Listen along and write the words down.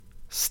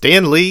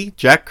Stan Lee,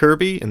 Jack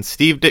Kirby, and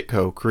Steve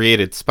Ditko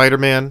created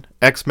Spider-Man,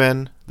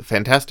 X-Men, the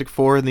Fantastic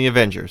Four, and the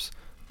Avengers.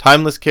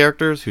 Timeless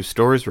characters whose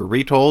stories were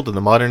retold in the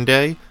modern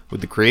day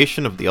with the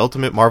creation of the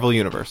Ultimate Marvel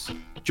Universe.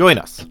 Join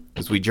us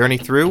as we journey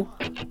through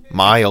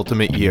My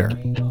Ultimate Year.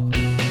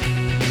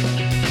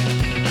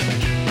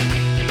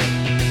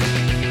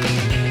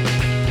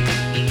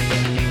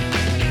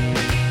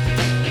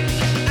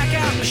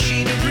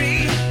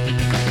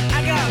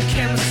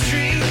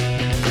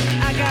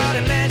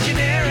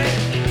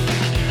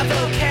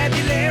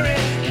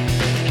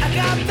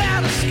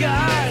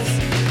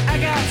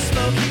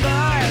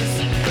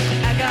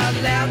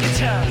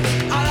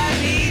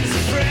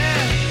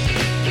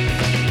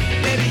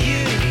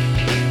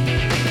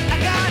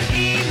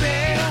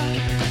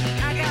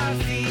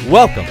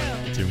 Welcome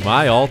to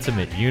My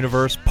Ultimate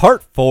Universe,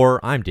 Part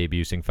 4. I'm Dave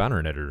Busing, founder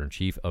and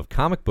editor-in-chief of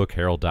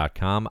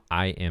ComicBookHerald.com.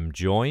 I am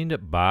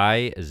joined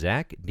by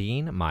Zach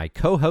Dean, my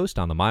co-host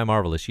on the My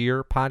Marvelous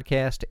Year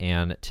podcast,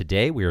 and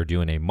today we are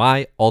doing a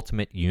My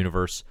Ultimate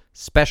Universe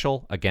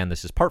special. Again,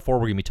 this is Part 4.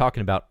 We're going to be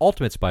talking about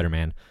Ultimate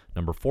Spider-Man,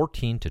 number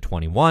 14 to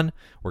 21.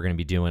 We're going to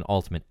be doing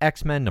Ultimate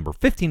X-Men, number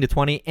 15 to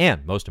 20,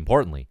 and most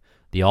importantly,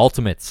 The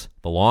Ultimates,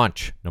 The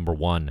Launch, number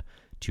 1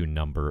 to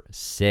number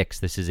 6.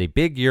 This is a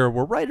big year.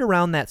 We're right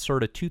around that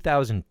sort of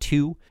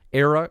 2002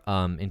 era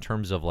in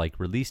terms of like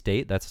release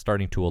date. That's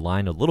starting to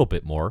align a little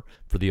bit more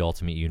for the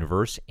Ultimate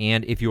Universe.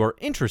 And if you are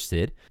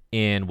interested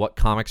in what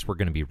comics we're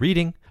going to be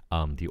reading,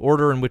 the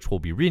order in which we'll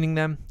be reading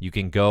them, you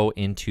can go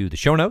into the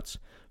show notes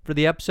for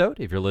the episode.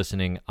 If you're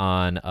listening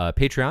on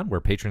Patreon,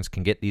 where patrons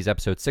can get these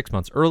episodes 6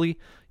 months early,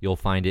 you'll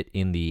find it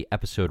in the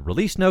episode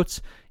release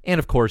notes. And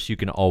of course, you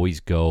can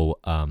always go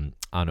on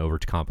over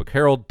to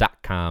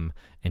comicbookherald.com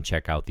and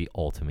check out the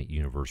Ultimate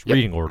Universe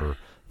reading order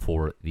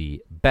for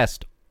the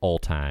best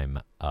all-time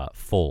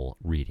full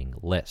reading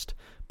list.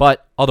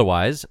 But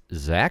otherwise,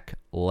 Zach,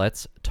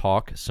 let's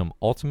talk some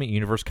Ultimate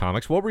Universe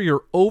comics. What were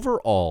your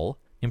overall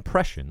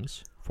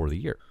impressions for the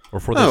year? Or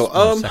for this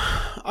second?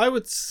 I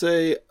would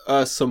say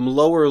some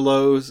lower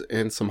lows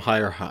and some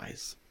higher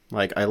highs.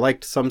 Like, I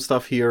liked some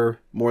stuff here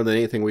more than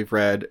anything we've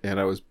read, and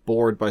I was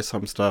bored by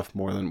some stuff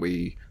more than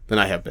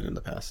I have been in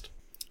the past.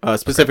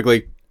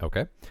 Specifically...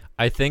 Okay.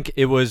 I think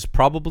it was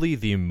probably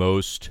the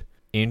most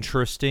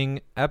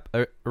interesting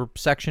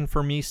section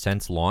for me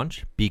since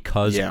launch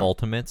because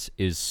Ultimates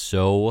is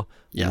so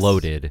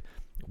loaded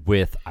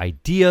with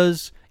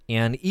ideas,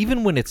 and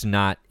even when it's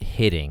not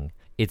hitting,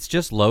 it's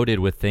just loaded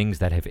with things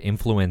that have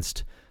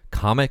influenced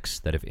comics,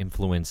 that have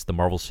influenced the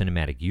Marvel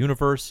Cinematic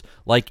Universe.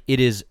 Like,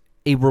 it is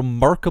a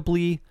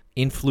remarkably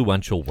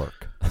influential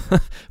work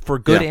for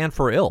good and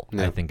for ill,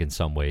 I think, in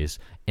some ways.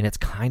 And it's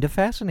kind of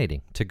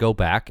fascinating to go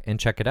back and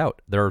check it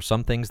out. There are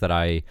some things that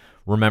I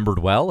remembered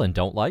well and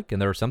don't like,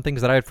 and there are some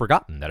things that I had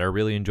forgotten that I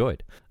really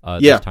enjoyed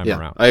this time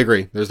around. I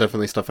agree. There's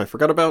definitely stuff I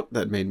forgot about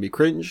that made me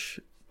cringe,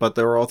 but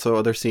there were also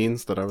other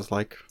scenes that I was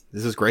like,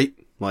 this is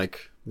great.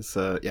 Like, this,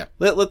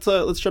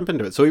 Let's jump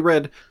into it. So we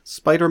read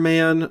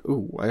Spider-Man.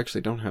 Ooh, I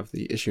actually don't have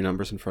the issue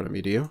numbers in front of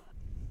me, do you?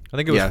 I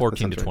think it was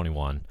 14 to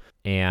 21. Right.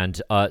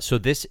 And so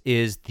this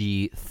is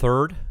the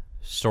third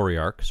story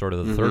arc, sort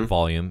of the third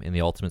volume in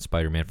the Ultimate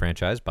Spider-Man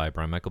franchise by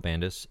Brian Michael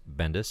Bendis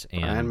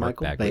and Mark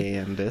Bagley.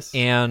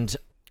 And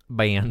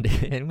man,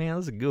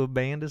 that's a good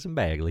Bendis and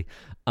Bagley.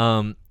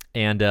 And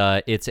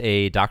it's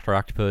a Dr.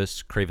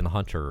 Octopus Kraven the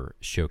Hunter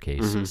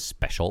showcase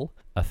special,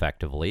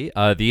 effectively.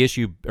 The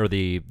issue or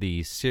the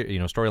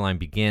storyline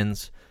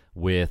begins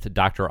with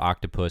Dr.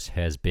 Octopus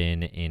has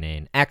been in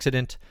an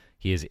accident.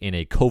 He is in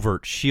a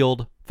covert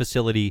SHIELD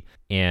facility,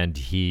 and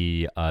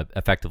he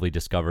effectively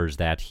discovers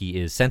that he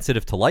is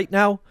sensitive to light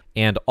now,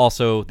 and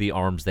also the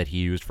arms that he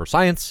used for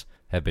science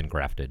have been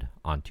grafted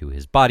onto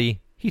his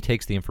body. He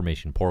takes the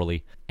information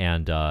poorly,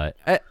 and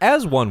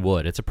as one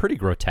would, it's a pretty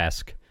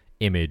grotesque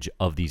image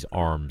of these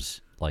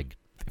arms, like,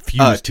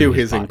 fused to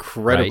his body,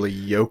 incredibly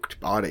yoked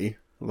body.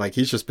 Like,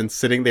 he's just been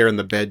sitting there in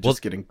the bed,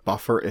 just getting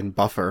buffer and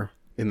buffer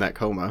in that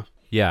coma.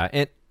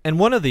 Yeah, and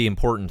one of the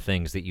important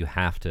things that you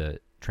have to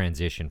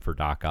transition for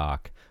Doc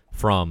Ock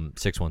from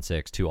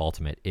 616 to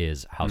Ultimate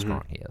is how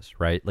strong he is,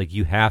 right? Like,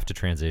 you have to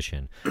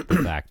transition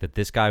the fact that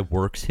this guy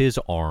works his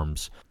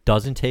arms,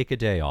 doesn't take a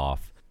day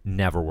off,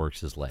 never works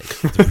his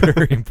legs. It's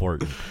very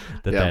important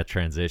that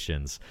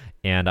transitions,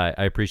 and I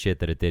appreciate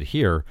that it did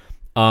here.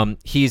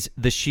 He's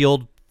the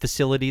SHIELD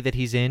facility that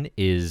he's in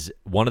is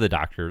one of the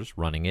doctors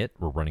running it,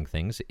 or running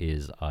things,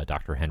 is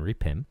Dr. Henry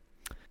Pym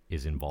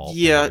is involved.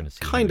 Yeah,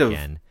 kind of.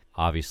 Again,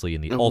 obviously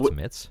in the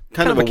Ultimates.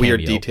 Kind of a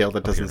weird detail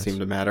that doesn't seem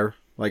to matter.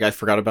 Like, I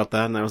forgot about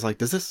that, and I was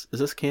like, is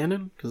this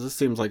canon? Because this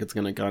seems like it's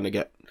going to kind of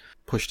get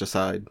pushed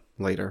aside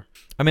later.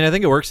 I mean, I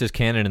think it works as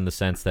canon in the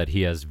sense that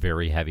he has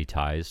very heavy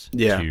ties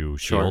to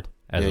SHIELD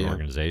as an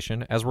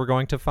organization, as we're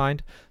going to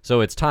find.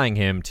 So it's tying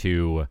him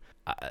to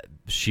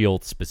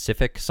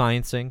SHIELD-specific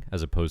sciencing,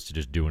 as opposed to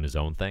just doing his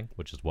own thing,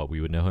 which is what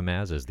we would know him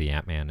as the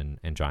Ant-Man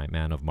and Giant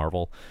Man of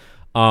Marvel.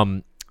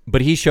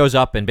 But he shows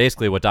up, and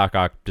basically what Doc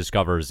Ock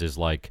discovers is,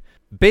 like,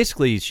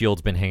 basically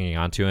SHIELD's been hanging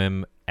on to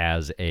him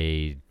as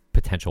a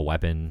potential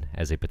weapon,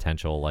 as a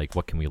potential like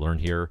what can we learn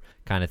here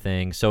kind of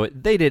thing. So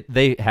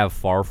they have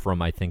far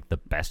from, I think, the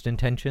best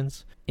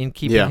intentions in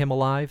keeping him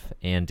alive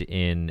and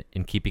in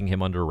keeping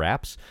him under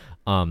wraps.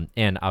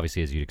 And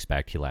obviously, as you'd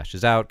expect, he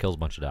lashes out, kills a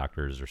bunch of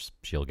doctors or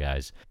SHIELD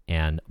guys,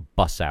 and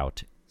busts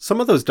out. Some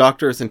of those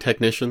doctors and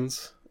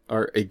technicians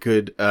are a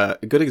good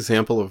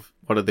example of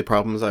one of the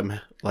problems I'm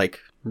like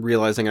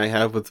realizing I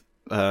have with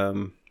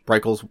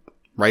Reichel's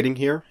writing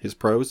here, his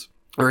prose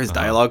or his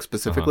dialogue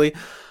specifically.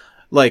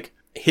 Like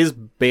his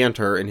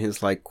banter and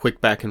his like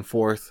quick back and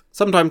forth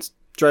sometimes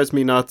drives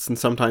me nuts and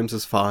sometimes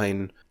is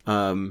fine.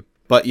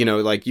 But you know,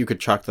 like you could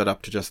chalk that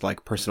up to just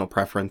like personal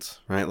preference,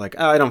 right? Like,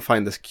 I don't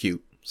find this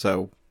cute,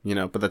 so you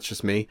know, but that's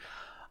just me.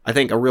 I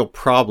think a real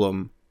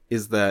problem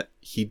is that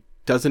he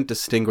doesn't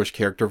distinguish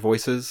character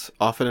voices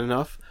often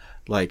enough.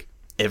 Like,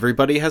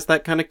 everybody has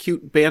that kind of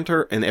cute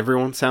banter, and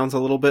everyone sounds a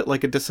little bit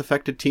like a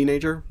disaffected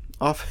teenager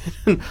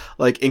often.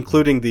 Like,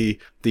 including the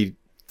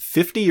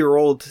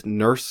 50-year-old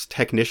nurse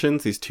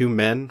technicians, these two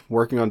men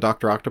working on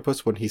Dr.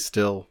 Octopus when he's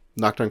still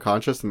knocked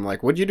unconscious, and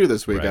like, what'd you do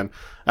this weekend?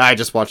 Right. I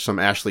just watched some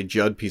Ashley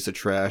Judd piece of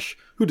trash.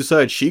 Who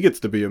decided she gets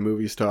to be a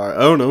movie star?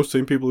 I don't know,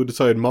 same people who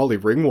decided Molly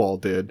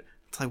Ringwald did.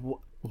 It's like,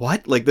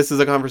 what? Like, this is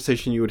a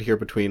conversation you would hear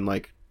between,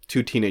 like,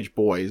 two teenage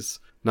boys,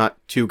 not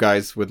two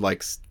guys with,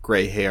 like,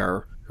 gray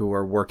hair who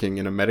are working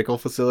in a medical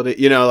facility.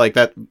 You know, like,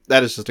 that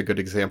is just a good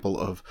example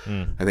of,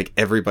 I think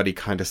everybody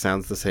kind of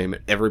sounds the same.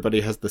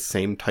 Everybody has the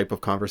same type of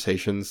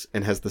conversations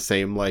and has the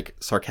same, like,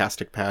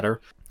 sarcastic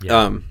patter.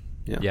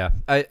 Yeah.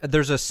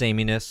 There's a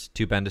sameness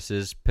to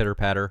Bendis's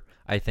pitter-patter,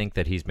 I think,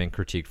 that he's been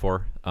critiqued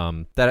for,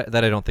 that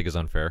I don't think is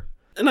unfair.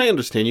 And I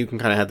understand you can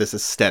kind of have this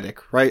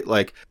aesthetic, right?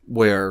 Like,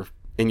 where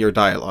in your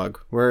dialogue,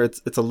 where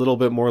it's a little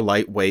bit more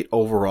lightweight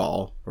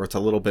overall, or it's a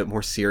little bit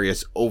more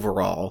serious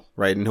overall,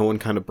 right? And no one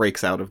kind of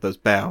breaks out of those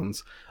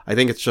bounds. I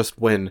think it's just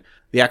when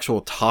the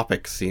actual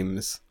topic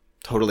seems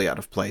totally out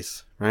of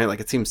place, right? Like,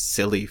 it seems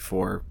silly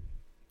for,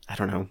 I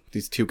don't know,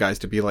 these two guys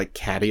to be, like,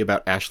 catty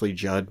about Ashley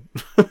Judd,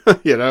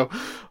 you know?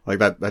 Like,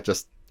 that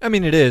just... I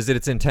mean,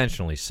 it's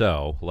intentionally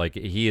so. Like,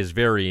 he is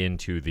very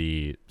into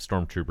the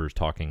stormtroopers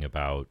talking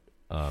about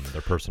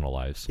their personal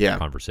lives,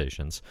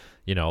 conversations.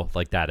 You know,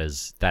 like that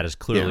is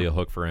clearly a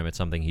hook for him. It's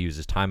something he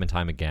uses time and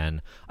time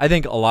again. I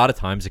think a lot of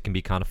times it can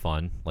be kind of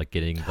fun, like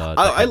getting the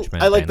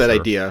I like that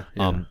idea.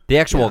 Yeah. The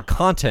actual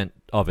content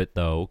of it,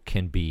 though,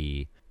 can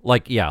be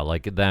like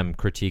them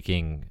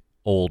critiquing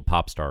old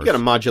pop stars. You got to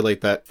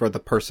modulate that for the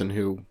person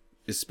who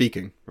is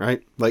speaking,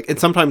 right? Like, and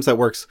sometimes that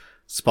works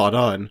spot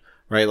on,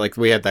 right? Like,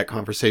 we had that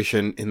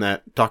conversation in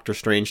that Doctor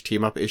Strange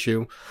team-up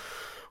issue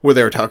where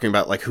they were talking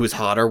about, like, who's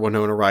hotter,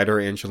 Winona Ryder,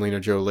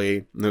 Angelina Jolie,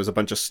 and there was a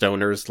bunch of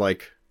stoners,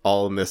 like,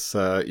 all in this,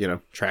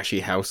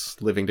 trashy house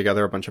living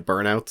together, a bunch of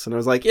burnouts, and I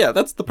was like, yeah,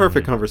 that's the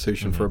perfect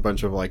conversation for a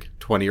bunch of, like,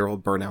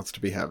 20-year-old burnouts to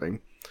be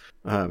having.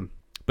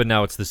 But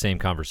now it's the same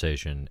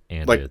conversation,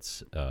 and like,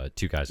 it's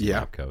two guys in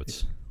lab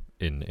coats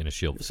in a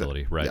SHIELD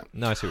facility, right? Yeah.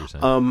 No, I see what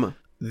you're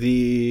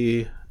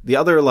saying. The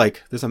other,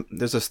 like,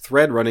 there's this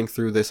thread running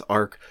through this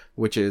arc,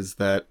 which is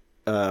that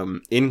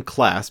in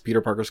class,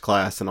 Peter Parker's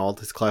class, and all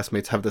his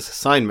classmates have this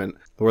assignment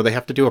where they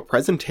have to do a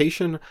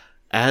presentation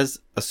as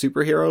a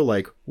superhero.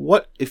 Like,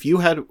 what if you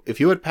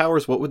had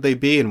powers, what would they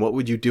be, and what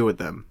would you do with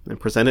them, and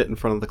present it in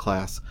front of the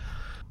class.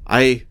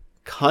 I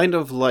kind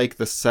of like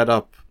the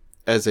setup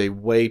as a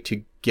way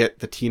to get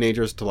the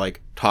teenagers to,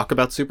 like, talk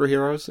about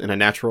superheroes in a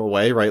natural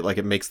way, right? Like,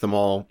 it makes them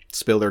all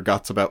spill their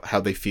guts about how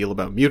they feel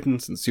about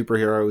mutants and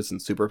superheroes and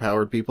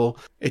superpowered people.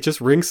 It just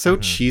rings so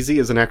cheesy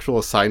as an actual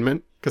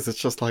assignment, because it's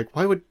just like,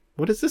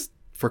 what is this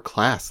for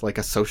class? Like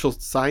a social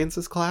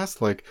sciences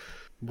class? Like,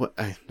 what?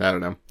 I don't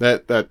know.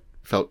 That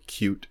felt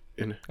cute.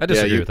 I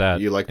disagree with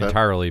that. You like that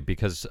entirely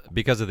because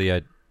of the.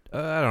 I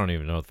don't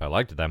even know if I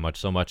liked it that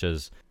much. So much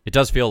as it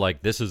does feel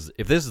like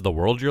if this is the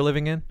world you're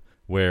living in,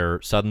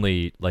 where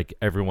suddenly, like,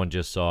 everyone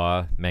just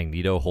saw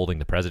Magneto holding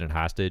the president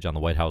hostage on the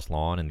White House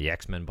lawn, and the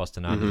X-Men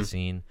busting onto the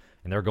scene,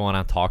 and they're going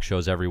on talk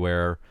shows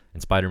everywhere,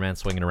 and Spider-Man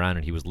swinging around,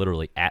 and he was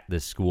literally at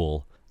this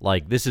school.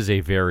 Like, this is a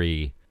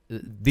very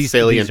these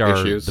are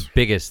issues. The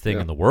biggest thing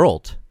in the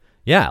world.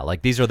 Yeah,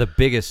 like, these are the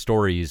biggest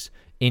stories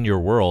in your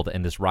world,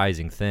 and this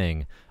rising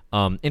thing.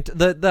 And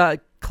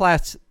the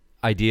class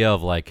idea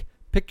of, like,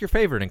 pick your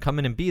favorite and come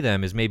in and be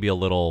them is maybe a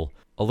little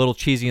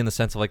cheesy in the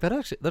sense of, like, that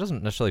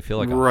doesn't necessarily feel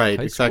like a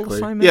high school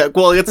assignment. Yeah,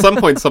 well, at some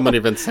point someone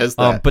even says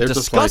that. But they're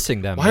discussing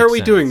like, them. Why are we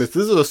doing this?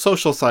 This is a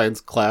social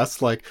science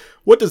class. Like,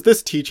 what does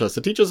this teach us?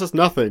 It teaches us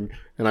nothing.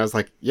 And I was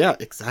like, yeah,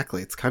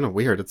 exactly. It's kind of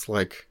weird. It's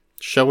like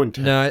show and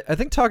tell. No, I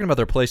think talking about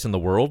their place in the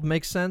world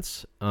makes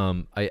sense.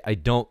 I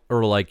don't,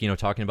 or, like,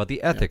 talking about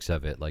the ethics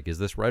of it, like, is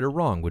this right or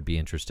wrong, would be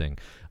interesting.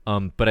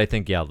 But I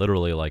think,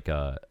 literally, like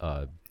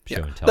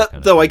show and tell.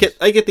 Though I get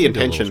the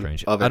intention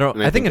of it.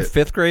 I think in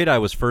 5th grade I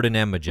was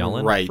Ferdinand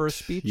Magellan for a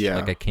speech. Yeah.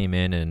 Like, I came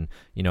in and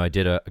I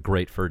did a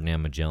great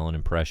Ferdinand Magellan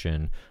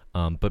impression.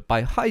 But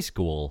by high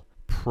school,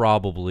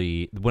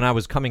 probably when I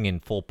was coming in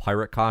full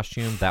pirate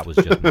costume, that was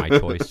just my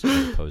choice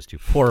as opposed to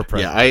for a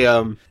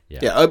president.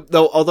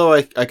 Although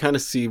I kind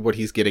of see what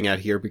he's getting at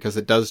here, because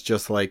it does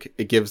just like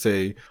it gives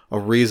a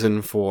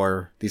reason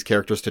for these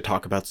characters to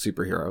talk about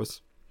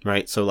superheroes,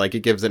 right? So like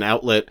it gives an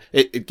outlet.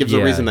 It gives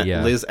a reason that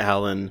Liz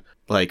Allen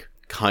like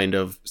kind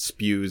of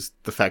spews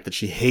the fact that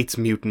she hates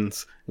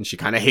mutants and she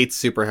kind of hates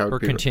superheroes. Her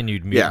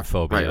continued mutant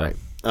phobia.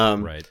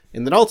 Right.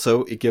 And then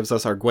also it gives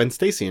us our Gwen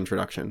Stacy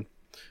introduction,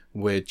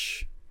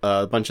 which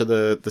a bunch of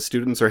the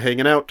students are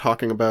hanging out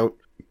talking about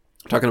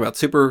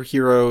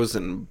superheroes,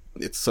 and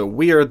it's so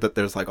weird that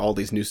there's like all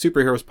these new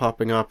superheroes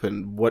popping up,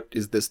 and what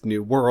is this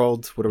new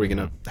world? What are we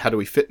how do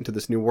we fit into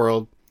this new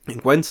world? And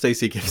Gwen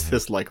Stacy gives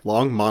this like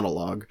long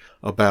monologue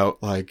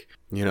about like,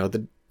 you know,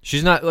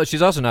 She's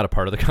also not a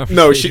part of the conversation.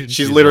 No,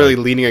 she's literally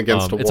like, leaning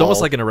against a wall. It's almost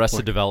like an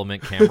Arrested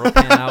Development camera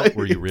pan out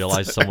where you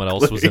realize exactly. someone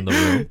else was in the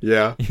room.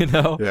 Yeah. You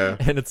know? Yeah.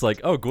 And it's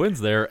like, oh, Gwen's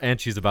there, and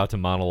she's about to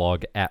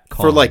monologue at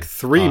Kong. For like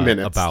 3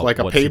 minutes. About like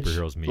a what page,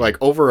 superheroes mean. like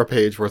over a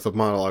page worth of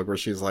monologue where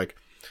she's like,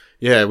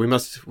 yeah,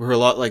 we're a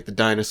lot like the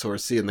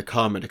dinosaurs see in the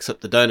comet, except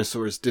the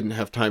dinosaurs didn't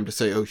have time to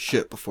say, oh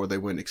shit, before they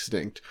went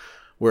extinct.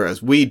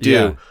 Whereas we do.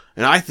 Yeah.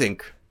 And I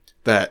think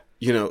that,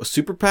 you know,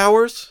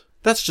 superpowers,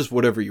 that's just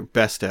whatever you're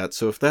best at.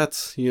 So if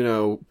that's, you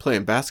know,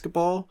 playing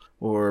basketball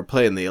or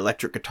playing the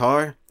electric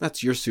guitar,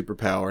 that's your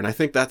superpower. And I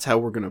think that's how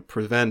we're going to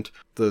prevent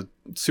the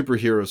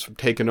superheroes from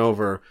taking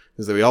over,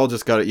 is that we all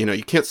just got to, you know,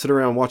 you can't sit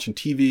around watching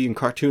TV and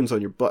cartoons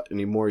on your butt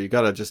anymore. You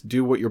got to just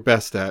do what you're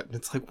best at. And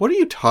it's like, what are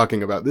you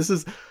talking about? This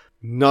is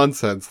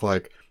nonsense.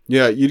 Like,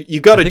 yeah,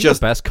 you got to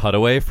just... The best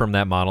cutaway from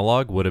that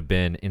monologue would have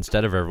been,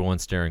 instead of everyone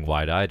staring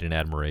wide-eyed in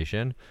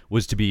admiration,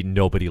 was to be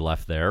nobody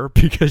left there,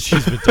 because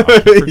she's been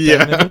talking for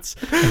 10 minutes,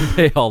 and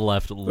they all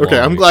left. Okay,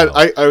 I'm glad.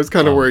 I was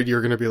kind of worried you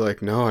were going to be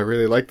like, no, I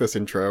really like this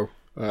intro,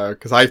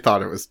 because I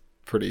thought it was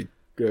pretty...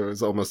 It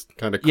was almost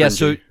kind of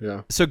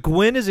cringy. So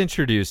Gwen is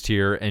introduced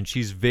here, and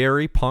she's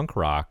very punk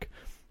rock.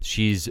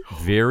 She's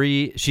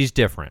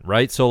different,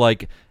 right? So,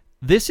 like...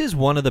 This is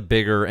one of the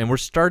bigger, and we're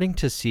starting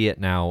to see it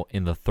now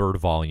in the third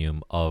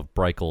volume of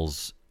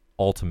Breichel's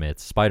Ultimate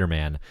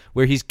Spider-Man,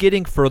 where he's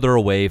getting further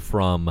away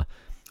from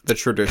the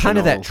traditional, kind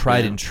of that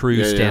tried and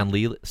true Stan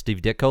Lee,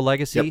 Steve Ditko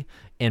legacy,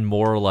 and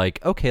more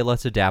like, okay,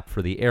 let's adapt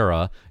for the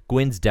era.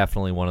 Gwen's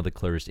definitely one of the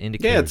clearest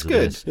indicators. Yeah, it's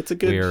good. This, it's a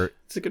good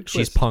twist.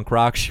 She's punk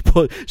rock.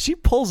 She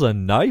pulls a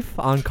knife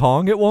on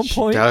Kong at one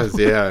point. She does,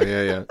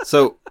 yeah.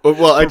 So,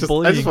 well, I just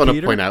want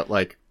to point out,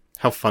 like,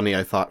 how funny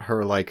I thought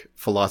her, like,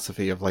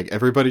 philosophy of, like,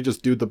 everybody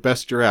just do the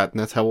best you're at, and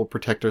that's how we'll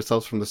protect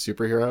ourselves from the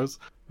superheroes.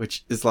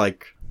 Which is,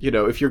 like, you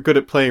know, if you're good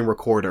at playing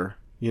recorder,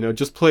 you know,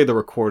 just play the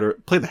recorder,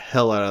 play the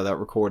hell out of that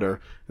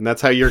recorder, and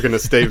that's how you're going to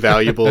stay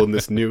valuable in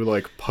this new,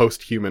 like,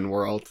 post-human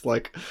world.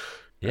 Like,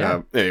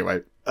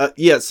 anyway.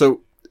 So,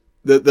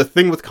 the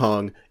thing with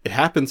Kong, it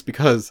happens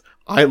because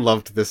I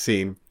loved this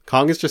scene.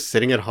 Kong is just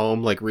sitting at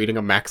home, like, reading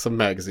a Maxim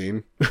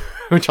magazine,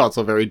 which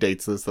also very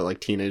dates this, that, like,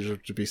 teenagers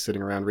should be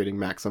sitting around reading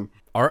Maxim.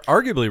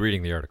 Arguably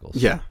reading the articles.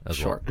 Yeah,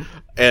 sure. Well.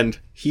 And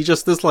he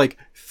just is, like,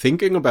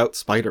 thinking about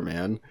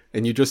Spider-Man,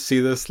 and you just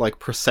see this, like,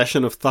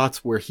 procession of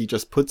thoughts where he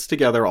just puts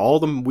together all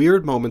the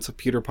weird moments of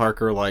Peter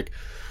Parker, like,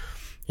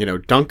 you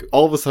know,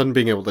 all of a sudden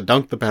being able to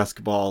dunk the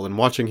basketball, and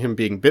watching him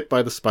being bit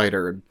by the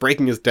spider, and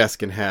breaking his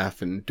desk in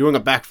half, and doing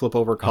a backflip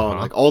over Kong,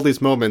 like, all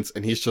these moments,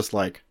 and he's just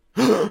like...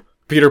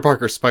 Peter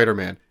Parker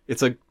Spider-Man.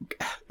 It's a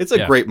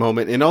great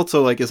moment, and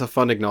also like is a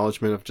fun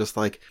acknowledgement of just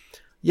like,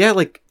 yeah,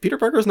 like Peter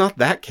Parker's not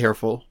that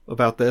careful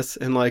about this,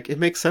 and like it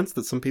makes sense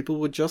that some people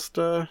would just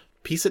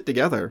piece it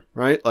together,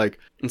 right? Like,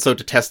 and so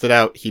to test it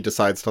out, he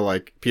decides to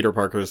like Peter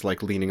Parker's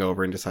like leaning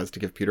over and decides to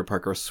give Peter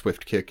Parker a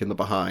swift kick in the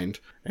behind,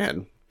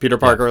 and Peter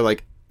Parker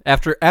like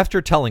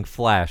after telling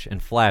Flash,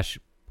 and Flash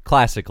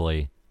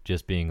classically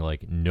just being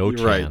like, no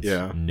chance,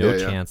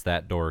 chance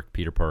that dork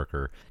Peter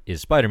Parker is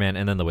Spider-Man.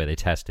 And then the way they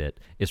test it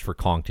is for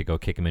Kong to go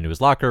kick him into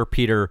his locker.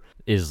 Peter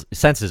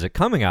senses it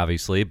coming,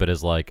 obviously, but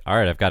is like, all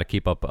right, I've got to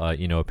keep up,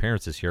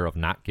 appearances here of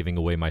not giving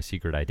away my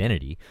secret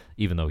identity,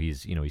 even though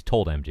he's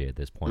told MJ at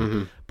this point.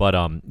 Mm-hmm. But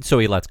so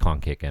he lets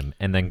Kong kick him,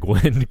 and then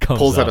Gwen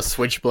pulls out a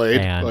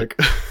switchblade and like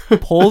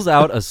pulls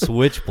out a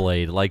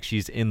switchblade like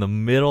she's in the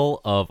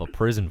middle of a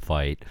prison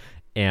fight,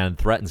 and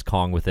threatens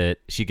Kong with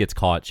it. She gets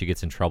caught. She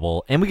gets in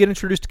trouble. And we get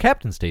introduced to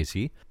Captain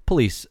Stacy,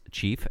 police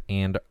chief,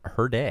 and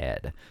her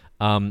dad.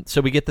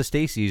 So we get the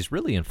Stacys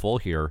really in full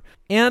here.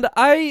 And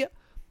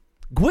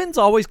Gwen's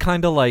always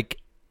kind of like,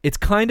 it's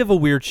kind of a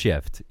weird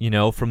shift,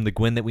 from the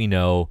Gwen that we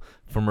know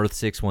from Earth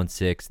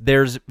 616.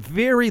 There's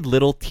very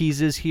little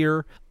teases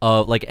here.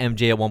 Like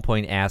MJ at one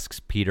point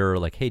asks Peter,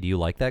 like, hey, do you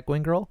like that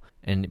Gwen girl?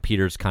 And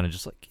Peter's kind of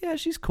just like, yeah,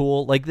 she's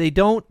cool. Like, they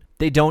don't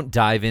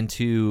dive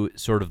into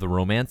sort of the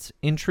romance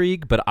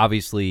intrigue, but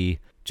obviously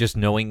just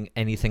knowing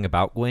anything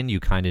about Gwen, you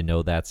kind of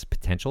know that's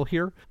potential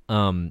here.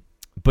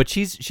 But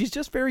she's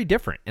just very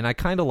different, and I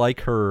kind of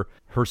like her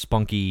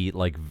spunky,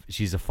 like,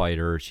 she's a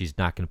fighter, she's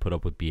not going to put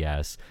up with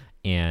BS,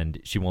 and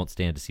she won't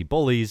stand to see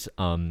bullies.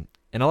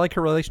 And I like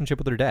her relationship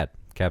with her dad,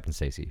 Captain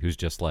Stacy, who's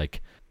just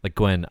like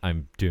Gwen,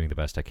 I'm doing the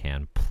best I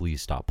can.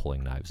 Please stop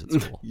pulling knives at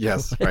school.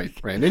 Yes, right.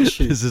 And This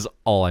is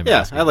all I'm yeah,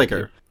 asking. I like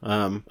her.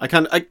 I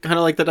kind of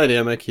like the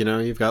dynamic. You know,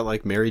 you've got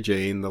like Mary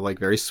Jane, the like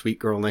very sweet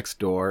girl next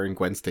door, and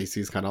Gwen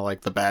Stacy's kind of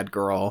like the bad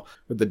girl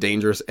with the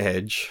dangerous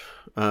edge.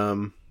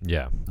 Yeah.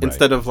 Right.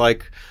 Instead of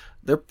like,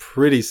 they're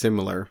pretty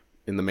similar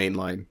in the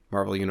mainline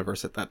Marvel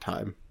universe at that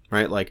time,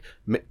 right? Like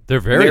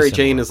they're very Mary similar,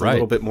 Jane is right. a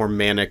little bit more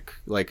manic,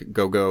 like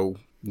go,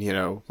 you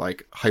know,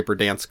 like hyper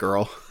dance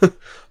girl.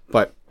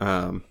 But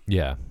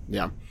yeah.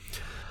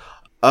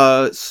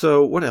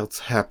 So what else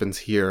happens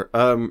here?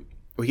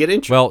 We get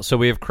intro. Well, so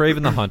we have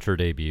Kraven the Hunter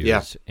debuts,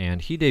 Yeah.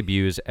 and he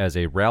debuts as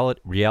a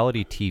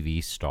reality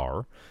TV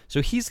star.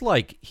 So he's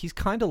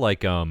kind of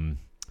like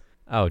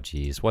oh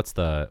geez, what's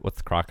the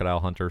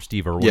Crocodile Hunter,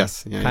 Steve Irwin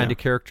Yes, yeah, kind yeah. of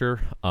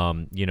character.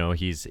 You know,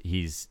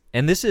 he's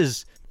and this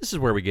is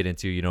where we get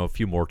into, you know, a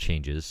few more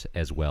changes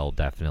as well,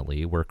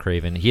 definitely, where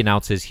Kraven, he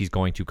announces he's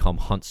going to come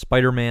hunt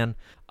Spider-Man,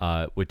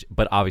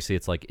 but obviously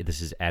it's like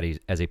this is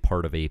as a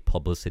part of a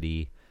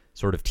publicity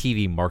sort of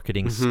TV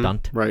marketing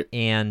stunt. right.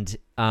 And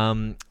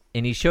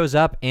he shows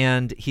up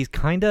and he's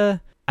kind of,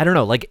 I don't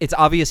know, like it's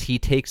obvious he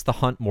takes the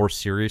hunt more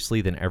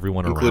seriously than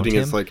everyone Including around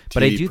him. his like TV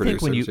but I do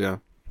producers, think when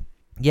you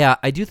yeah,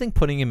 I do think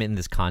putting him in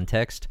this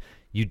context,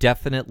 you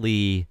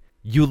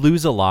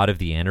lose a lot of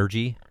the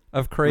energy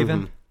of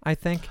Kraven, I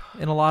think,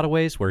 in a lot of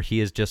ways, where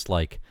he is just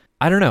like,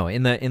 I don't know,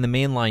 in the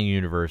mainline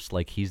universe,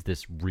 like he's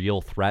this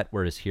real threat,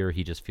 whereas here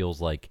he just feels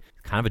like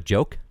kind of a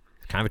joke,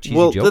 kind of a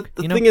cheesy joke.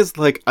 The thing is,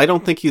 like, I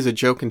don't think he's a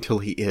joke until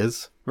he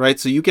is, right?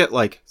 So you get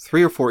like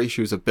 3 or 4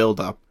 issues of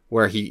build-up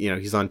where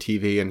he's on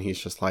TV and he's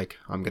just like,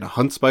 I'm going to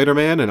hunt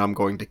Spider-Man and I'm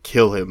going to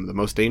kill him, the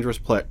most dangerous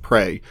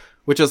prey,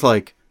 which is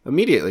like,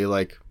 immediately,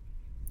 like,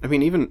 I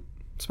mean, even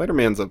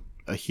Spider-Man's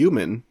a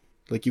human.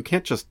 Like, you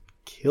can't just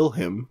kill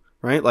him,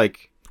 right?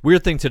 Like,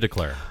 weird thing to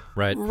declare,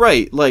 right?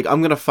 Right. Like,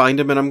 I'm gonna find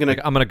him and I'm gonna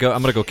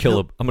kill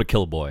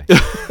a boy.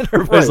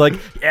 Everybody's like,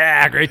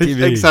 yeah, great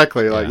TV.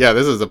 Exactly. Like, yeah,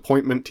 this is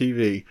appointment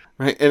TV,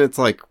 right? And it's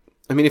like,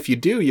 I mean, if you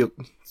do,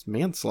 it's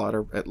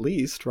manslaughter at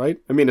least, right?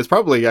 I mean, it's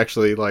probably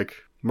actually like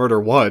murder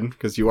 1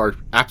 because you are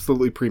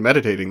absolutely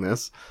premeditating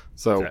this.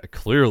 So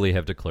clearly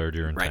have declared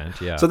your intent.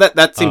 right. Yeah. So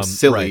that seems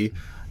silly, right.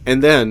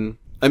 And then.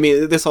 I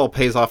mean, this all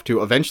pays off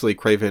to eventually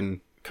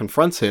Kraven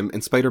confronts him,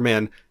 and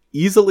Spider-Man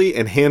easily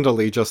and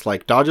handily just,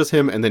 like, dodges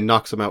him and then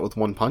knocks him out with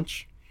one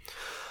punch.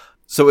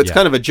 So it's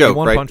kind of a joke,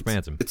 right? Punch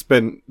mans him. It's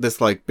been this,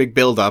 like, big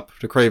build-up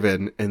to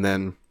Kraven, and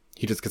then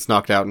he just gets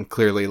knocked out, and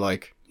clearly,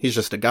 like, he's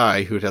just a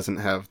guy who doesn't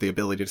have the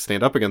ability to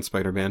stand up against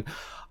Spider-Man.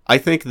 I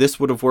think this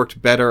would have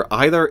worked better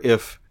either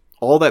if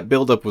all that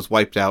build-up was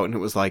wiped out and it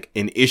was, like,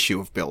 an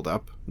issue of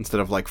build-up instead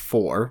of, like,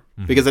 4.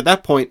 Mm-hmm. Because at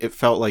that point, it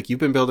felt like you've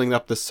been building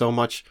up this so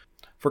much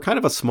for kind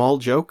of a small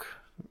joke,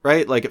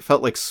 right? Like, it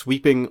felt like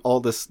sweeping all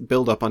this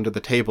build-up under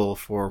the table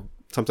for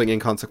something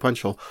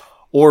inconsequential,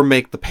 or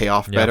make the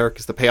payoff better,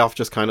 because the payoff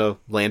just kind of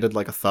landed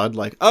like a thud,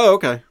 like, oh,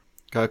 okay,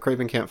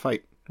 Kraven can't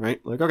fight,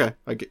 right? Like, okay,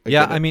 I get it.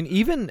 I mean,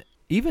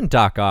 even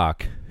Doc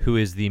Ock, who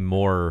is the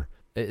more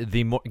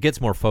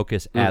gets more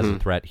focus as a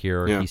threat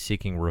here. Yeah. He's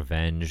seeking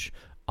revenge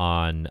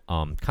on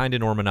kind of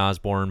Norman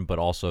Osborn, but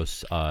also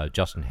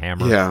Justin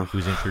Hammer,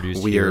 who's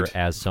introduced here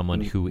as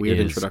someone who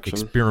is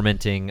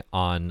experimenting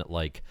on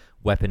like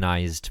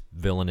weaponized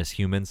villainous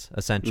humans,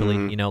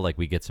 essentially. You know, like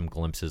we get some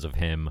glimpses of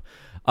him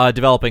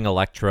developing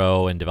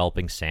Electro and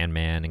developing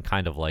Sandman and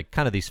kind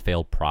of these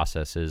failed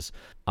processes.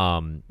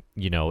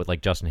 You know,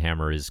 like Justin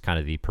Hammer is kind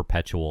of the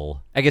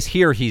perpetual, I guess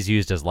here he's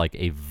used as like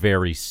a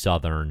very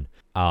southern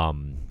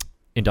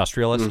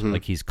industrialist.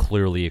 Like he's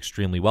clearly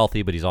extremely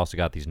wealthy, but he's also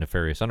got these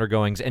nefarious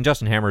undergoings. And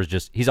Justin Hammer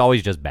is he's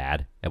always just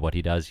bad at what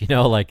he does. You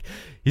know, like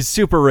he's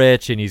super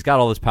rich and he's got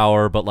all this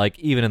power, but like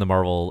even in the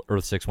Marvel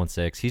Earth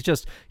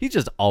 616, he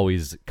just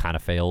always kind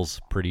of fails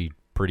pretty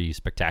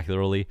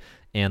spectacularly.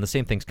 And the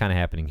same thing's kind of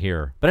happening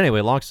here. But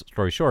anyway, long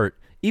story short,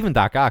 even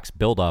Doc Ock's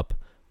build up,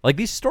 like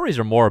these stories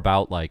are more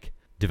about like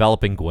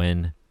developing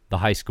Gwen, the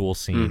high school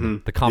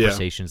scene, the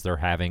conversations they're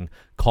having,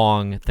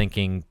 Kong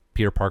thinking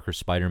Peter Parker's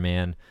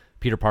Spider-Man,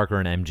 Peter Parker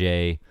and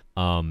MJ,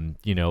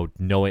 you know,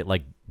 knowing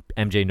like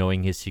MJ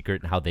knowing his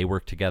secret and how they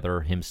work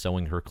together, him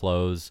sewing her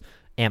clothes,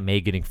 Aunt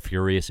May getting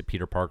furious at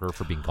Peter Parker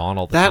for being gone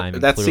all the time,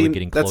 and clearly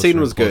getting closer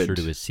and closer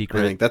to his secret.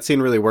 I think that scene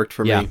really worked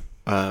for me,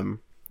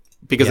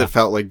 because it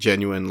felt like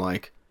genuine,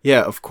 like,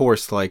 yeah, of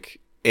course,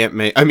 like Aunt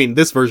May. I mean,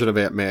 this version of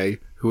Aunt May,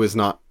 who is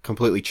not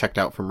completely checked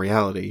out from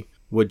reality,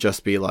 would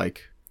just be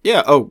like,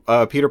 yeah,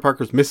 Peter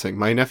Parker's missing.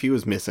 My nephew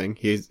is missing.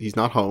 He's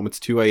not home. It's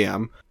 2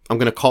 a.m. I'm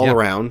going to call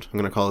around. I'm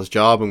going to call his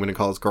job. I'm going to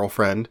call his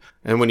girlfriend.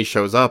 And when he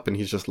shows up and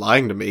he's just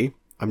lying to me,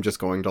 I'm just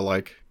going to,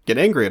 like, get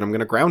angry and I'm going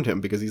to ground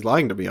him because he's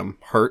lying to me. I'm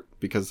hurt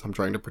because I'm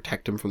trying to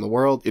protect him from the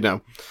world, you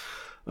know.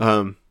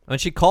 And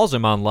she calls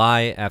him on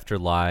lie after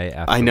lie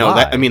after I know.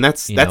 lie. That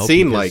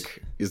scene, because,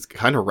 like, is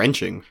kind of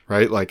wrenching,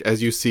 right? Like,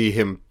 as you see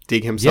him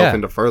dig himself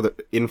into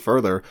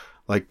further,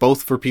 like,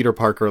 both for Peter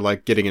Parker,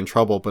 like, getting in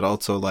trouble, but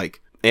also,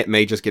 like, Aunt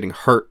May just getting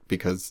hurt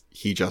because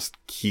he just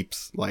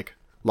keeps, like,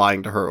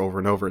 lying to her over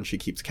and over and she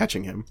keeps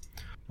catching him.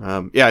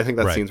 Yeah, I think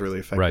that Right. scene's really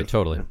effective. Right,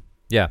 totally.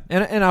 Yeah,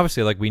 and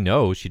obviously, like, we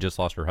know she just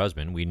lost her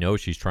husband. We know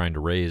she's trying to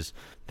raise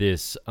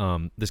this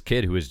this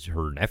kid who is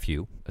her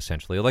nephew,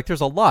 essentially. Like,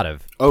 there's a lot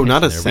of Oh,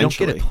 not tension there. We don't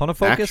essentially. get a ton of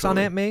focus on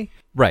Actually. Aunt May.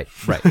 Right,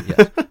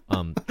 yes.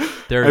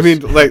 There's, I mean,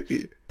 like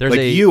there's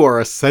a- you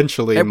are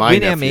essentially my when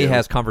nephew. Aunt May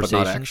has but not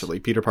conversations- actually.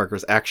 Peter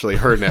Parker's actually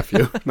her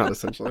nephew, not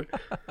essentially.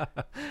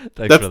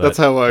 thanks for That's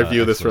that, how I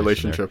view this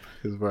explanation there. relationship.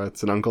 Is where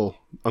it's an uncle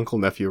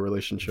nephew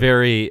relationship.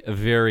 Very,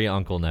 very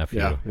uncle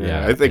nephew.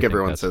 Yeah, I think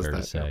everyone that's says fair to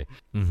that, say.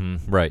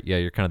 Right. Yeah,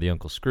 you're kind of the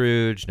Uncle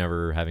Scrooge,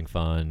 never having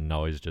fun,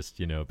 always just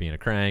being a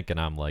crank, and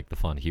I'm like the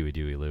fun Huey,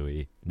 Dewey,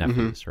 Louie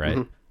nephews.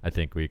 Right. I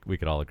think we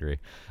could all agree.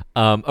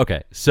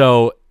 Okay,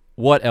 so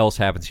what else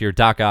happens here?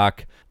 Doc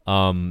Ock.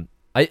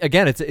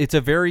 Again, it's a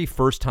very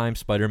first time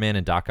Spider-Man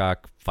and Doc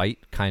Ock fight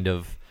kind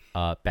of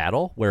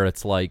battle where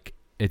it's like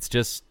it's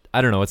just.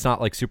 I don't know. It's not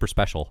like super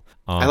special.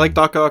 I like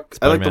Doc Ock.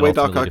 I like the way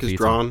Doc ultimately Ock is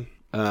defeats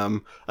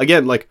drawn.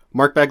 Again, like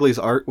Mark Bagley's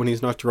art when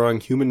he's not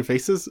drawing human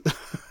faces,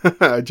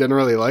 I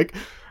generally like.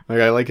 Like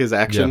I like his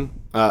action.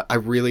 I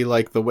really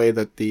like the way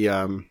that the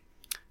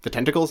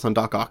tentacles on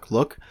Doc Ock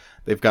look.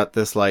 They've got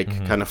this like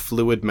kind of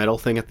fluid metal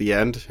thing at the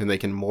end, and they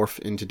can morph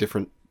into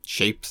different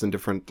shapes and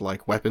different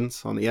like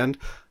weapons on the end.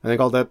 I think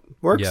all that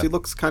works. Yeah. He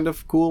looks kind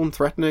of cool and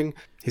threatening.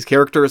 His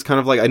character is kind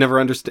of like I never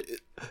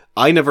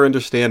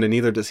understand, and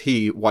neither does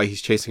he, why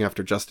he's chasing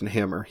after Justin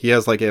Hammer. He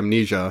has like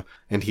amnesia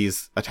and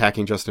he's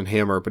attacking Justin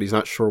Hammer, but he's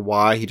not sure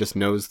why. He just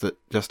knows that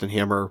Justin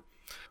Hammer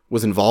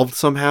was involved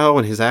somehow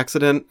in his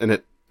accident, and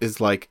it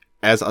is like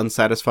as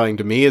unsatisfying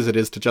to me as it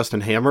is to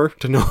Justin Hammer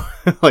to know,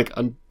 like,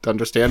 to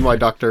understand why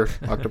Dr.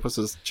 Octopus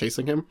is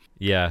chasing him.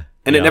 Yeah.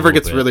 And yeah, it never a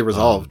little gets bit. really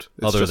resolved.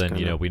 It's Other just than,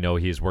 kinda- we know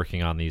he's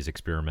working on these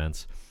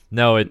experiments.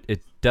 No,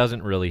 it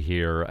doesn't really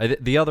here.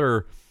 The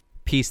other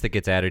piece that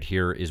gets added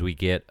here is we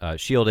get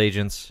S.H.I.E.L.D.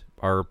 agents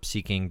are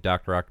seeking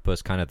Dr.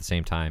 Octopus kind of at the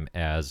same time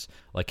as,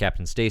 like,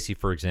 Captain Stacy,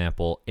 for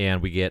example,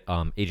 and we get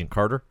Agent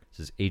Carter. This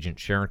is Agent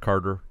Sharon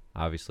Carter,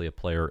 obviously a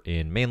player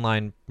in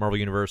mainline Marvel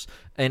Universe,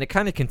 and it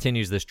kind of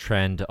continues this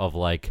trend of,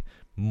 like,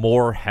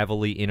 more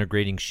heavily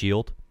integrating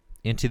S.H.I.E.L.D.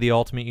 into the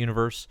Ultimate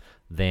Universe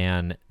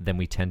than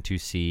we tend to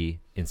see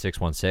in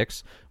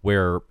 616,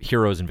 where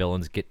heroes and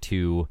villains get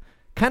to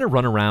kind of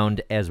run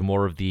around as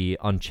more of the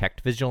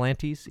unchecked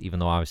vigilantes, even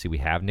though obviously we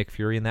have Nick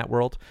Fury in that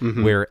world.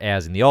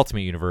 Whereas in the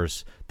Ultimate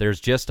Universe, there's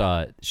just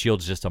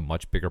S.H.I.E.L.D's just a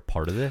much bigger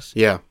part of this.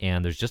 Yeah.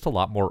 And there's just a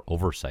lot more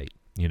oversight,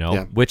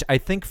 Yeah. which I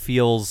think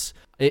feels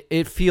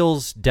it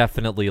feels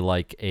definitely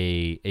like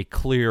a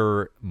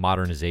clear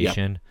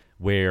modernization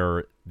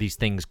where these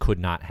things could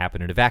not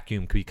happen in a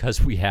vacuum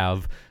because we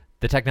have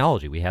the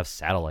technology, we have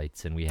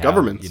satellites, and we have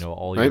Governments,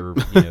 all right? your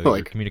your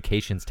Like-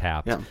 communications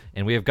tapped, Yeah.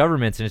 and we have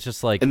governments, and it's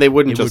just like And they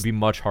wouldn't it just- would be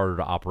much harder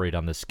to operate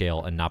on this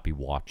scale and not be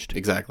watched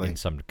Exactly. in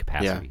some Yeah.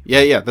 capacity.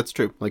 Yeah, that's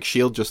true. Like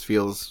S.H.I.E.L.D. just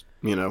feels,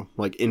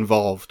 like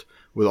involved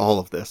with all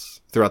of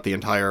this throughout the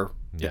entire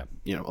Yeah.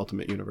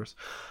 Ultimate Universe.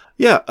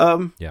 Yeah,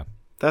 Yeah.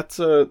 that's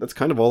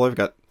kind of all I've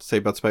got to say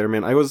about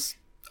Spider-Man. I was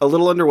a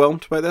little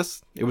underwhelmed by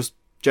this. It was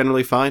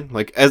generally fine.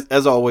 Like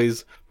as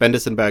always,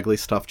 Bendis and Bagley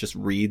stuff just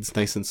reads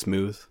nice and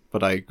smooth,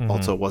 but I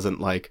also wasn't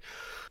like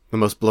the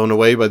most blown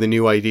away by the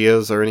new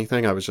ideas or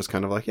anything. I was just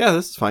kind of like, yeah,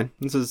 this is fine.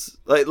 This is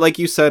like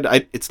you said,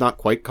 it's not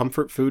quite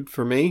comfort food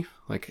for me,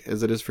 like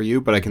as it is for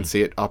you, but I can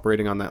see it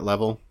operating on that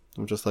level.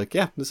 I'm just like,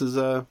 yeah, this is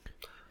a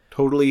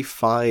totally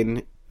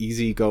fine,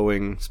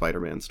 easygoing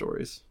Spider-Man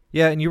stories.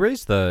 Yeah, and you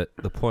raised the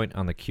point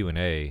on the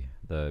Q&A,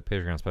 the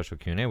Patreon special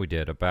Q&A we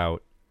did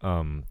about,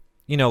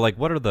 like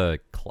what are the,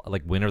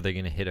 when are they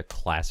going to hit a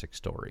classic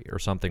story or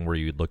something where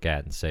you'd look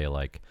at and say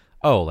like,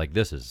 oh, like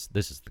this is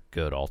the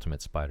good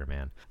Ultimate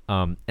Spider-Man.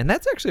 And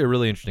that's actually a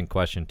really interesting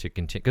question to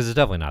continue, because it's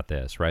definitely not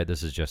this, right?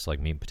 This is just like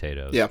meat and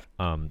potatoes. Yeah.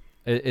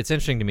 It's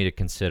interesting to me to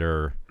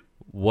consider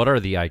what are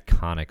the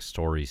iconic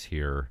stories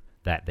here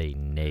that they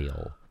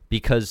nail,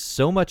 because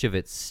so much of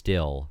it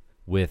still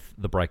with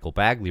the Brickle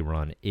Bagley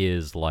run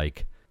is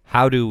like,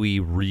 how do we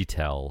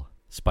retell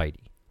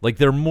Spidey? Like,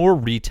 they're more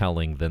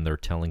retelling than they're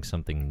telling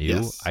something new,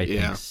 Yes, I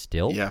think,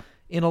 still, Yeah.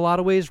 in a lot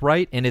of ways,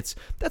 right? And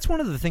that's one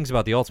of the things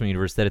about the Ultimate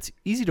Universe that it's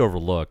easy to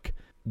overlook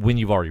when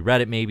you've already read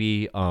it,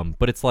 maybe.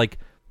 But it's like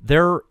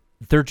they're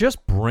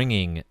just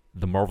bringing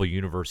the Marvel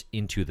Universe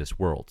into this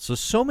world.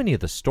 So many of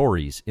the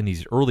stories in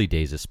these early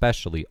days,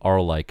 especially,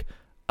 are like,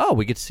 oh,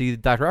 we get to see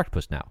Dr.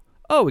 Octopus now.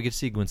 Oh, we get to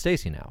see Gwen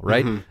Stacy now,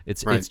 right?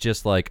 It's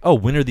just like, oh,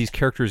 when are these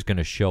characters going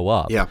to show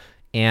up? Yeah.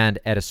 And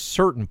at a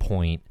certain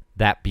point,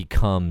 that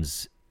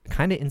becomes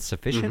kind of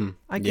insufficient,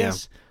 I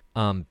guess,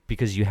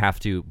 because you have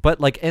to.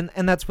 But like, and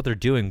that's what they're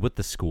doing with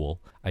the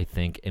school, I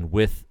think, and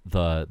with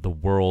the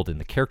world and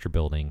the character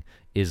building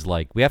is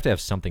like we have to have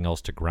something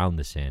else to ground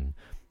this in,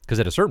 because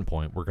at a certain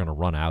point we're going to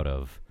run out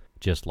of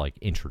just like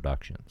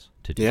introductions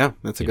to do. Yeah,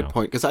 that's a good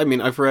point. Because I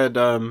mean, I've read,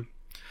 I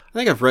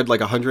think I've read like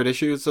 100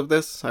 issues of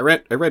this. I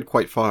read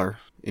quite far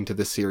into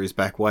this series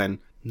back when.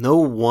 No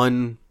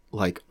one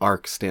like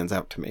arc stands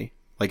out to me.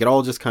 Like it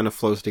all just kind of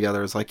flows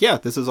together. It's like, yeah,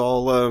 this is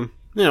all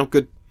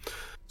good,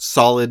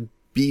 solid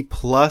B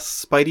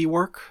plus Spidey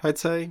work. I'd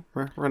say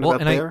right about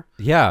there.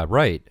 Yeah,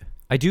 right.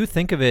 I do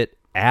think of it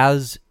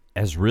as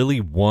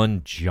really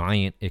one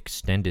giant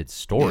extended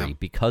story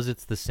because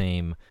it's the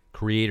same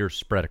creator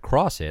spread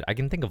across it. I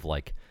can think of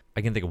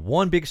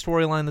one big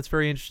storyline that's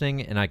very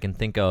interesting, and I can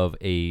think of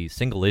a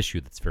single issue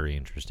that's very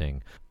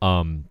interesting.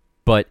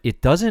 But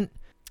it doesn't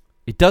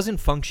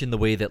function the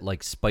way that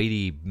like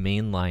Spidey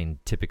mainline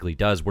typically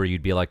does, where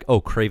you'd be like, oh,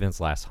 Kraven's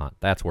Last Hunt,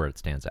 that's where it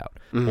stands out.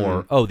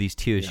 Or, oh, these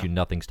two issue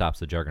Nothing Stops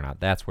the Juggernaut,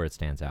 that's where it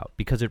stands out.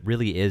 Because it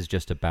really is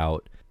just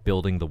about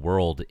building the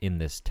world in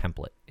this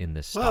template, in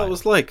this style. Well, it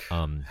was like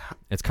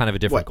it's kind of a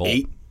different goal.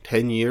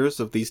 8-10 years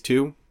of these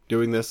two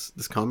doing this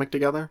comic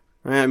together.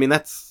 Right? I mean,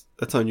 that's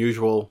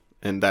unusual,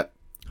 and that.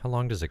 How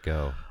long does it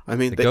go? I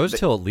mean, it goes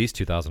till at least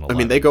 2011. I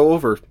mean, they go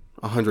over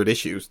 100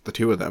 issues, the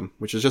two of them,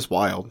 which is just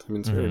wild. I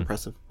mean, it's very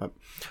impressive. But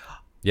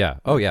yeah.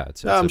 Oh, yeah.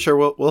 I'm sure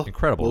we'll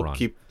incredible run.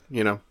 Keep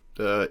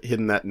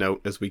hidden that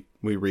note as we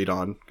read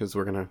on, because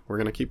we're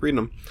gonna keep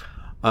reading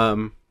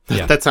them.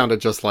 That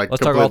sounded just like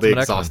Let's completely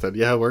exhausted.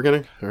 Yeah, we're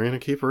gonna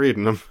keep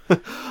reading them.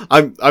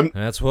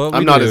 That's what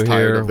I'm not do as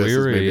tired here. of this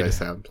as maybe I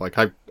sound. Like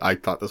I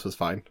thought this was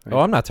fine. Oh,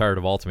 I'm not tired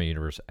of Ultimate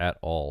Universe at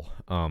all.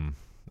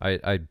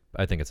 I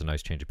think it's a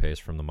nice change of pace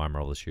from the My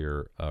Marvelous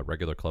Year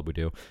regular club we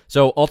do.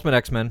 So Ultimate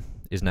X-Men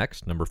is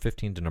next, number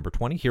 15 to number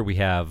 20. Here we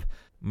have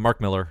Mark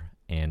Miller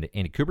and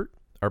Andy Kubert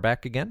are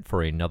back again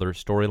for another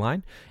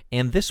storyline.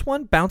 And this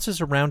one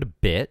bounces around a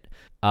bit.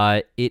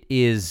 It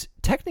is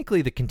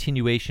technically the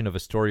continuation of a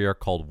story arc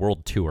called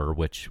World Tour,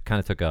 which kind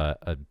of took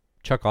a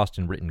Chuck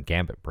Austin written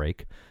Gambit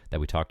break that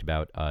we talked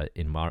about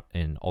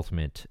in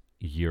Ultimate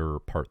Year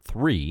Part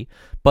 3.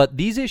 But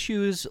these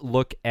issues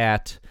look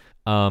at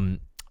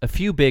a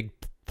few big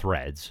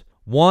threads.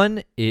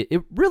 One,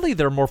 it really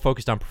they're more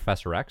focused on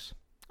Professor X,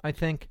 I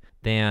think,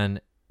 than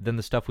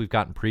the stuff we've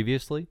gotten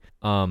previously.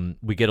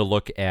 We get a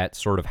look at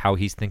sort of how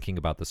he's thinking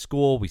about the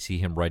school. We see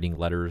him writing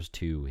letters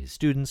to his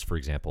students, for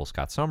example,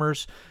 Scott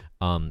Summers.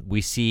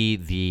 We see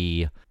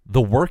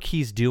the work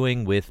he's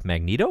doing with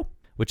Magneto,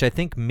 which I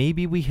think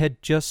maybe we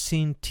had just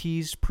seen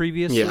teased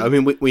previously. Yeah, I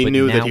mean, we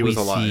knew that he was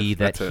alive. See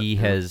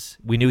that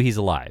we knew he's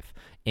alive.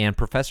 And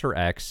Professor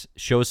X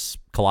shows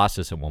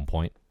Colossus at one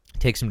point,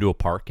 takes him to a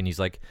park, and he's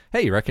like,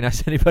 hey, you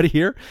recognize anybody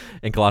here?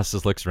 And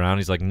Colossus looks around.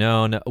 He's like,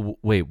 no,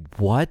 wait,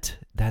 what?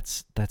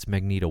 That's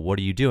Magneto. What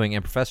are you doing?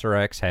 And Professor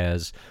X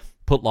has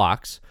put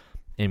locks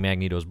in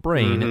Magneto's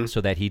brain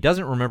so that he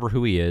doesn't remember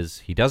who he is.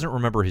 He doesn't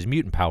remember his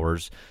mutant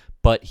powers,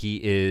 but he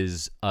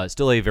is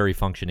still a very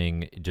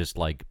functioning, just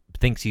like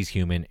thinks he's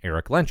human,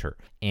 Eric Lencher.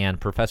 And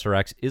Professor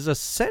X is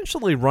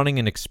essentially running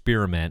an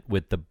experiment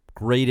with the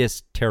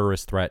greatest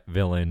terrorist threat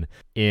villain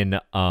in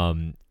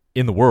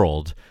the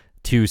world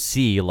to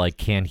see, like,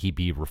 can he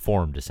be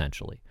reformed,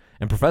 essentially.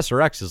 And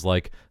Professor X is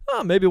like,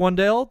 oh, maybe one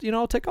day I'll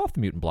take off the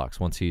mutant blocks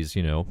once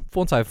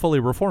I've fully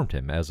reformed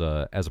him as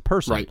a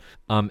person. Right.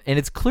 And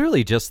it's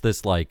clearly just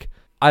this, like,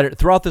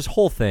 throughout this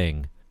whole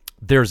thing,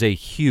 there's a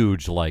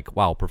huge, like,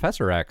 wow,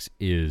 Professor X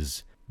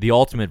is the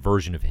ultimate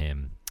version of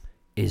him,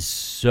 is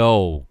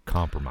so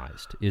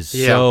compromised,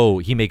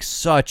 he makes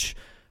such,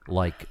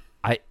 like,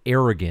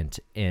 arrogant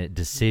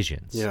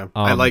decisions. Yeah,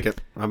 I like it.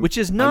 Which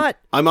is not...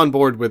 I'm on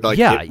board with, like,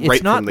 yeah, it it's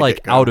right not, from the like,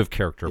 get-go. out of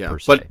character per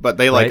se. But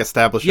they, like,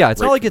 establish it. Yeah, it's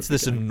right not like from it's the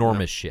this beginning.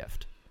 enormous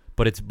shift.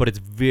 But it's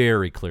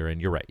very clear,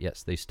 and you're right,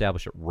 yes, they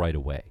establish it right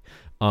away.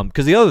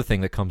 Because the other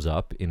thing that comes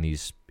up in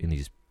these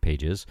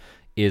pages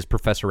is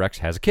Professor X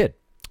has a kid.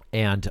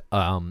 And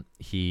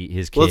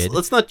his kid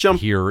let's not jump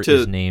here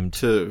is named...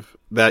 to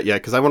that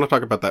yet, because I want to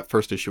talk about that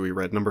first issue we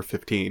read, number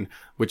 15,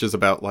 which is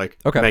about, like,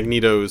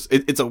 Magneto's...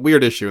 It's a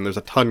weird issue, and there's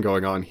a ton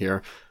going on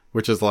here,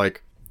 which is,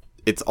 like,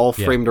 it's all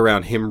framed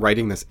around him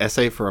writing this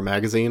essay for a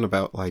magazine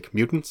about, like,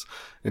 mutants,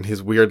 and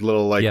his weird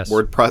little, like,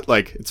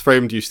 it's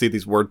framed, you see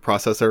these word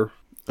processor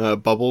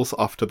bubbles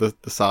off to the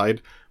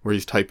side, where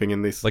he's typing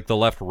in these... Like the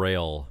left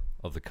rail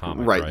of the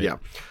comic, right? Yeah.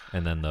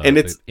 And then the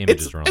it's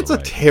images are on the right. It's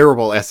a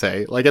terrible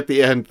essay. Like, at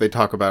the end, they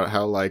talk about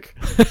how, like,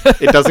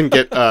 it doesn't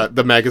get...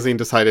 the magazine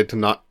decided to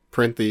not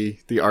print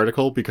the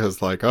article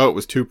because, like, oh, it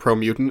was too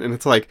pro-mutant, and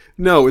it's like,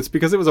 no, it's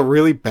because it was a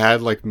really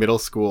bad, like, middle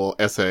school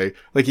essay.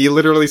 Like, he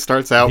literally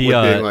starts out with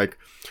being like,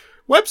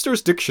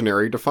 Webster's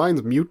Dictionary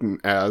defines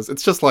mutant as...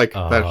 It's just like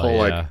that whole,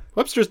 like,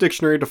 Webster's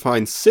Dictionary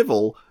defines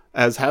civil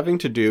as having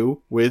to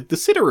do with the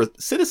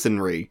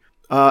citizenry.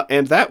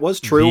 And that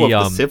was true of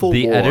the Civil War.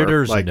 The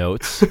editor's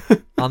notes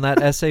on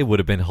that essay would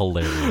have been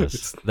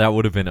hilarious. That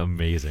would have been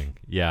amazing.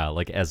 Yeah,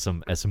 like as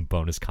some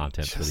bonus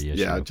content for the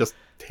issue. Yeah, just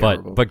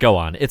terrible. But go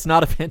on. It's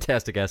not a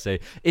fantastic essay.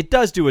 It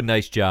does do a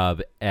nice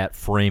job at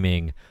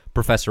framing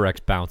Professor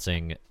X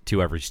bouncing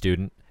to every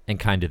student and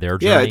kind of their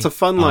journey. Yeah, it's a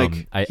fun,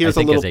 like, here's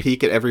a little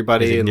peek at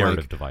everybody, and,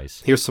 narrative like,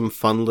 device. Here's some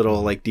fun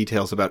little, like,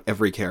 details about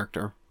every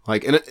character.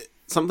 Like, and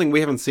something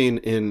we haven't seen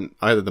in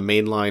either the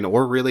main line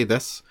or really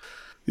the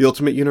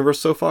Ultimate Universe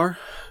so far,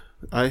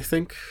 I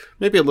think.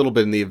 Maybe a little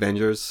bit in the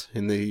Avengers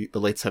in the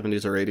late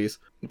 70s or 80s.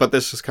 But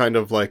this is kind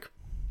of like,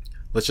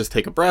 let's just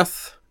take a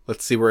breath.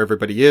 Let's see where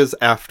everybody is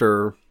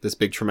after this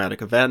big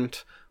traumatic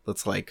event.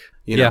 Let's, like,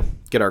 you know,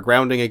 get our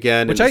grounding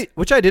again.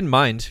 Which I didn't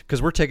mind,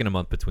 because we're taking a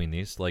month between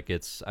these. Like, I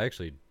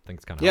actually think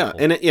it's kind of Yeah,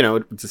 helpful. and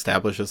it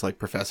establishes like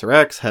Professor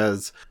X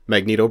has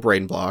Magneto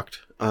brain blocked.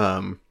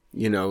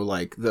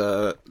 Like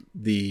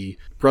the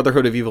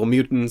Brotherhood of Evil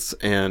Mutants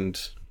and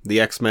the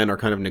X-Men are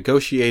kind of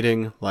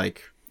negotiating.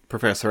 Like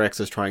Professor X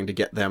is trying to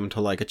get them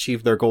to like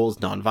achieve their goals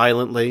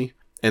non-violently,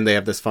 and they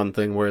have this fun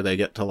thing where they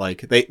get to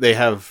like they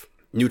have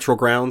neutral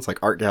grounds like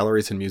art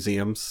galleries and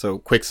museums. So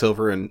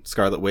Quicksilver and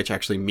Scarlet Witch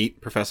actually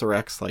meet Professor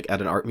X like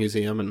at an art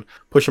museum and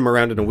push him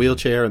around in a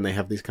wheelchair, and they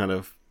have these kind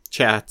of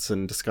chats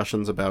and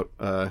discussions about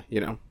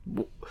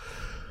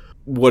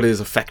what is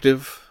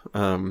effective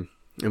and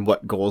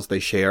what goals they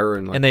share,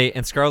 and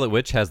and Scarlet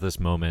Witch has this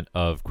moment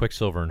of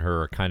Quicksilver and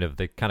her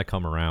they kind of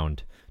come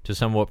around to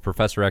some of what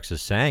Professor X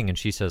is saying, and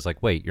she says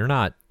like, wait, you're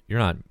not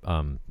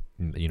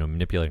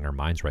manipulating our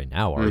minds right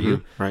now, are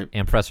you? Right.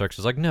 And Professor X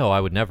is like, no, I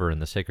would never in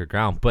the sacred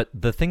ground. But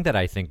the thing that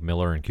I think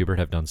Miller and Kubert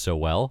have done so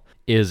well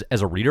is,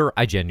 as a reader,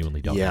 I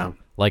genuinely don't know.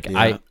 Like,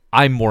 yeah.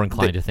 I'm more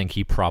inclined to think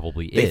he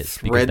probably is,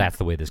 because that's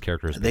the way this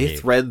character is behaved. They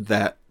thread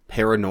that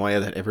paranoia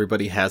that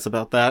everybody has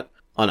about that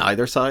on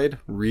either side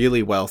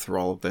really well through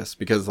all of this,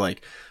 because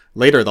like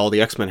later all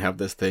the X-Men have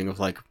this thing of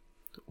like,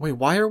 wait,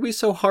 why are we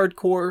so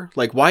hardcore?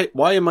 Like,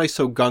 why am I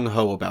so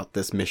gung-ho about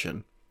this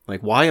mission?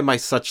 Like, why am I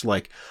such,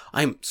 like,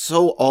 I'm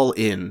so all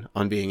in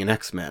on being an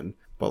X-Men,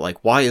 but,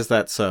 like, why is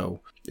that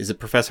so? Is it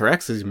Professor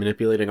X is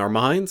manipulating our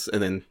minds?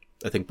 And then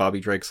I think Bobby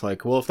Drake's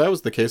like, well, if that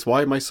was the case,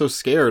 why am I so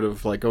scared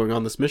of, like, going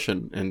on this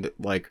mission? And,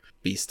 like,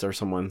 Beast or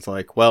someone's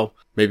like, well,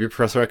 maybe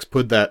Professor X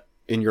put that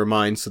in your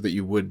mind so that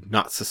you would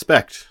not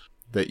suspect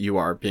that you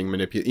are being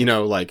manipulated.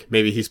 Like,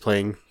 maybe he's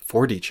playing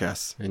 4D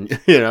chess and,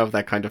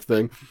 that kind of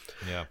thing.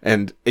 Yeah.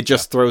 And it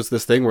just throws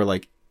this thing where,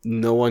 like,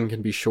 no one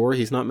can be sure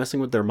he's not messing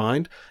with their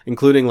mind,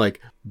 including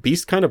like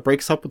Beast kind of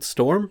breaks up with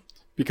Storm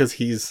because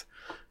he's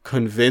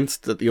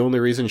convinced that the only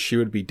reason she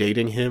would be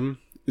dating him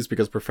is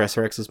because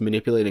Professor X is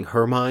manipulating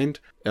her mind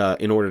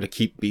in order to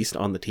keep Beast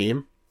on the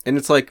team. And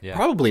it's like,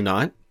 probably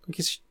not. Like,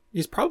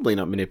 he's probably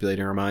not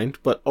manipulating her mind,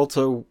 but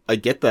also I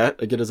get that.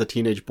 I get as a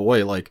teenage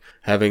boy, like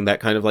having that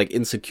kind of like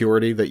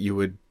insecurity that you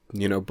would,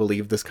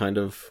 believe this kind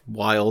of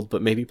wild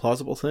but maybe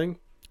plausible thing.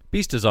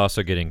 Beast is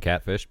also getting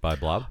catfished by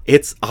Blob.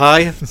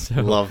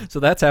 So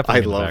that's happening. I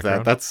in the love background.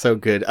 that. That's so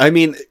good. I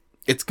mean,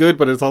 it's good,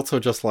 but it's also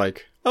just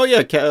like, oh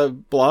yeah,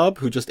 Blob,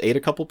 who just ate a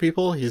couple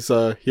people. He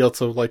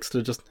also likes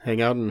to just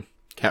hang out and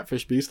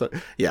catfish Beast.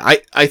 Yeah,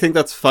 I think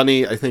that's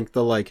funny. I think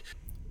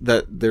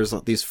that there's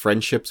these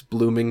friendships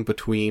blooming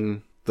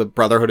between the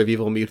Brotherhood of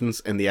Evil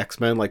Mutants and the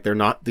X-Men. Like, they're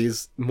not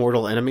these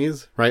mortal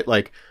enemies, right?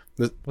 Like,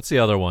 what's the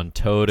other one?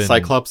 Toad and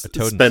Cyclops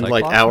spend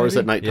like hours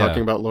maybe? at night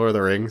talking about Lord of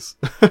the Rings.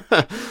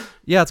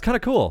 Yeah, it's kind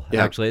of cool,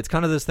 actually. It's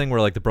kind of this thing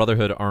where like the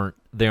Brotherhood aren't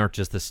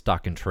just this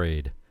stock and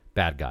trade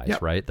bad guys,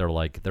 right? They're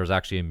like, there's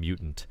actually a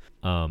mutant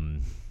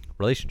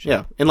relationship.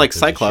 Yeah, and like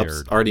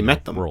Cyclops already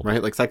met them, world.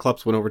 right? Like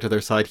Cyclops went over to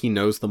their side. He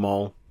knows them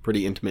all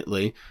pretty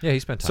intimately. Yeah, he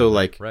spent time. So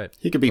like, right.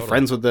 He could be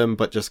friends with them,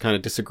 but just kind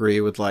of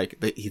disagree with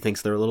like, he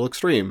thinks they're a little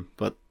extreme,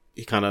 but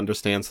he kind of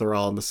understands they're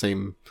all on the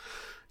same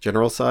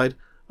general side.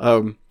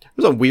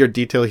 There's a weird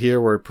detail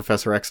here where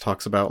Professor X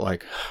talks about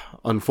like,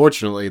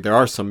 unfortunately, there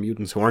are some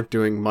mutants who aren't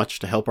doing much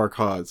to help our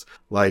cause,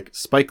 like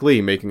Spike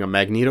Lee making a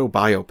Magneto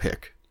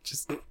biopic.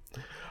 Just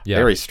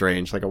very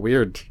strange, like a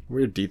weird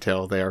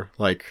detail there.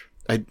 Like,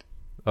 I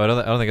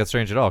don't think that's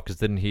strange at all, because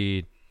didn't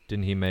he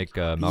make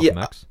Malcolm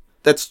X?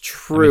 That's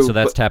true. I mean, so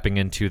that's tapping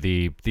into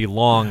the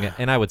long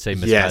and I would say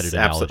misguided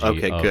analogy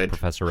of good.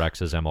 Professor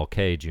X as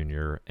MLK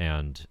Jr.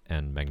 and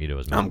Magneto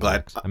as Malcolm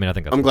X. I mean, I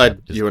think I'm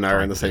glad you and I are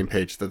on the same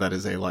page that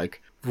is a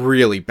like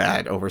really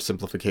bad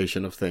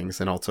oversimplification of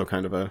things, and also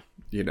kind of a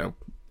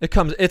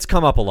it's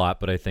come up a lot,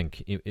 but I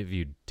think if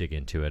you dig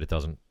into it, it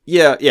doesn't.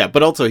 Yeah,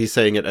 but also he's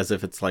saying it as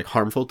if it's like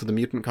harmful to the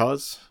mutant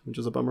cause, which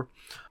is a bummer.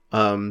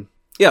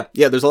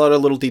 There's a lot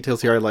of little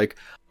details here I like.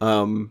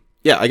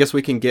 I guess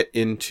we can get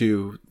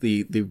into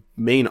the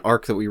main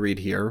arc that we read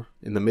here.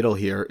 In the middle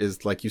here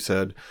is, like you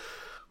said,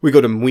 we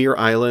go to Muir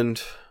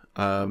Island.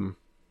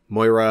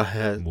 Moira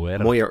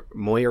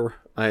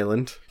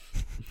Island.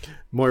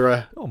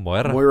 Moira.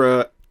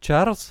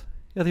 Charles,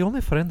 you're the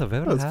only friend I've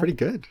ever had. That's pretty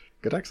good.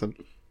 Good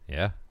accent.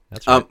 Yeah,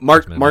 that's right.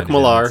 Mark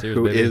Millar,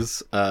 who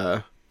is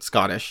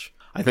Scottish,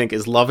 I think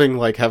is loving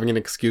like having an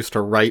excuse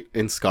to write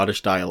in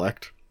Scottish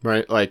dialect,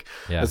 right? Like,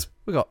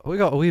 we got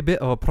a wee bit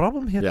of a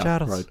problem here,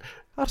 Charles. Right.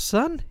 Our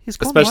son, he's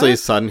gone especially wild.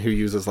 His son, who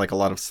uses like a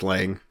lot of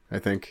slang. I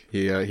think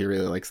he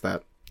really likes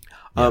that.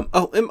 And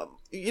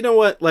you know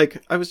what?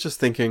 Like, I was just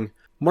thinking,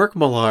 Mark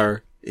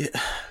Millar.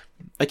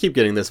 I keep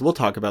getting this. We'll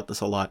talk about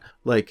this a lot.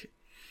 Like,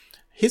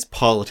 his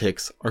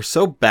politics are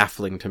so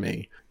baffling to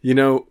me.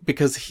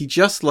 Because he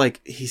just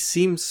he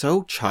seems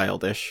so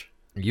childish.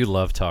 You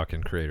love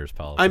talking creators'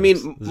 politics. I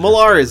mean,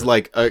 Millar is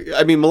like,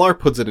 Millar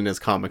puts it in his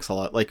comics a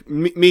lot. Like,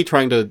 me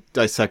trying to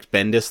dissect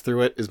Bendis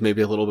through it is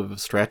maybe a little bit of a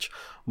stretch.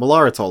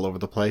 Millar, it's all over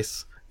the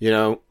place,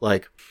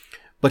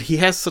 but he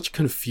has such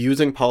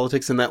confusing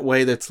politics in that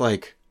way that's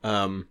like,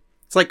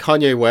 it's like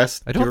Kanye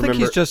West. I don't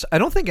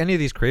think any of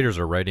these creators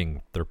are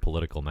writing their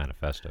political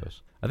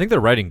manifestos. I think they're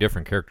writing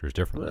different characters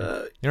differently.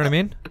 You know what I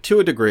mean? To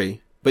a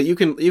degree. but you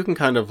can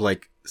kind of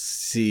like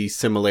see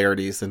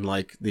similarities in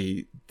like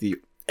the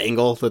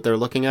angle that they're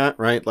looking at,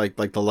 right? Like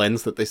the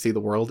lens that they see the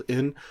world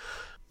in.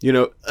 You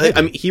know,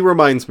 I mean, he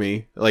reminds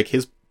me, like,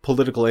 his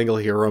political angle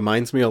here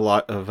reminds me a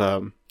lot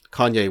of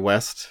Kanye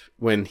West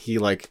when he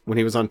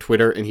was on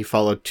Twitter and he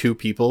followed two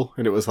people,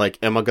 and it was like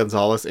Emma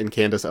Gonzalez and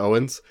Candace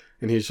Owens,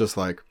 and he's just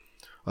like,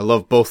 I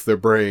love both their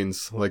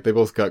brains. Like, they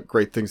both got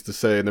great things to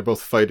say, and they're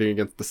both fighting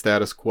against the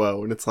status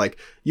quo. And it's like,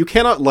 you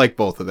cannot like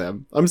both of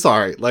them. I'm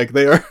sorry. Like,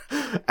 they are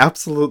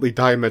absolutely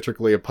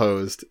diametrically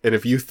opposed. And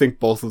if you think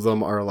both of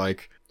them are,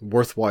 like,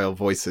 worthwhile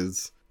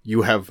voices,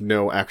 you have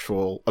no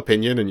actual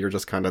opinion, and you're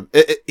just kind of...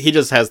 he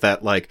just has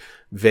that, like,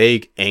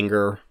 vague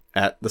anger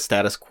at the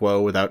status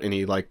quo without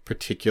any, like,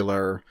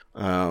 particular,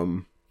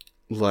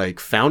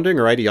 like, founding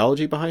or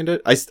ideology behind it.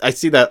 I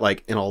see that,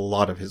 like, in a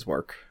lot of his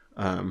work.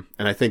 And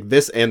I think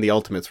this and the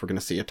Ultimates, we're going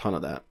to see a ton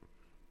of that.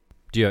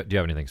 Do you have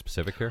anything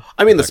specific here?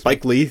 I mean, the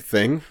Spike Lee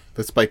thing,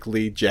 the Spike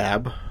Lee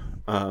jab.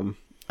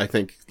 I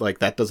think like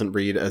that doesn't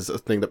read as a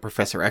thing that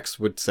Professor X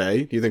would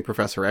say. Do you think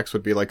Professor X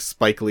would be like,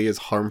 Spike Lee is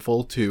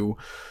harmful to,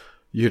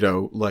 you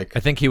know, like... I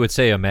think he would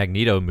say a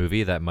Magneto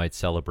movie that might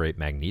celebrate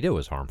Magneto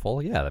is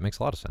harmful. Yeah, that makes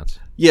a lot of sense.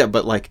 Yeah,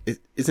 but like, it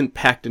isn't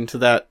packed into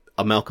that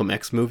a Malcolm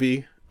X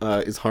movie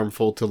is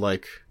harmful to,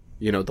 like,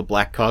 you know, the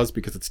black cause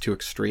because it's too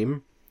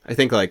extreme. I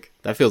think, like,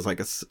 that feels like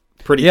a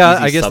pretty easy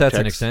I guess that's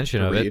an subtext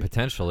extension to of read. it,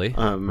 potentially,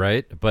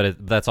 right?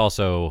 But that's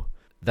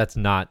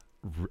not...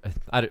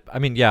 I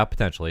mean, yeah,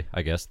 potentially,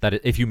 I guess.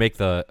 That if you make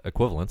the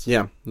equivalence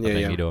Yeah, of yeah.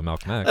 Magneto and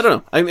Malcolm X. I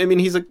don't know. I mean,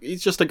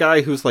 he's just a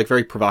guy who's, like,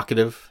 very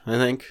provocative, I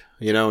think,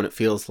 you know, and it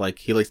feels like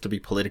he likes to be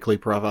politically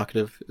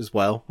provocative as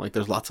well. Like,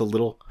 there's lots of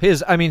little...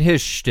 His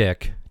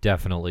shtick,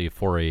 definitely,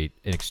 for an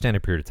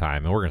extended period of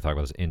time, and we're going to talk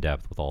about this in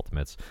depth with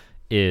Ultimates,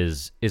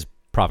 is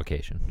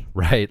provocation,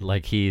 right?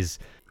 Like, he's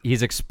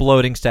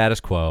exploding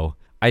status quo.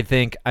 I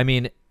think, I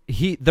mean,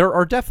 there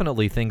are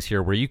definitely things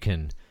here where you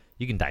can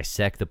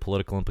dissect the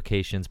political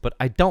implications, but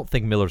I don't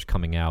think Miller's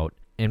coming out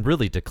and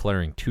really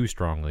declaring too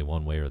strongly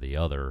one way or the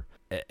other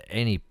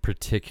any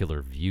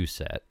particular view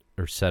set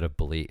or set of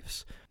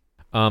beliefs.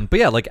 But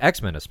yeah, like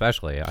X-Men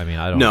especially. I mean,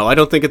 I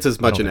don't think it's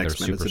as much in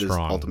X-Men as it is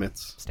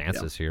Ultimates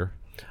stances here.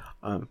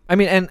 I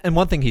mean, and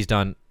one thing he's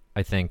done,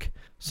 I think,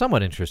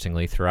 somewhat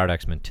interestingly throughout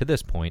X-Men to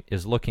this point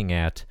is looking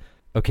at,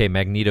 okay,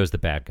 Magneto's the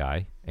bad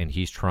guy, and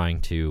he's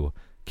trying to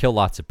kill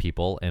lots of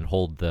people and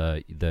hold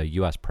the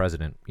U.S.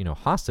 president, you know,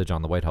 hostage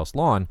on the White House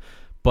lawn.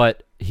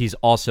 But he's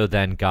also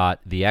then got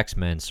the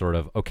X-Men sort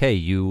of, okay,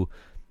 you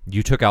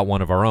took out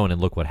one of our own,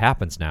 and look what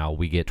happens now.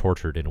 We get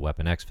tortured in a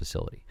Weapon X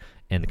facility,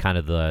 and kind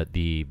of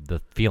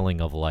the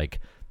feeling of like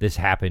this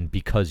happened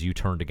because you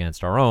turned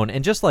against our own,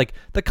 and just like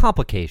the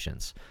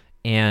complications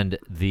and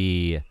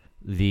the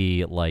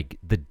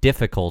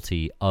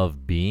difficulty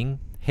of being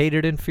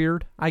hated and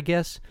feared, I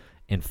guess,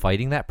 and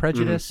fighting that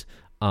prejudice.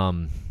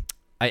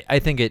 I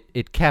think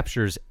it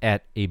captures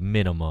at a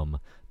minimum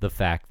the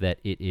fact that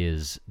it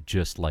is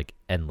just like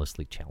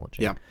endlessly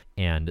challenging,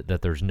 and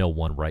that there's no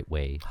one right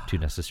way to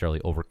necessarily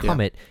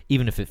overcome it,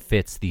 even if it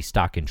fits the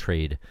stock and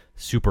trade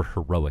super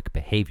heroic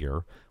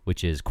behavior,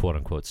 which is quote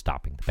unquote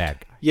stopping the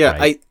bad guy. Yeah,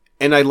 right?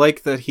 I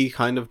like that he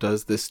kind of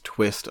does this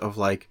twist of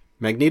like,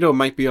 Magneto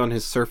might be on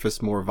his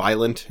surface more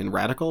violent and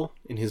radical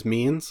in his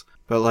means,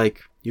 but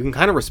like you can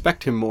kind of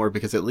respect him more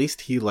because at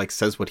least he like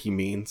says what he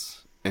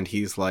means, and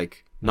he's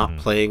like not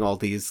playing all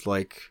these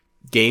like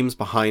games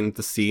behind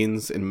the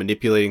scenes and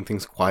manipulating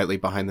things quietly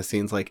behind the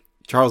scenes. Like,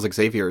 Charles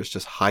Xavier is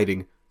just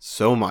hiding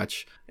so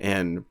much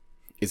and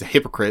is a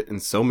hypocrite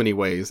in so many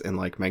ways, and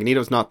like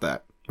Magneto's not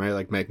that, right?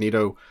 Like,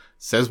 Magneto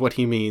says what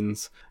he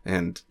means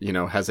and, you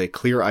know, has a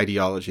clear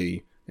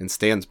ideology and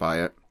stands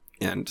by it,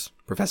 and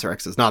Professor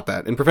X is not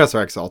that. And Professor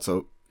X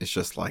also is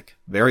just like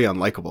very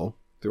unlikable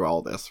through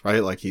all this,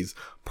 right? Like, he's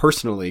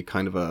personally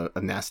kind of a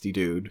nasty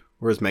dude,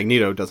 whereas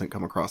Magneto doesn't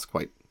come across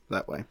quite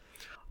that way.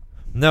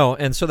 No,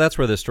 and so that's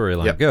where the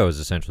storyline goes,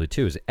 essentially,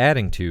 too, is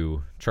adding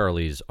to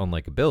Charlie's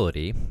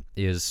unlikability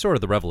is sort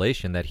of the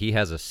revelation that he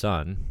has a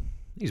son.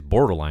 He's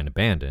borderline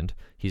abandoned.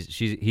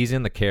 He's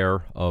in the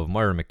care of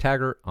Moira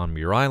McTaggart on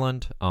Muir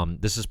Island.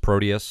 This is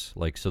Proteus,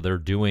 like, so they're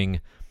doing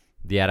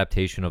the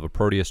adaptation of a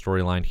Proteus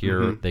storyline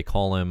here. They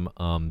call him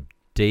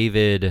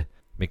David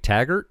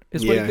McTaggart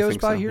is what he goes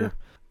by here.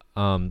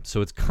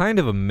 So it's kind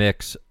of a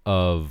mix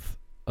of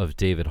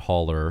David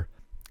Haller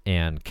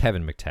and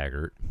Kevin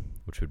McTaggart,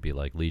 which would be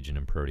like Legion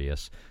and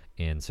Proteus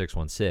in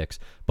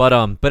 616.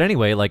 But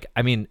anyway, like,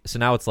 I mean, so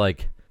now it's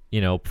like,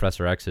 you know,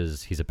 Professor X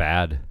he's a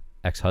bad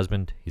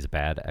ex-husband, he's a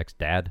bad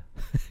ex-dad.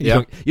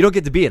 You don't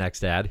get to be an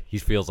ex-dad. He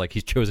feels like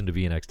he's chosen to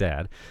be an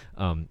ex-dad,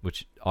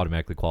 which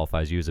automatically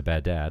qualifies you as a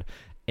bad dad.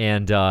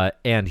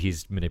 And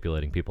he's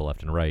manipulating people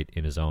left and right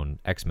in his own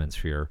X-Men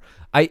sphere.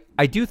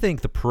 I do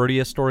think the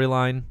Proteus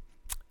storyline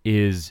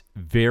is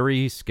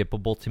very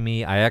skippable to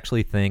me. I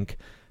actually think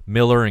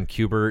Miller and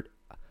Kubert,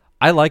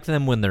 I like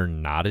them when they're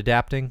not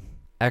adapting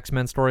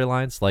X-Men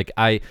storylines. Like,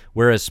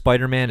 whereas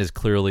Spider-Man is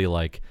clearly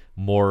like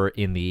more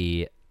in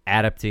the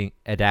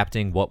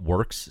adapting what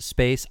works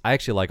space. I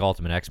actually like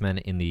Ultimate X-Men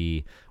in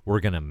the we're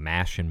gonna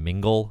mash and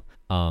mingle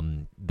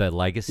the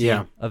legacy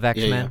Yeah. of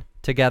X-Men Yeah.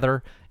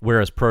 together,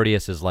 whereas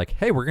Proteus is like,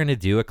 hey, we're going to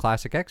do a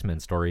classic X-Men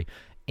story.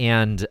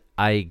 And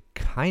I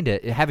kind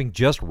of, having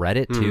just read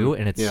it too,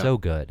 and it's so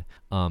good.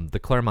 The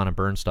Claremont and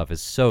Byrne stuff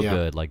is so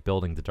good, like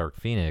building the Dark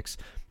Phoenix.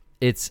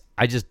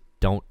 I just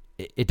don't,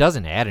 it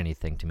doesn't add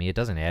anything to me. It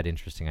doesn't add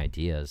interesting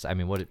ideas. I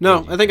mean,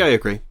 No, I think I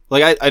agree.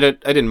 Like, I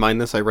didn't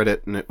mind this. I read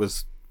it and it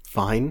was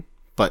fine.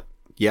 But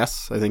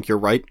yes, I think you're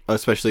right,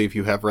 especially if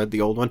you have read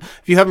the old one.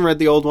 If you haven't read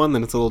the old one,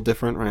 then it's a little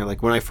different, right?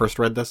 Like, when I first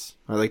read this,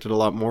 I liked it a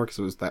lot more because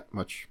it was that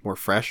much more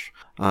fresh.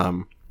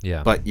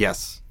 Yeah. But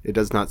yes, it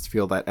does not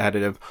feel that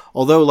additive.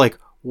 Although, like,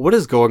 what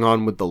is going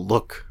on with the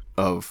look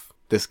of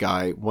this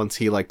guy once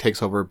he, like,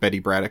 takes over Betty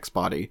Braddock's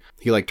body?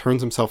 He, like,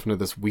 turns himself into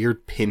this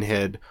weird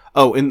pinhead.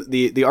 Oh, and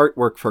the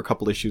artwork for a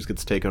couple issues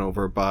gets taken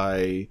over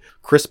by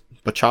Chris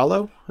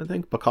Bachalo, I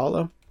think.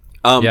 Bacalo.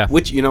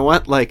 Which, you know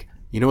what? Like,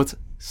 you know what's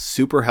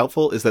super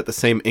helpful is that the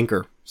same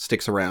inker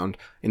sticks around.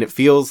 And it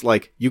feels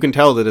like you can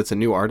tell that it's a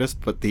new artist,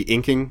 but the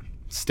inking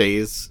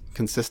stays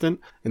consistent.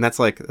 And that's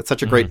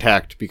such a great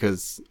tact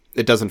because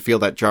it doesn't feel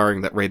that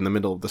jarring that right in the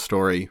middle of the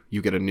story you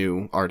get a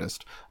new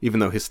artist, even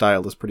though his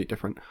style is pretty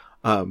different.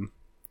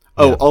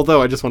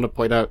 Although I just want to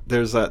point out,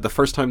 there's the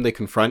first time they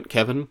confront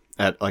Kevin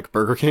at like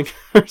Burger King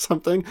or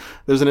something,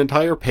 there's an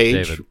entire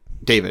page.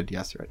 David,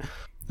 yes, right.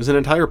 There's an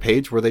entire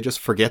page where they just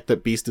forget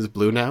that Beast is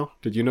blue now.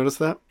 Did you notice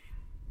that?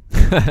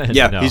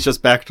 Yeah, no. He's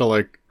just back to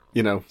like,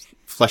 you know,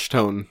 flesh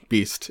tone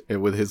Beast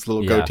with his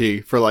little goatee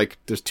for like,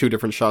 there's 2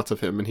 different shots of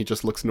him and he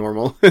just looks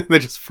normal. They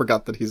just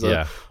forgot that he's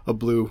a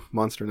blue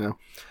monster now.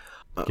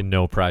 You can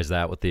no-prize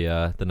that with the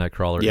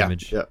Nightcrawler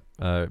image.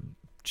 Yeah.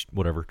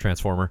 Whatever,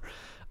 Transformer.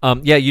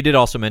 You did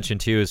also mention,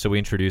 too, so we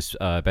introduced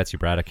Betsy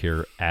Braddock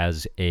here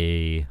as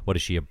a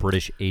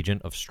British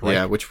agent of Strike?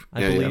 Yeah, which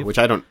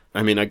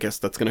I guess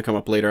that's going to come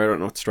up later. I don't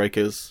know what Strike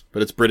is,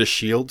 but it's British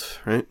Shield,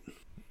 right?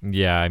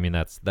 Yeah, I mean,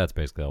 that's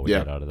basically all we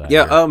get out of that.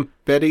 Yeah, here.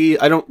 Betty,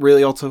 I don't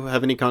really also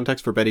have any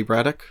context for Betty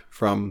Braddock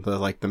from the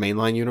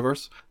mainline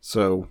universe,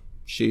 so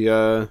she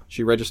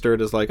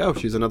registered as like, oh,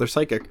 she's another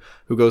psychic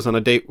who goes on a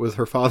date with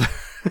her father.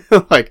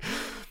 Like,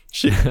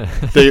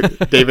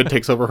 David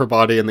takes over her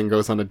body and then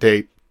goes on a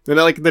date. And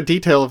like the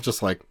detail of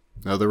just like,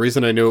 no, the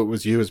reason I knew it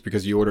was you is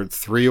because you ordered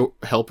 3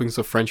 helpings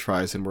of French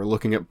fries and we're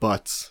looking at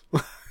butts.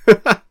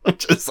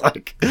 Just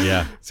like,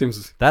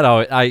 seems that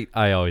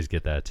I always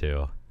get that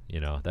too. You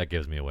know, that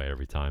gives me away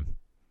every time.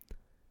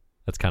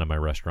 That's kind of my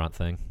restaurant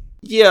thing.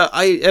 Yeah,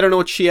 I don't know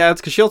what she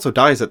adds because she also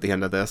dies at the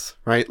end of this,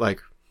 right?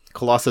 Like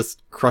Colossus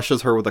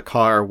crushes her with a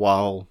car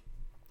while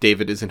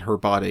David is in her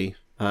body.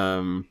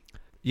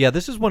 Yeah,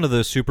 this is one of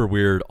those super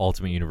weird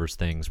Ultimate Universe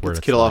things where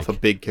let's kill off a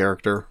big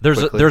character.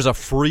 There's a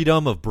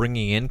freedom of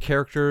bringing in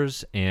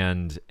characters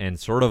and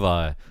sort of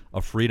a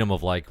freedom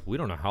of like, we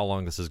don't know how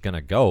long this is going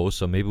to go,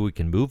 so maybe we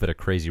can move at a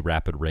crazy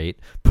rapid rate.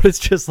 But it's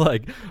just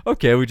like,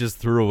 okay, we just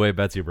threw away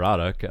Betsy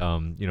Braddock,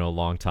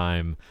 long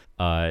time,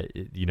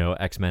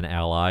 X-Men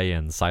ally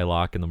and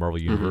Psylocke in the Marvel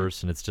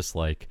Universe, and it's just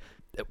like,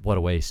 what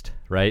a waste,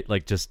 right?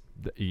 Like, just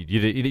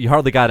you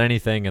hardly got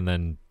anything and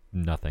then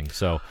nothing.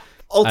 So.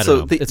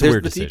 Also,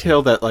 there's the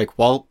detail that, like,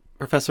 while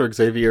Professor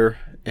Xavier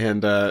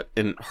and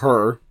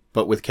her,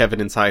 but with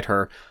Kevin inside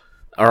her,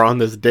 are on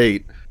this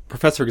date,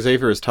 Professor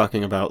Xavier is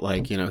talking about,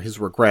 like, you know, his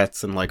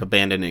regrets and, like,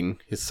 abandoning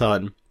his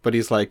son. But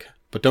he's like,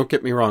 but don't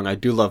get me wrong, I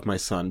do love my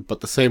son,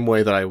 but the same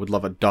way that I would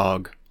love a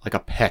dog, like a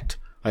pet.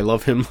 I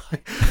love him.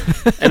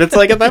 And it's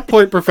like, at that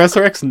point,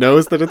 Professor X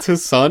knows that it's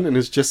his son and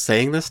is just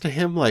saying this to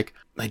him. Like,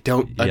 I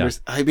don't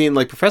understand. I mean,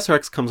 like, Professor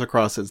X comes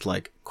across as,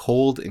 like,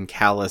 cold and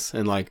callous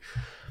and, like,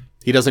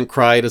 he doesn't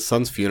cry at his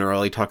son's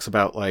funeral. He talks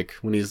about, like,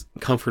 when he's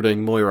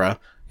comforting Moira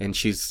and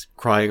she's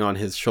crying on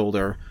his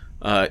shoulder,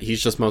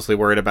 he's just mostly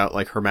worried about,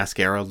 like, her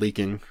mascara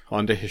leaking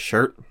onto his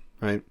shirt,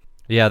 right?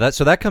 Yeah,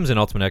 that comes in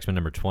Ultimate X-Men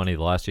number 20,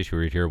 the last issue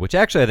we read here, which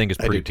actually I think is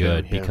pretty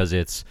good because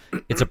it's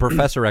a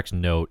Professor X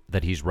note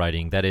that he's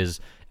writing that is,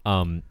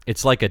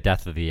 it's like a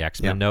Death of the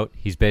X-Men note.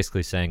 He's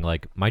basically saying,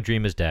 like, my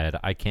dream is dead.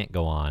 I can't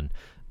go on.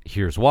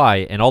 Here's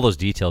why. And all those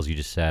details you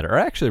just said are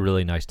actually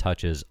really nice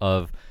touches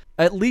of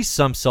at least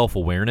some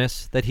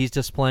self-awareness that he's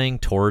displaying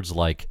towards,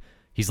 like,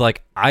 he's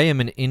like, I am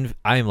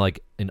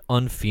like an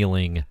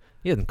unfeeling,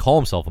 he doesn't call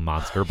himself a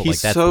monster, but like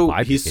that's the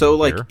vibe he's so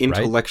like here,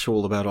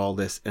 intellectual about all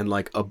this, and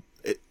like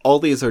all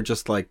these are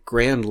just like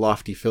grand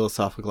lofty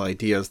philosophical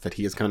ideas that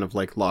he has kind of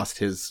like lost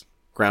his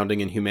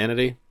grounding in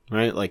humanity,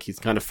 right? Like he's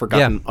kind of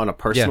forgotten on a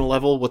personal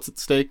level what's at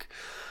stake,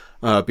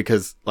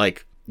 because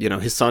like, you know,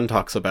 his son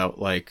talks about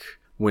like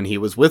when he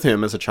was with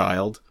him as a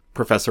child,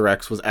 Professor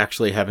X was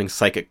actually having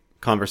psychic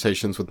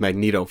conversations with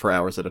Magneto for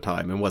hours at a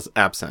time and was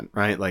absent,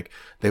 right? Like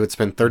they would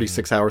spend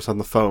 36 hours on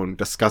the phone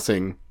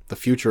discussing the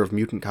future of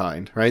mutant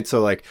kind, right?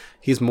 So like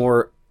he's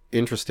more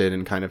interested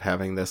in kind of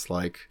having this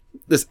like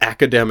this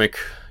academic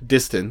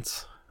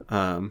distance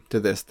to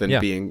this than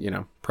being, you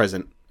know,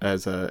 present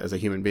as a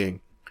human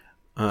being.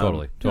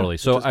 Totally.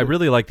 So I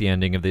really like the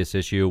ending of this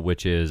issue,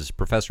 which is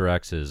Professor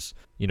X is,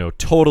 you know,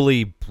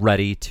 totally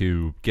ready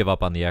to give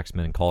up on the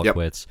X-Men and call it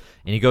quits.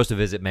 And he goes to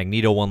visit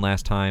Magneto one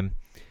last time.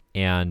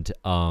 and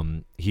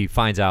he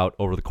finds out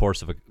over the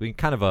course of a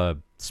kind of a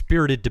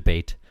spirited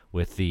debate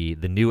with the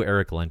new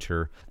Eric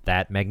Lehnsherr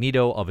that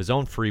Magneto, of his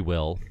own free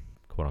will,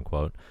 quote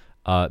unquote,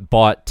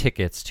 bought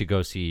tickets to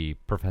go see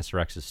Professor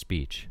X's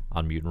speech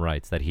on mutant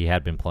rights that he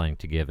had been planning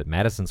to give at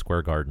Madison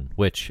Square Garden,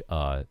 which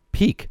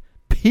peak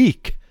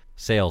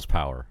sales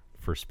power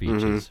for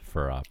speeches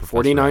for Professor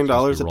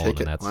 $49 X a rolling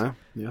ticket. Wow.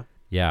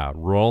 Yeah,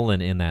 rolling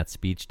in that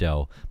speech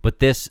dough. But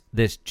this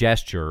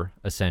gesture,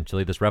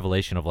 essentially, this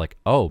revelation of like,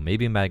 oh,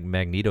 maybe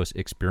Magneto's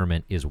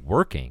experiment is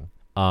working.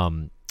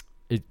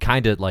 It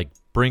kind of like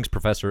brings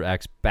Professor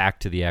X back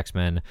to the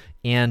X-Men.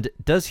 And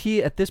does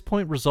he at this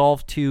point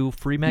resolve to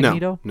free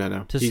Magneto?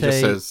 No. He just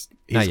says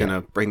he's going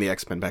to bring the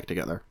X-Men back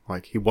together.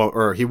 Like he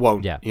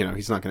won't. Yeah. You know,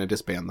 he's not going to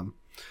disband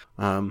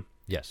them.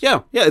 Yes.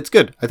 Yeah, it's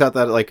good. I thought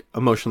that like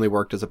emotionally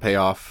worked as a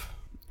payoff,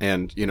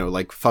 and you know,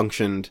 like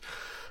functioned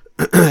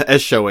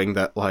as showing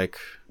that like,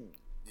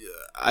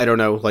 I don't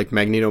know, like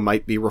Magneto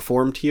might be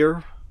reformed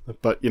here,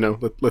 but you know,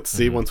 let's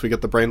see once we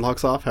get the brain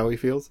locks off how he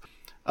feels.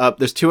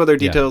 There's two other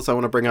details I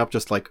want to bring up,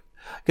 just like,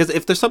 because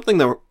if there's something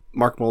that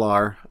Mark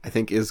Millar I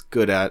think is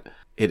good at,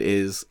 it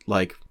is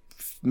like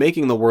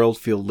making the world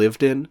feel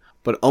lived in,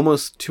 but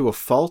almost to a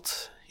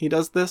fault. He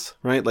does this,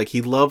 right? Like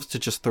he loves to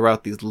just throw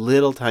out these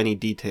little tiny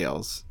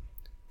details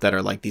that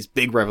are like these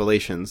big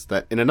revelations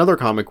that in another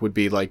comic would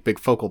be like big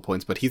focal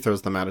points, but he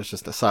throws them out as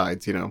just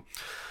asides, you know.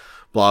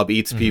 Blob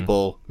eats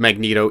people,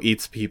 Magneto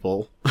eats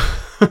people.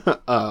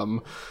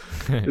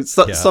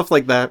 Stuff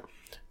like that.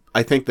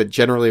 I think that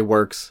generally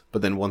works,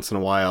 but then once in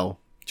a while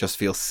just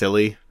feels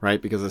silly,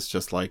 right? Because it's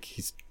just like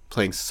he's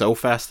playing so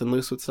fast and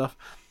loose with stuff.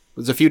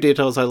 There's a few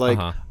details I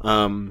like.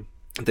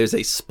 There's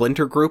a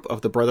splinter group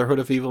of the Brotherhood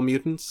of Evil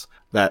Mutants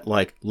that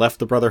like left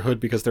the Brotherhood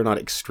because they're not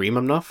extreme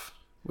enough,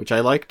 which I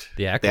liked.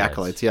 The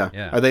Acolytes,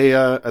 yeah. Are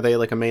they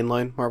like a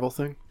mainline Marvel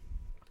thing?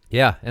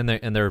 Yeah, and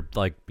they're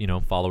like, you know,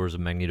 followers of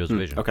Magneto's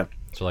vision. Okay.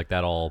 So like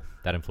that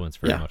influenced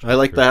very much. I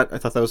like that. I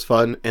thought that was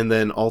fun. And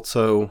then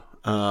also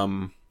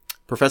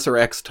Professor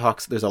X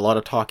talks, there's a lot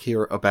of talk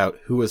here about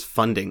who is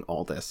funding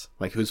all this.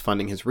 Like who's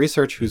funding his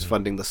research, who's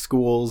funding the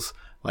schools.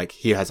 Like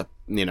he has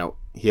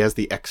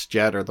the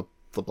X-Jet or the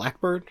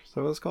Blackbird, is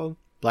that what it's called?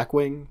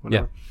 Blackwing,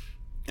 whatever.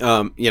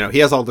 Yeah. You know, he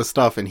has all this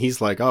stuff, and he's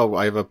like, "Oh,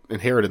 I have an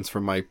inheritance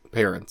from my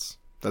parents.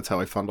 That's how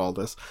I fund all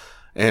this."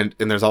 And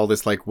there's all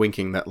this like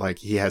winking that like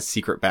he has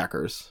secret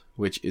backers,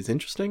 which is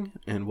interesting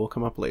and will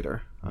come up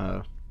later.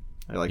 I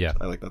like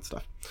that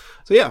stuff.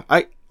 So yeah,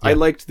 I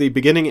liked the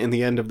beginning and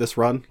the end of this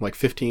run, like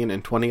 15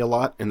 and 20 a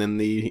lot, and then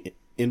the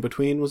in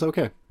between was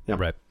okay. Yeah.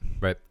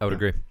 Right. I would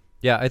agree.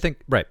 Yeah, I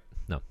think right.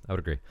 No, I would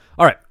agree.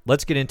 All right,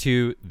 let's get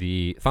into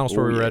the final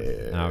story we read,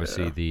 and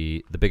obviously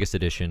the biggest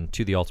addition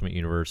to the Ultimate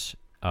Universe,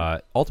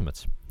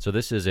 Ultimates. So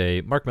this is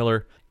a Mark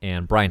Millar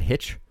and Brian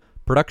Hitch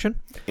production.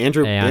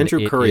 Andrew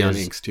Curry on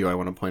inks too, I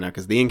want to point out,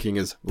 because the inking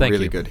is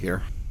really good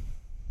here.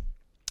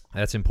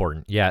 That's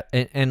important. Yeah,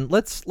 and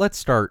let's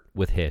start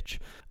with Hitch.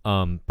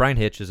 Brian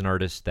Hitch is an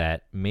artist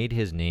that made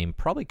his name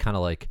probably kind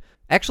of like...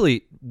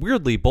 Actually,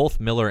 weirdly, both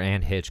Millar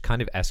and Hitch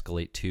kind of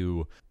escalate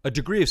to a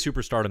degree of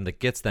superstardom that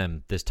gets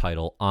them this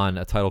title on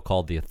a title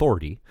called The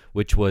Authority,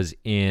 which was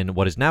in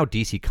what is now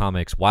DC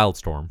Comics'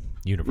 Wildstorm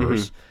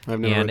universe.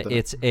 I've never read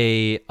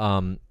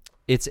that.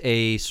 It's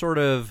a sort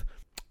of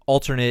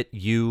alternate.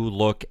 You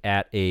look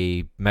at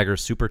a mega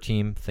super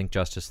team, think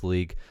Justice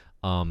League,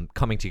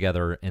 coming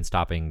together and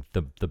stopping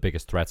the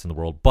biggest threats in the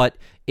world. But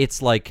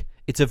it's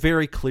a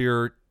very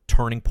clear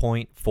turning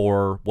point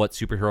for what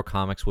superhero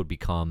comics would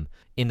become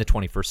in the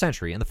 21st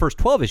century. And the first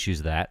 12 issues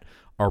of that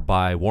are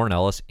by Warren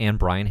Ellis and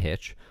Brian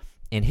Hitch.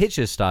 And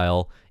Hitch's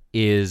style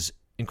is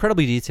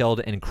incredibly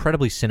detailed and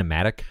incredibly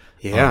cinematic.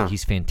 Yeah.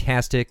 He's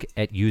fantastic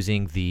at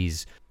using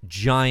these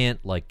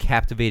giant, like,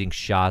 captivating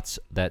shots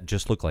that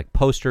just look like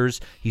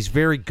posters. He's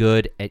very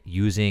good at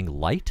using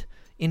light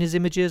in his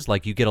images.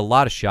 Like, you get a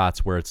lot of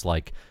shots where it's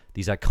like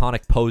these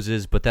iconic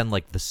poses, but then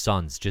like the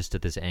sun's just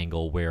at this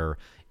angle where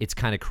it's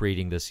kind of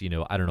creating this, you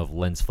know, I don't know if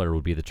lens flare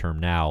would be the term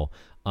now,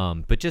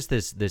 but just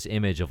this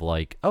image of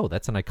like, oh,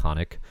 that's an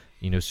iconic,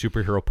 you know,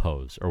 superhero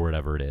pose or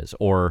whatever it is,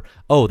 or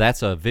oh,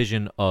 that's a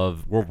vision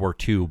of World War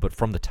II, but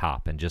from the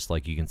top, and just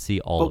like you can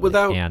see all of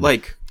without, it. And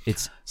like,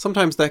 it's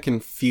sometimes that can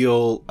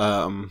feel,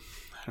 I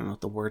don't know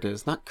what the word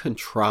is, not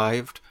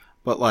contrived,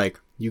 but like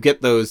you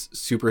get those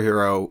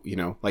superhero, you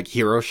know, like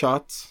hero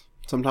shots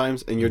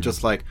sometimes, and you're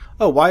just like,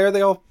 oh, why are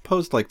they all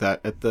posed like that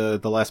at the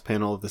last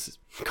panel of this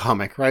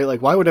comic, right?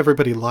 Like, why would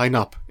everybody line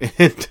up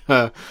and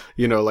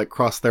you know, like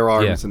cross their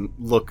arms and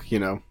look, you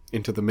know,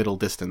 into the middle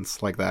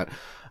distance like that?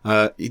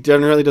 It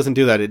generally doesn't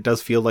do that. It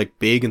does feel like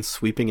big and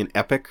sweeping and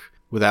epic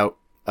without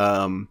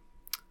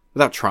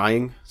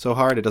trying so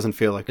hard. It doesn't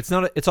feel like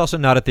it's also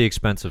not at the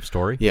expense of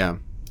story. Yeah.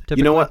 Typically.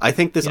 You know what? I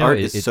think this art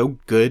is so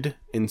good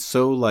and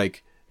so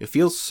like, it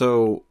feels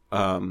so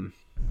what's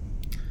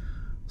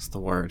the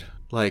word?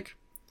 Like,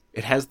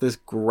 it has this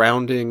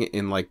grounding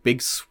in like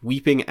big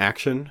sweeping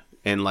action,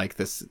 and like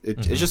this, it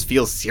just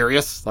feels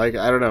serious. Like,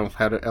 I don't know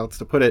how else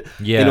to put it.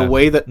 Yeah. In a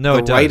way that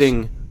the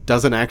writing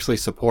doesn't actually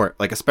support,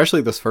 like,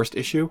 especially this first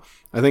issue.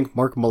 I think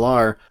Mark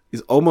Millar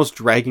is almost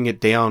dragging it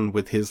down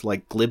with his,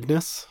 like,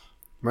 glibness,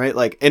 right?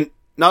 Like, and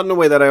not in a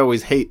way that I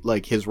always hate,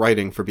 like, his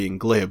writing for being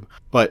glib,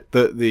 but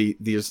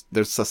there's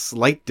a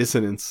slight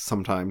dissonance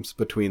sometimes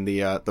between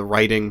the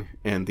writing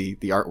and the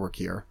artwork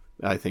here,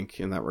 I think,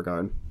 in that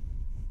regard.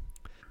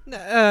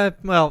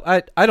 Well,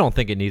 I don't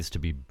think it needs to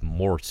be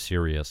more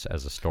serious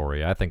as a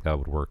story. I think that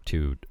would work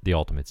to the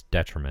Ultimate's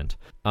detriment.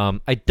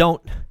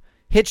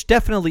 Hitch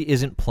definitely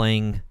isn't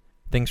playing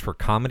things for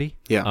comedy.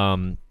 Yeah.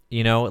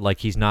 You know, like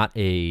he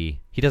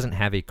doesn't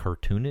have a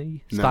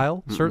cartoony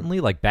style, certainly.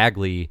 Like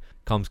Bagley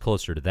comes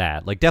closer to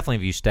that. Like definitely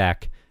if you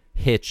stack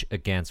Hitch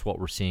against what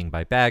we're seeing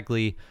by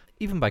Bagley,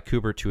 even by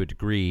Kubert to a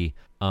degree,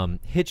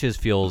 Hitch's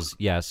feels,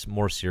 yes,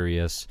 more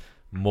serious,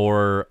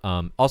 more,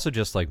 also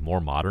just like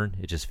more modern.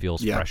 It just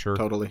feels fresher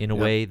in a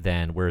way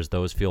than, whereas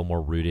those feel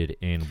more rooted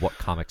in what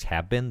comics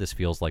have been. This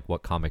feels like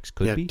what comics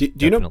could be. Do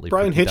you know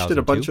Brian Hitch did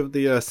a bunch of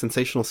the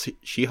Sensational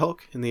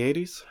She-Hulk in the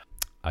 80s?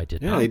 I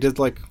did not. Yeah, he did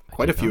like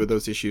quite a few of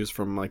those issues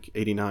from like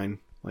 89.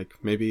 Like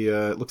maybe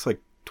it looks like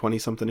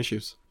 20-something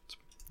issues.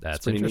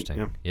 That's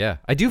interesting. Yeah.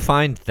 I do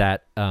find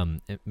that,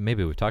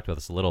 maybe we've talked about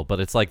this a little, but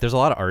it's like there's a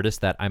lot of artists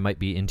that I might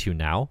be into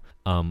now,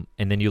 and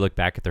then you look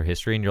back at their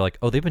history and you're like,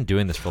 oh, they've been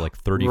doing this for like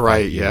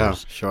 35 years. Yeah,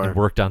 sure. And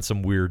worked on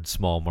some weird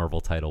small Marvel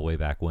title way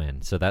back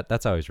when. So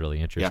that's always really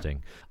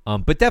interesting. Yeah.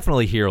 But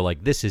definitely here,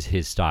 like this is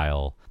his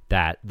style,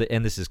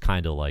 and this is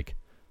kind of like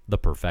the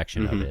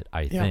perfection of it,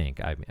 I think.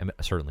 I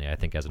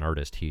think as an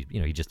artist, he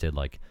just did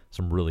like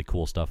some really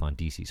cool stuff on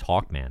DC's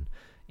Hawkman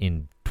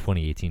in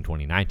 2018,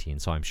 2019.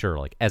 So I'm sure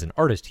like as an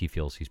artist, he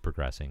feels he's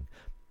progressing,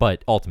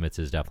 but Ultimates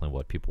is definitely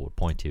what people would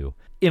point to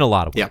in a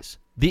lot of ways.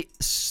 The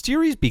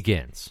series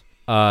begins,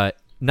 not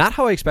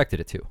how I expected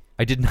it to.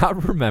 I did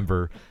not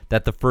remember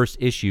that the first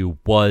issue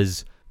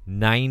was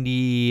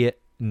 99%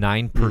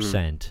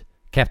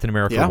 Captain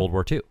America World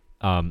War II,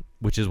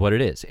 which is what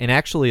it is. And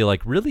actually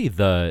like really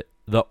the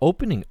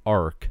opening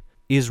arc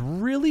is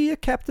really a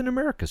Captain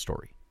America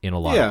story in a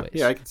lot of ways.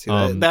 Yeah, I can see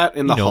that. That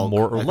and the Hulk,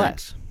 more or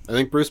less. I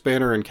think Bruce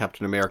Banner and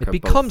Captain America it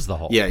becomes the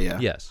Hulk. Yeah.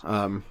 Yes.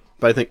 But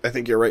I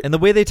think you're right. And the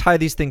way they tie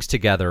these things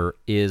together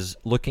is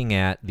looking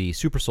at the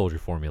super soldier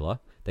formula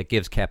that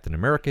gives Captain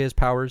America his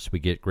powers. We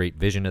get great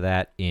vision of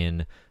that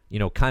in,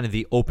 kind of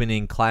the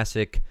opening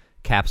classic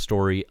Cap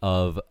story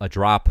of a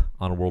drop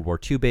on a World War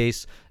II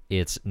base.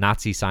 It's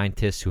Nazi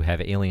scientists who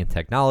have alien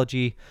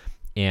technology,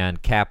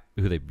 and Cap,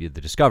 who they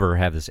discover,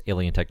 have this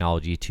alien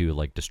technology to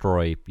like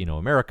destroy,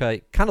 America.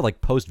 Kind of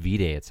like post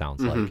V-Day, it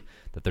sounds like,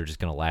 that they're just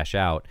going to lash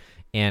out.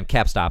 And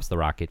Cap stops the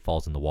rocket,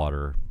 falls in the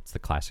water. It's the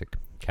classic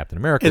Captain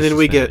America. And then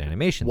we get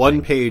animation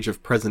one page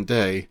of present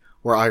day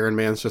where Iron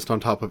Man's just on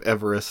top of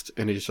Everest,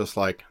 and he's just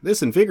like,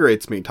 "This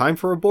invigorates me. Time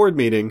for a board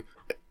meeting."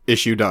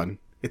 Issue done.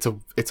 It's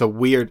a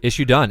weird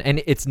issue done,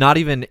 and it's not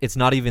even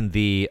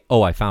the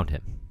I found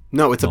him.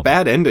 No, it's a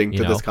bad ending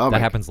to this comic.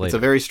 That happens later. It's a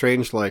very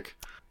strange here's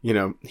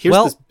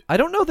this. I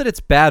don't know that it's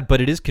bad, but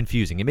it is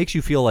confusing. It makes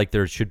you feel like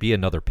there should be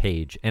another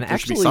page, and there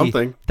actually, should be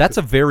something. That's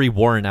a very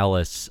Warren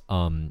Ellis.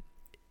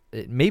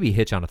 Maybe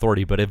Hitch on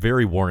Authority, but a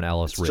very Warren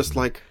Ellis. It's just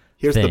like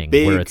here's thing the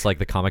big where it's like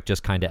the comic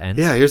just kind of ends.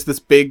 Yeah, here's this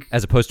big,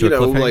 as opposed to a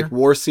cliffhanger, like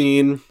war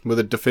scene with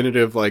a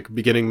definitive like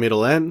beginning,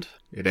 middle, end.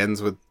 It ends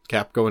with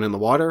Cap going in the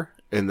water,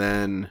 and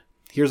then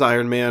here's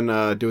Iron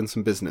Man doing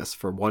some business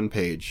for one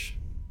page.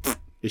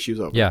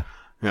 Issue's over. Yeah.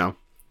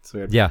 It's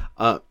weird. Yeah.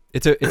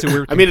 It's a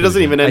weird. I mean, it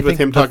doesn't even end with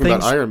him talking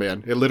about Iron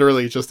Man. It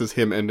literally just is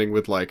him ending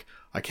with like,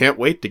 "I can't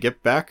wait to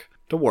get back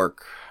to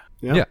work."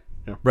 Yeah.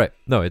 Right.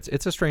 No,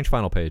 it's a strange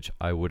final page.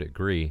 I would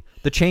agree.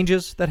 The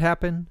changes that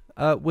happen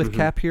with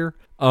Cap here,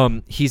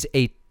 he's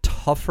a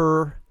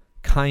tougher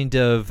kind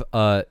of,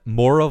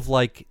 more of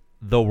like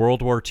the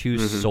World War II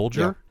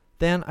soldier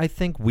than I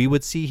think we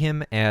would see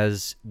him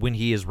as when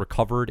he is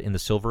recovered in the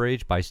Silver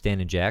Age by Stan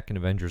and Jack in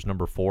Avengers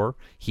 #4.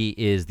 He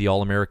is the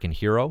All-American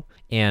hero,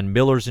 and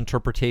Miller's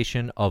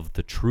interpretation of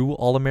the true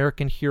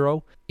All-American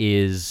hero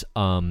is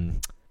a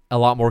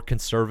lot more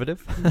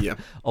conservative. Yeah.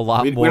 A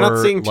lot more. We're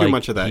not seeing too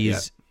much of that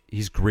yet.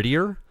 He's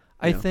grittier,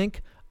 I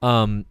think.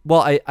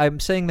 Well,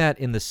 I'm saying that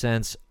in the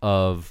sense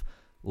of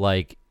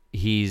like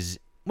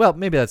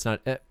maybe that's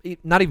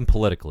not even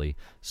politically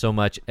so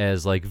much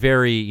as like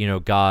very,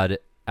 God,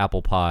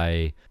 apple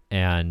pie,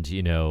 and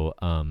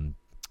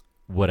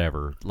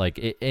whatever.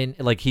 Like and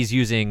like he's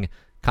using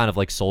kind of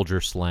like soldier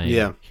slang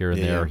here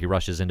and there. He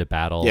rushes into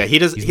battle. Yeah, he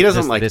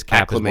doesn't like this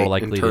Cap is more acclimate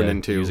likely and turn to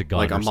into use a gun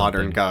like a or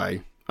modern something.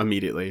 guy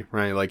immediately,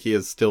 right? Like he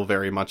is still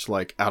very much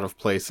like out of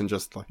place and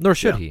just like. Nor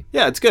should he.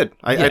 Yeah, it's good.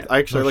 I nor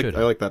should he.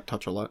 I like that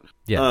touch a lot.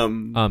 Yeah.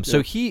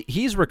 So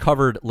he's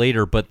recovered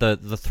later, but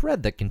the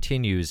thread that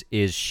continues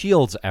is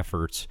S.H.I.E.L.D.'s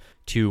efforts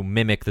to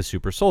mimic the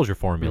super soldier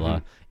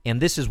formula,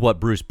 and this is what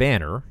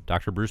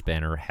Dr. Bruce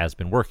Banner, has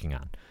been working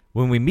on.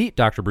 When we meet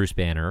Dr. Bruce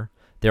Banner,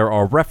 there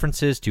are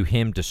references to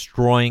him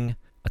destroying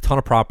a ton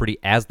of property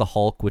as the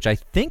Hulk, which I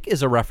think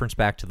is a reference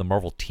back to the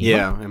Marvel Team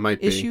Up it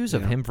might be. issues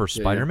of him versus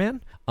Yeah,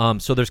 Spider-Man.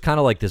 So there's kind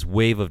of like this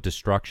wave of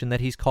destruction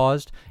that he's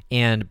caused,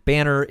 and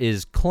Banner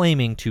is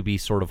claiming to be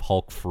sort of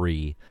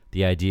Hulk-free.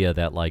 The idea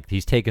that like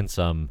they've got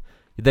some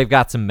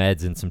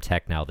meds and some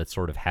tech now that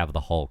sort of have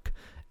the Hulk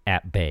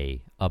at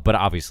bay, but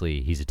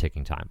obviously he's a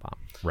ticking time bomb,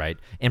 right?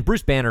 And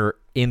Bruce Banner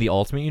in the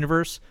Ultimate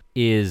Universe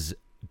is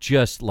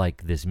just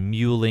like this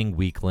mewling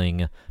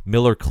weakling.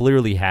 Miller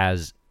clearly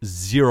has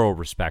zero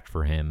respect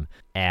for him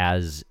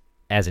as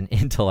an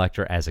intellect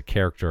or as a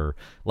character.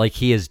 Like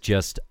he is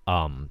just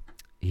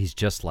he's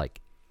just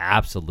like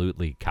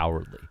absolutely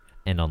cowardly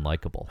and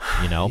unlikable,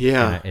 you know?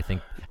 Yeah. And I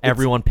think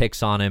everyone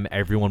picks on him,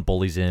 everyone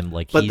bullies him.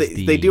 Like, but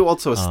he's they do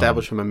also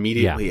establish him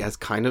immediately as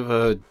kind of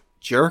a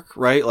jerk,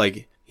 right?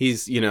 Like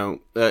he's,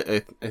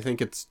 I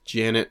think it's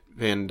Janet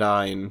Van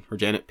Dyne or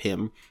Janet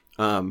Pym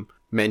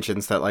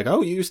mentions that like,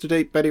 oh, you used to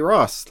date Betty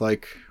Ross,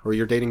 like, or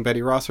you're dating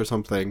Betty Ross or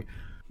something.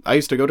 I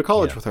used to go to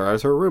college with her. I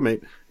was her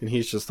roommate. And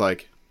he's just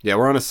like, yeah,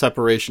 we're on a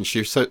separation.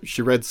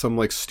 She read some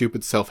like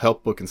stupid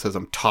self-help book and says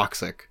I'm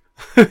toxic,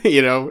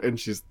 and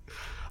she's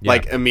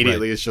like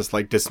immediately is just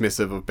like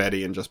dismissive of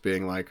Betty and just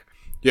being like,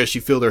 yeah, she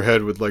filled her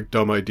head with like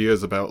dumb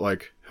ideas about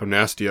like how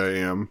nasty I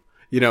am,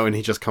 and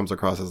he just comes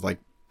across as like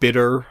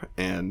bitter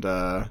and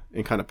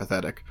kind of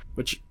pathetic,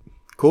 which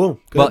cool.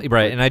 Good. Well,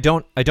 right. And I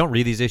don't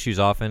read these issues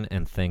often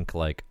and think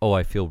like, oh,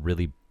 I feel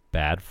really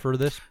bad for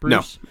this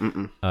Bruce.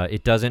 No.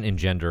 It doesn't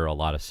engender a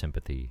lot of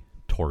sympathy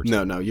towards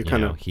him. No, you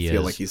kind of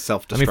feel like he's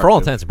self-destructive. I mean, for all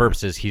intents and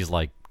purposes, he's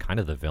like kind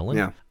of the villain.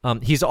 Yeah.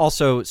 He's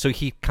also, so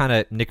he kind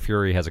of, Nick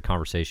Fury has a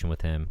conversation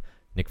with him.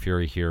 Nick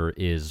Fury here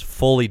is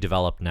fully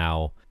developed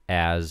now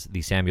as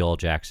the Samuel L.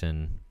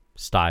 Jackson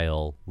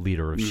style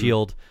leader of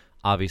S.H.I.E.L.D.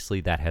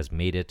 Obviously, that has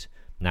made it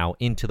now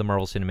into the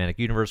Marvel Cinematic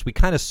Universe. We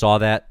kind of saw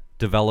that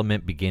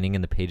development beginning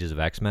in the pages of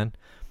X-Men,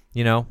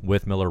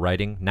 with Miller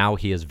writing. Now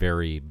he is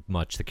very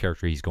much the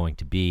character he's going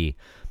to be.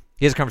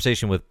 He has a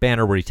conversation with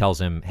Banner where he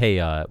tells him, hey,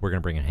 we're going to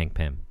bring in Hank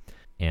Pym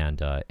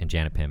and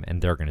Janet Pym, and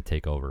they're going to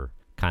take over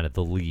kind of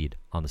the lead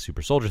on the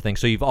super soldier thing.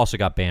 So you've also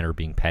got Banner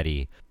being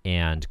petty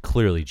and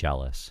clearly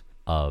jealous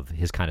of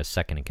his kind of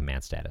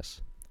second-in-command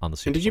status on the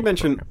super soldier. And did you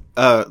mention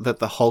that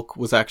the Hulk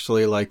was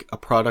actually like a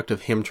product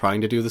of him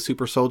trying to do the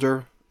super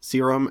soldier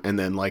serum and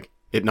then like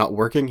it not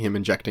working, him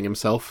injecting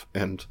himself,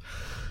 and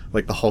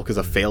like the Hulk is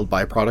a failed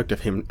byproduct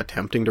of him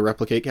attempting to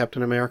replicate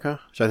Captain America,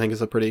 which I think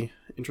is a pretty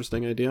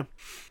interesting idea.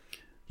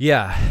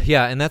 Yeah,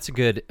 and that's a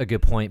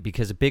good point,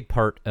 because a big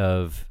part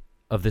of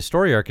this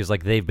story arc is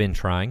like they've been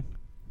trying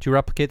to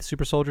replicate the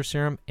super soldier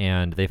serum,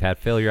 and they've had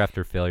failure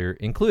after failure,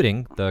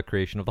 including the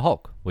creation of the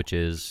Hulk, which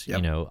is,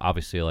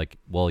 obviously like,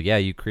 well, yeah,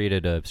 you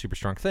created a super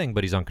strong thing,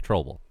 but he's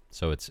uncontrollable.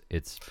 So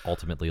it's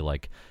ultimately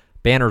like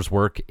Banner's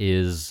work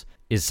is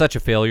such a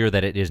failure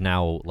that it is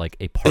now like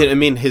a part. I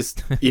mean, his,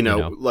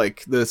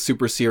 like the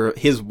super serum,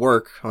 his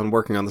work on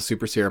working on the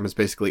super serum is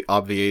basically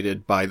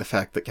obviated by the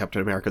fact that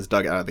Captain America's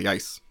dug out of the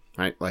ice,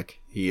 right? Like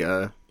he's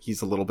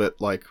a little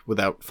bit like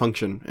without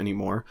function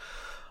anymore.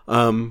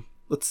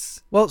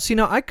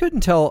 I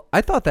couldn't tell.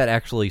 I thought that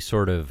actually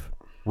sort of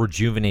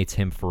rejuvenates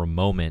him for a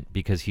moment,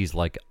 because he's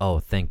like, oh,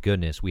 thank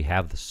goodness we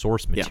have the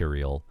source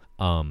material.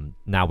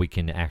 Now we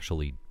can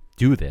actually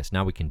do this.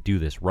 Now we can do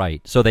this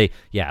right. So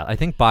I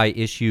think by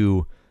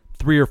issue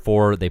 3 or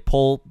 4, they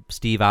pull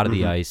Steve out of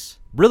the ice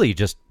really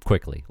just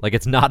quickly. Like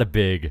it's not a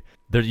big,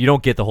 you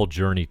don't get the whole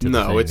journey to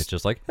the thing. It's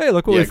just like, hey,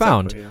 look what we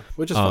found. Yeah.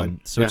 Which is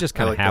fine. So it just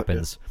kind of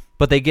happens.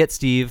 But they get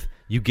Steve.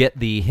 You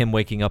get him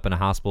waking up in a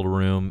hospital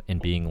room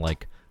and being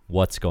like,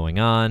 what's going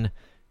on?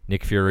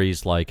 Nick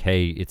Fury's like,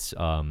 hey, it's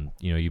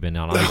you've been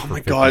on ice for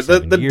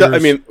 57 years. I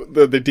mean,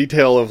 the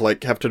detail of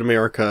like Captain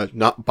America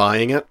not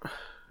buying it,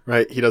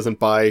 right? He doesn't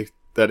buy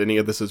that any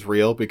of this is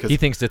real because he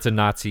thinks it's a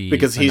Nazi.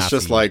 Because he's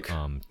just like,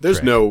 there's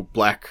trick. No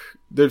black.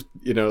 There's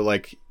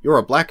like you're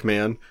a black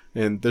man,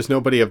 and there's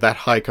nobody of that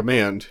high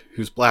command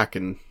who's black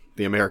in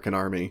the American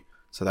army.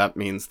 So that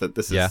means that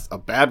this is a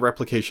bad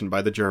replication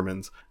by the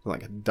Germans.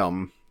 Like a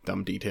dumb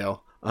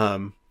detail.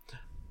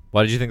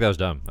 Why did you think that was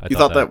dumb? You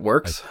thought that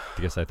works?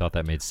 I guess I thought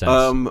that made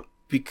sense.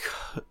 Because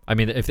I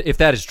mean, if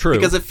that is true,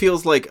 because it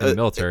feels like in the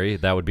military,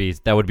 that would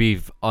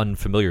be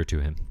unfamiliar to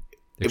him.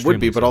 It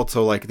would be, but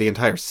also like the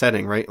entire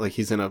setting, right? Like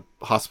he's in a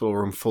hospital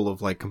room full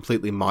of like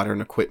completely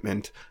modern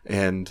equipment,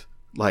 and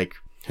like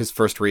his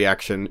first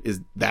reaction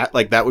is that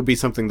like that would be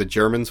something the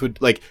Germans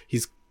would like.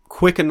 He's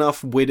quick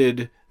enough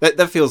witted.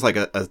 That feels like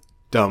a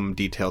dumb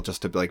detail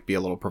just to like be a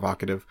little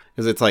provocative,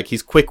 because it's like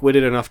he's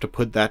quick-witted enough to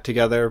put that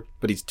together,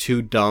 but he's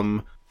too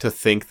dumb to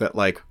think that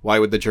like why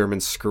would the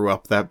Germans screw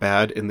up that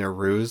bad in their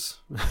ruse.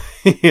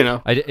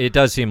 It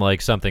does seem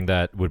like something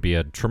that would be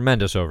a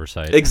tremendous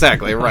oversight.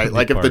 Exactly, right.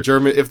 Like if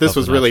this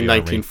was really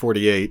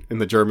 1948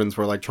 and the Germans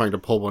were like trying to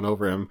pull one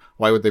over him,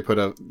 why would they put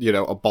a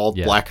bald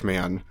black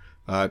man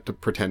to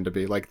pretend to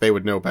be like, they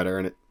would know better.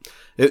 And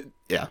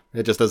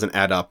it just doesn't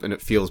add up, and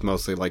it feels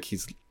mostly like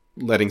he's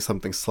letting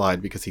something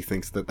slide because he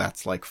thinks that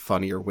that's like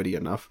funny or witty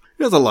enough.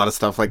 There's a lot of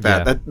stuff like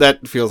that.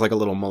 That feels like a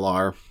little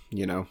malar,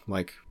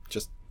 like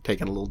just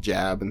taking a little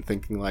jab and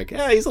thinking like,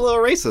 yeah, he's a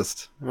little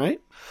racist,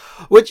 right?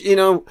 Which,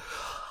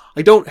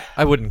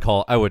 I wouldn't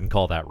call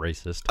that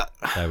racist.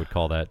 I would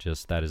call that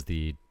just that is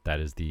the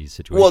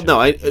situation. Well,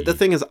 no, the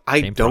thing is,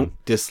 I don't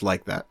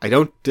dislike that. I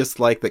don't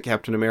dislike that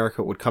Captain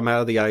America would come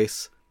out of the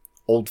ice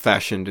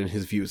old-fashioned in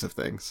his views of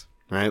things,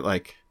 right?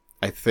 Like,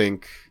 I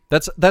think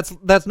that's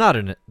not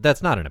an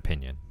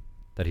opinion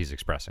that he's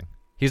expressing.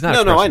 He's not. No,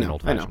 I expressing an know,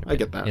 old-fashioned I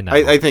get that. opinion in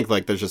I moment. think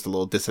like there's just a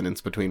little dissonance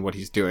between what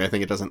he's doing. I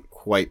think it doesn't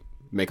quite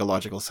make a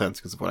logical sense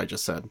because of what I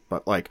just said.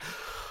 But like,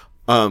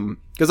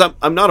 because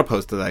I'm not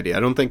opposed to the idea.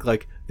 I don't think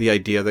like the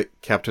idea that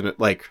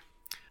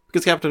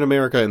because Captain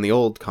America in the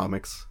old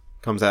comics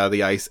comes out of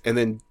the ice and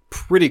then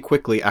pretty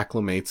quickly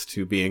acclimates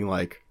to being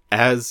like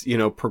as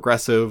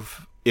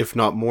progressive, if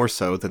not more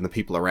so, than the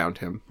people around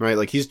him, right?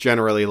 Like he's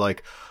generally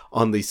like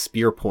on the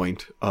spear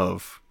point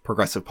of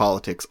progressive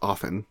politics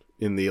often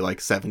in the like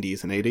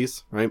 70s and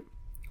 80s, right?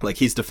 Like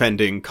he's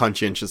defending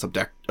conscientious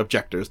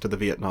objectors to the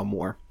Vietnam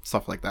War,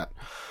 stuff like that.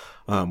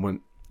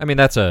 When I mean,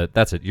 that's a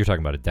you're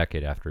talking about a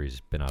decade after he's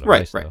been out of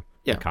ice, though,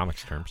 yeah, in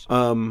comics terms.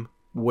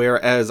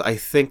 Whereas I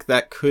think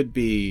that could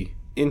be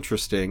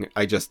interesting.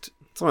 It's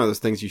one of those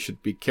things you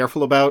should be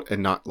careful about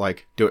and not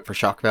like do it for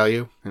shock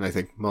value. And I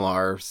think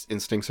Millar's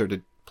instincts are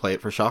to play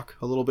it for shock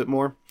a little bit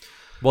more.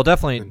 Well,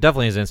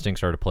 definitely his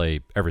instincts are to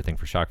play everything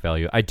for shock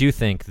value. I do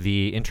think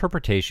the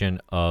interpretation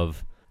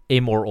of a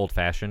more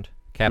old-fashioned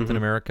Captain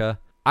America,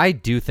 I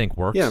do think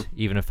works,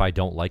 even if I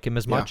don't like him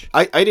as much.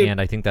 I do.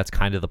 And I think that's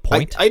kind of the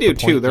point. I do,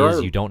 the point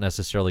too. You don't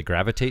necessarily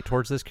gravitate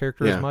towards this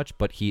character as much,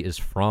 but he is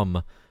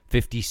from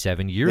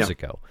 57 years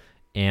ago.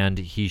 And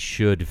he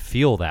should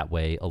feel that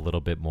way a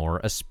little bit more,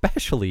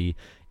 especially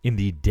in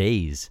the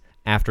days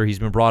after he's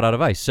been brought out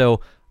of ice. So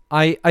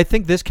I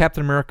think this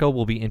Captain America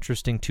will be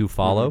interesting to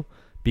follow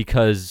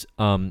because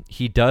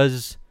he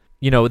does,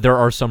 there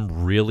are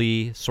some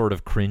really sort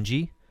of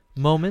cringy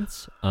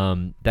moments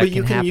that but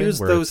you can happen use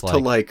where those it's to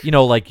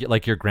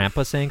like your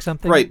grandpa saying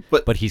something, right?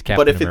 But he's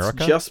Captain America. But if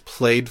America. it's just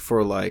played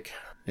for like,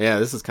 yeah,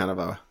 this is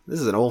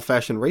an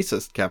old-fashioned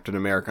racist Captain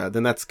America,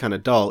 then that's kind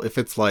of dull. If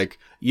it's like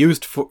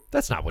used for,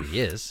 that's not what he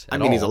is. I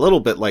mean, he's a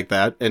little bit like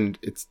that, and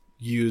it's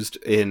used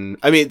in.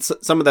 I mean,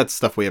 some of that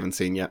stuff we haven't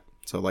seen yet,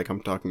 so like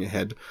I'm talking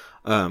ahead.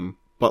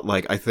 But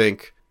like I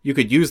think you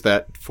could use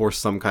that for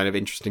some kind of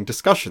interesting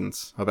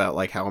discussions about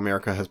like how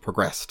America has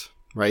progressed,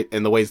 right,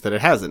 in the ways that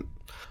it hasn't.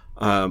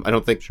 I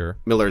don't think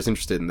Millar is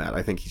interested in that.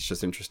 I think he's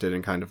just interested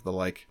in kind of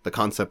the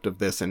concept of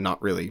this and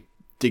not really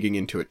digging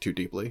into it too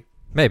deeply.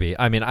 Maybe.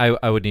 I mean,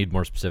 I would need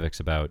more specifics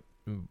about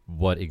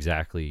what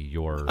exactly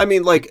your... I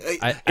mean, like...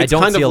 I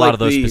don't see a lot of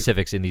those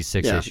specifics in these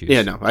 6 issues.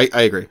 Yeah, no, I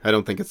agree. I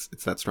don't think it's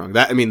that strong.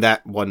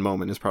 That one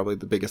moment is probably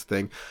the biggest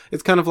thing.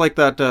 It's kind of like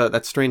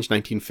that strange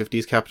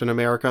 1950s Captain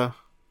America.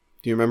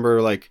 Do you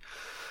remember, like,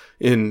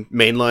 in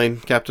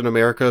mainline Captain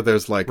America,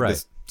 there's, like,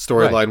 this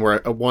storyline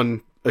where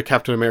a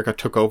Captain America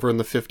took over in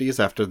the 50s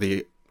after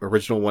the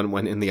original one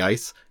went in the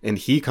ice, and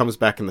he comes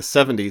back in the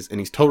 70s and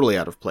he's totally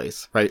out of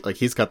place, right? Like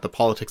he's got the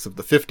politics of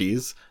the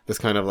 50s, this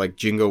kind of like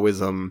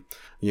jingoism,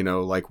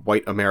 like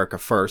white America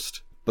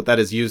first, but that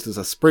is used as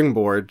a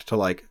springboard to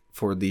like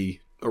for the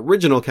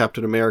original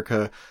Captain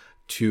America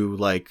to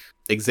like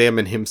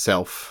examine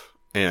himself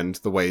and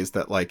the ways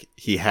that like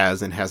he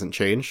has and hasn't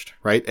changed,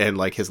 right? And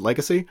like his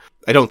legacy.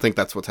 I don't think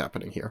that's what's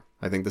happening here.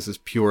 I think this is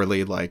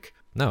purely like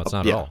no, it's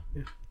not at all.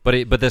 Yeah.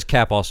 But this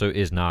Cap also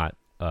is not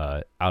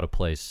out of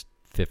place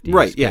 50s.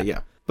 Right,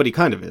 yeah. But he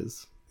kind of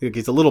is.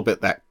 He's a little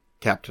bit that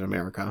Captain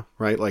America,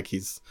 right? Like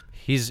he's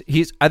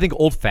I think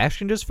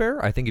old-fashioned is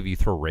fair. I think if you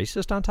throw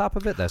racist on top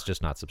of it, that's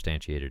just not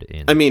substantiated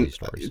in these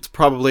stories. It's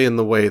probably in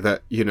the way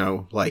that,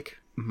 like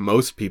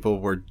most people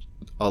were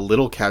a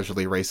little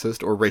casually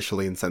racist or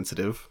racially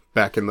insensitive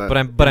back in the But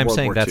I'm World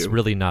saying War that's II.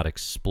 really not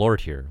explored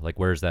here. Like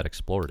where is that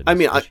explored in I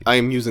mean, issues? I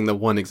am using the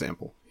one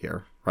example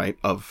here, right?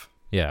 Of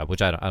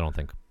which I don't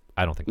think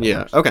that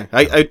works. Okay.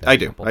 I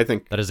do. I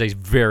think that is a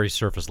very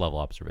surface level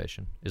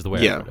observation. Is the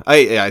way I put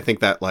it. I think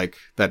that like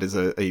that is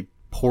a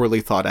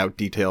poorly thought out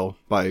detail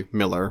by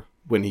Millar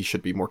when he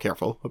should be more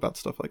careful about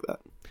stuff like that.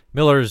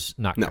 Miller's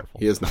not careful. No,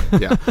 he is not.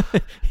 Yeah,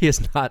 he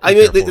is not. I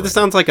mean, this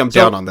sounds like I'm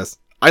down on this.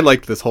 I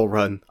liked this whole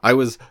run.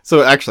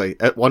 Actually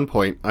at one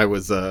point I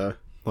was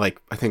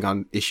like I think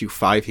on issue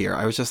 5 here,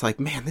 I was just like,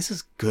 man, this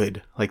is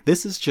good. Like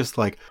this is just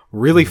like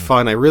really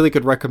fun. I really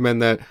could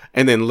recommend that.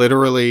 And then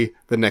literally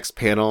the next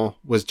panel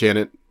was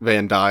Janet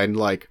Van Dyne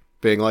like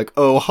being like,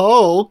 "Oh,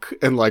 Hulk,"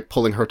 and like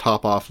pulling her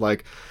top off.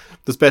 Like,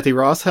 does Betty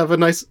Ross have a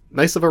nice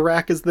of a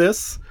rack as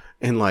this?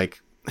 And like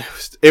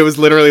it was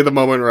literally the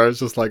moment where I was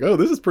just like, "Oh,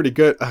 this is pretty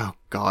good." Oh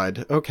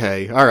God.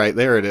 Okay. All right.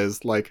 There it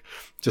is. Like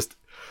just.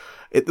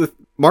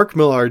 Mark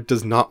Millar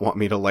does not want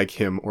me to like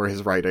him or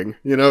his writing.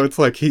 It's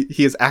like he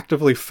is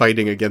actively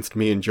fighting against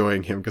me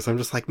enjoying him because I'm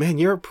just like, man,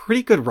 you're a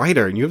pretty good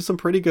writer and you have some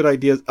pretty good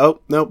ideas.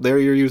 Oh, no, there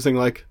you're using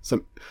like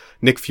some...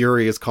 Nick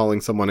Fury is calling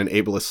someone an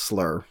ableist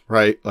slur,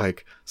 right?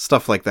 Like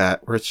stuff like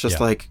that where it's just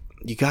like,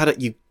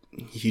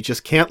 you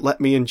just can't let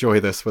me enjoy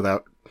this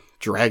without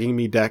dragging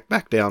me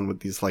back down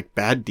with these like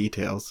bad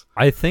details.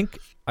 I think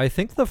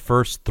the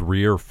first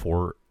 3 or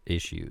 4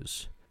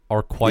 issues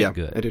are quite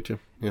good. I do too.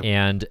 Yeah.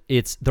 And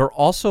they're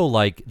also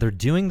like, they're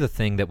doing the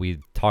thing that we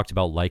talked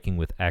about liking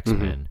with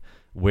X-Men,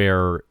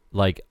 where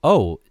like,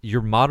 oh,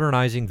 you're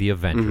modernizing the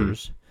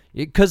Avengers.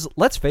 Because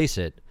let's face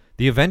it,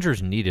 the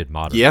Avengers needed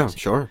modernizing. Yeah,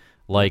 sure.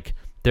 Like,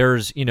 they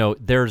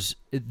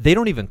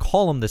don't even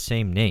call them the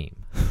same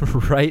name,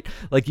 right?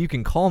 Like, you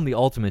can call them the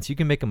Ultimates, you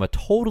can make them a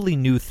totally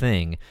new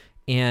thing.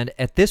 And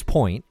at this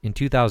point in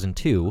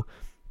 2002,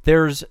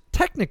 there's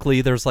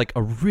like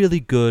a really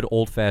good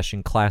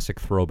old-fashioned classic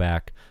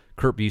throwback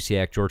Kurt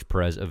Busiek, George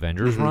Perez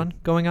Avengers run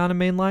going on in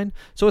mainline.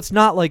 So it's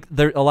not like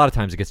a lot of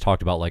times it gets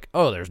talked about like,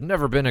 oh, there's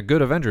never been a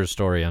good Avengers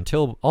story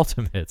until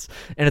Ultimates.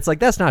 And it's like,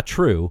 that's not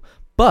true.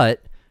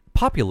 But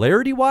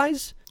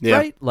popularity-wise,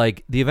 right?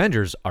 Like, the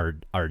Avengers are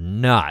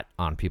not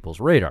on people's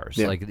radars.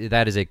 Yeah. Like,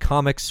 that is a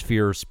comic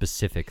sphere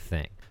specific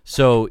thing.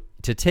 So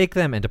to take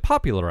them and to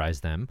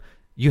popularize them,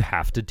 you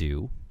have to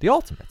do the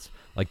Ultimates.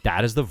 Like,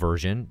 that is the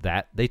version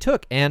that they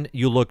took. And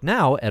you look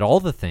now at all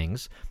the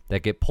things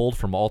that get pulled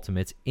from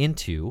Ultimates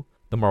into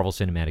the Marvel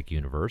Cinematic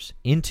Universe,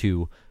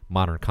 into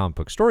modern comic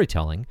book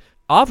storytelling.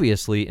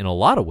 Obviously, in a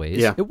lot of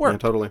ways, it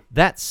worked. Yeah, totally.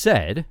 That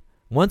said,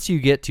 once you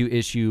get to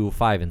issue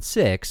 5 and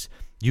 6,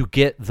 you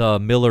get the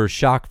Miller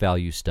shock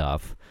value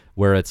stuff,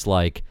 where it's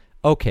like,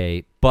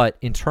 okay, but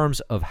in terms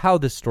of how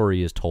this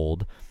story is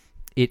told,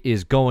 it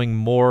is going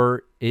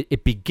more...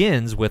 It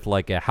begins with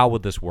like a how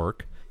would this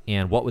work?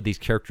 And what would these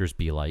characters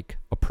be like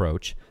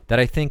approach that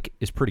I think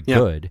is pretty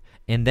good.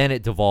 And then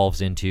it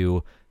devolves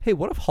into, hey,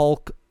 what if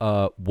Hulk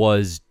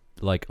was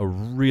like a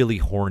really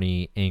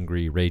horny,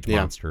 angry rage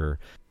monster,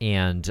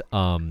 and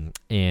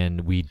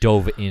we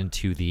dove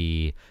into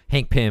the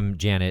Hank Pym,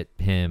 Janet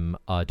Pym,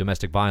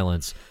 domestic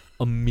violence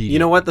immediately. You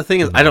know what the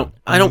thing is? I don't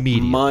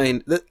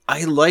mind that.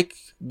 I like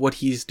what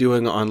he's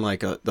doing on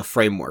like the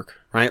framework,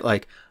 right?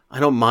 Like, I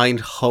don't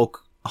mind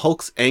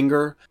Hulk's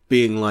anger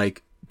being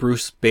like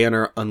Bruce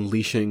Banner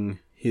unleashing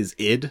his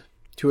id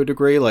to a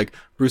degree. Like,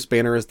 Bruce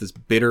Banner is this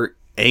bitter,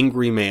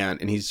 angry man,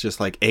 and he's just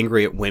like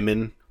angry at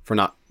women for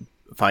not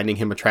finding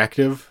him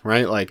attractive,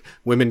 right? Like,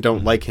 women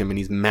don't like him, and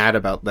he's mad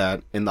about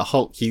that. And the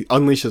Hulk, he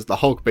unleashes the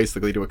Hulk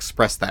basically to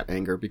express that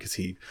anger because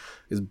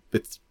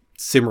it's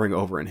simmering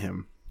over in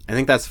him. I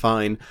think that's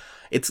fine.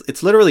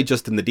 It's literally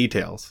just in the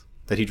details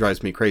that he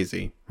drives me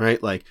crazy,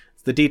 right? Like,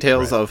 it's the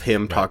details of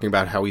him talking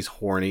about how he's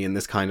horny, and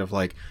this kind of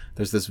like,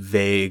 there's this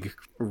vague,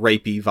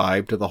 rapey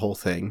vibe to the whole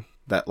thing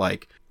that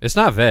like... It's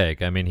not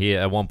vague. I mean, he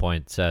at one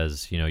point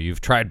says,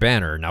 you've tried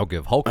Banner, now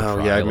give Hulk a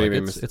try. Yeah, like,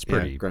 it's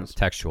pretty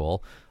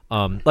textual.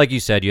 Like you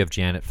said, you have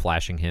Janet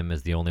flashing him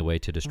as the only way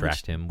to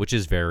distract him, which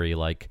is very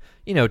like,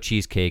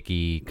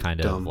 cheesecakey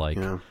kind of like...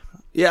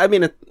 Yeah, I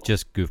mean...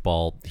 just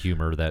goofball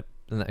humor that...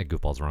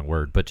 Goofball's the wrong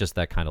word, but just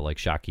that kind of like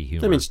shocky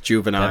humor. I mean, it's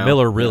juvenile. That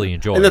Miller really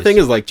enjoys. And the thing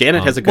is, like,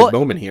 Janet has a good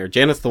moment here.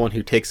 Janet's the one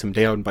who takes him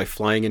down by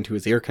flying into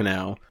his ear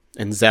canal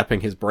and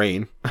zapping his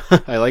brain.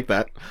 I like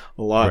that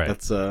a lot. Right.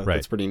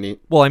 That's pretty neat.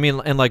 Well, I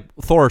mean, and like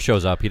Thor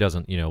shows up, he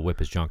doesn't, whip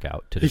his junk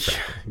out to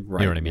distract him. Right,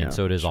 you know what I mean? yeah,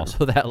 So it is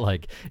also that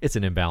like it's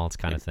an imbalance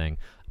kind of thing.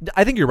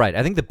 I think you're right.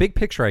 I think the big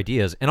picture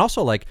ideas, and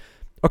also like,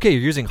 okay,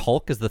 you're using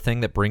Hulk as the thing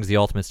that brings the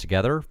Ultimates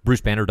together.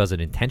 Bruce Banner does it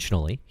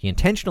intentionally. He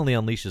intentionally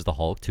unleashes the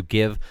Hulk to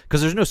give...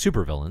 Because there's no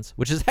supervillains,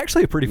 which is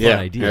actually a pretty fun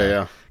idea.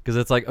 Yeah. Because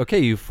it's like, okay,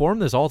 you form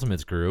this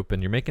Ultimates group,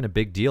 and you're making a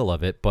big deal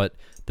of it, but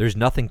there's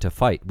nothing to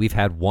fight. We've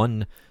had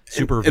one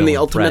supervillain and the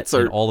Ultimates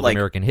threat are, in all of like,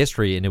 American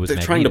history, and it was they're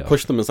Magneto. trying to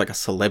push them as like a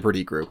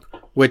celebrity group,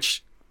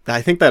 which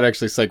I think that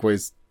actually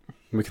segues...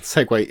 We can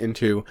segue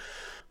into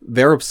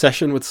their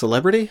obsession with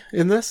celebrity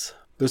in this.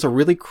 There's a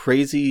really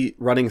crazy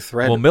running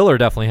thread. Well, Miller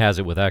definitely has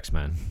it with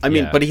X-Men. I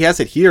mean, but he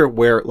has it here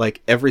where,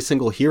 like, every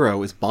single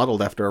hero is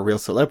modeled after a real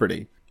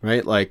celebrity,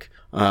 right? Like,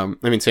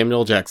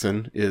 Samuel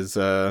Jackson is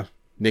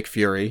Nick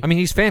Fury. I mean,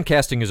 he's fan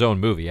casting his own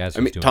movie as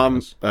he's doing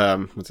this.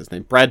 What's his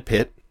name? Brad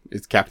Pitt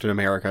is Captain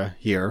America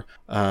here.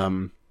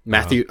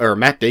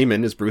 Matt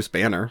Damon is Bruce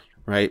Banner,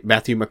 right?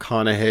 Matthew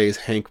McConaughey is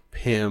Hank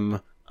Pym.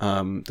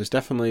 There's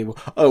definitely...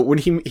 Oh, when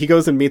he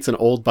goes and meets an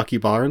old Bucky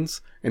Barnes,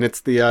 and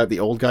it's the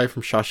old guy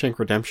from Shawshank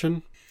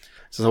Redemption.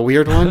 This is a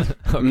weird one.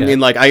 Okay. I mean,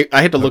 like,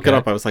 I had to look it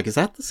up. I was like, is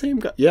that the same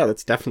guy? Yeah,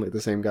 that's definitely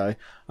the same guy.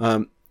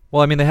 Well,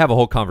 I mean, they have a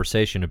whole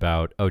conversation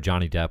about,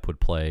 Johnny Depp would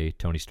play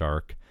Tony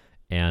Stark,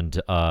 and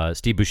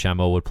Steve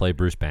Buscemi would play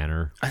Bruce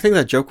Banner. I think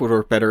that joke would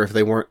work better if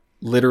they weren't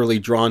literally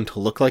drawn to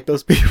look like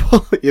those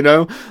people,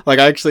 Like,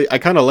 I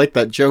kind of like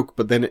that joke,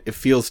 but then it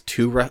feels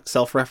too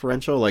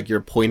self-referential, like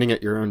you're pointing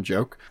at your own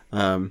joke.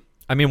 I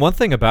mean, one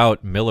thing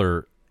about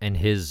Miller and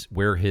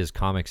where his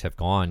comics have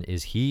gone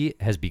is he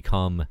has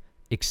become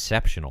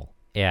exceptional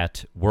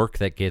at work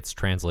that gets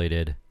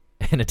translated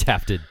and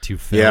adapted to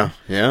film.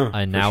 Yeah.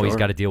 And now he's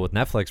got to deal with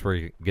Netflix where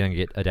he's going to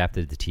get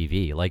adapted to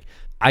TV. Like,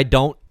 I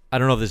don't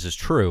know if this is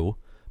true,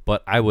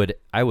 but I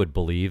would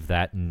believe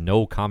that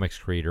no comics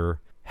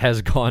creator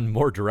has gone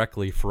more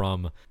directly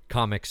from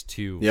comics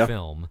to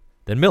film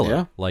than Miller.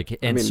 Yeah. Like,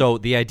 so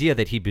the idea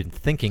that he'd been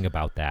thinking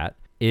about that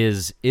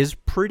is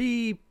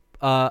pretty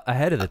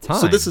ahead of the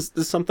time. So this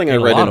is something I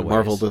read in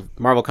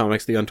Marvel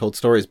Comics: The Untold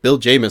Stories. Bill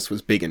Jamis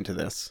was big into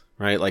this,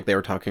 right? Like they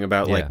were talking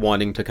about like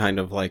wanting to kind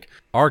of like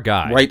our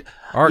guy, right?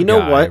 Our you know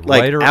guy, what?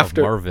 Like writer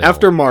after of Marvel.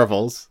 after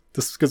Marvels,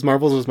 this because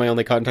Marvels was my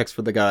only context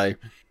for the guy.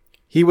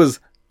 He was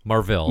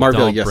Marvel.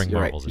 Don't yes, bring you're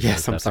Marvels. Right.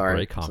 Yes, I'm That's sorry. A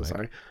great comic. So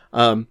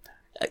sorry.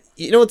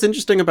 You know what's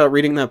interesting about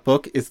reading that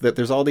book is that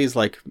there's all these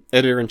like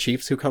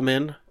editor-in-chiefs who come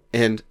in,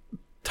 and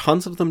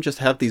tons of them just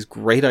have these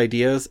great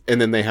ideas, and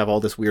then they have all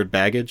this weird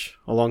baggage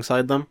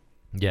alongside them.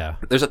 Yeah.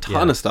 There's a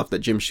ton of stuff that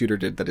Jim Shooter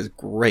did that is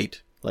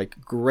great, like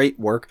great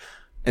work.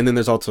 And then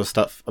there's also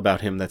stuff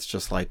about him that's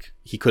just like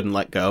he couldn't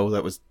let go.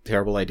 That was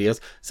terrible ideas.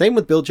 Same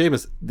with Bill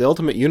Jamis. The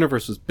Ultimate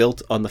Universe was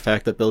built on the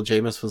fact that Bill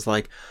Jamis was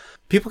like,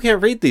 people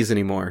can't read these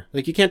anymore.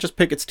 Like you can't just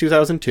pick it's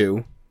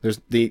 2002. There's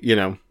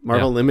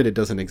Marvel Limited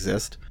doesn't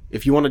exist.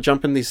 If you want to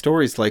jump in these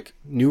stories, like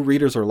new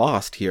readers are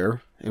lost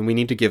here, and we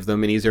need to give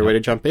them an easier way to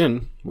jump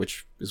in,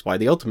 which is why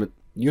the Ultimate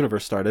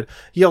Universe started.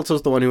 He also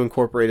is the one who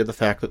incorporated the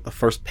fact that the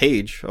first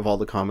page of all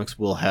the comics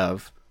will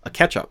have a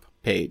catch-up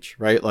page,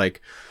 right? Like,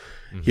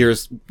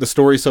 here's the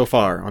story so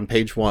far on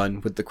page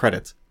 1 with the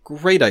credits.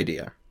 Great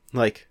idea.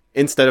 Like,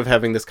 instead of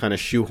having this kind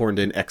of shoehorned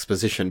in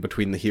exposition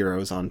between the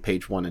heroes on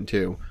page 1 and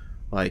 2,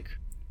 like,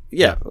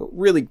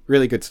 really,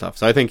 really good stuff.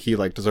 So I think he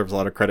like deserves a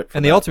lot of credit for that.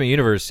 And the Ultimate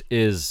Universe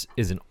is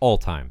an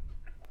all-time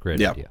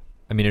great idea.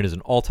 I mean, it is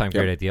an all-time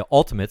great idea.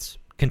 Ultimates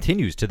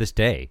continues to this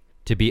day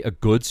to be a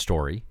good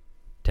story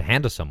to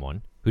hand to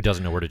someone who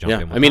doesn't know where to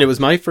jump in. I mean, it was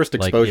my first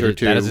exposure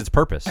to... That is its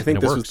purpose. I think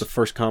this was the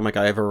first comic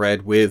I ever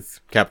read with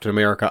Captain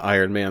America,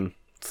 Iron Man,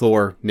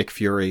 Thor, Nick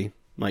Fury.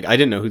 Like, I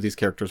didn't know who these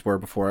characters were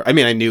before. I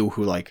mean, I knew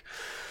who, like,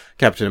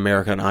 Captain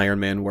America and Iron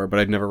Man were, but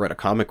I'd never read a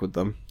comic with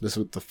them. This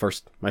was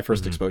my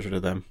first exposure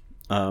to them.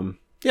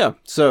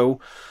 So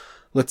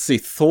let's see.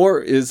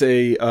 Thor is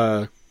a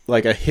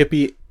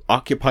hippie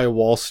Occupy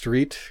Wall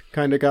Street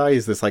kind of guy.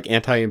 He's this like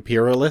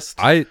anti-imperialist.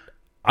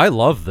 I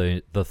love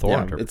the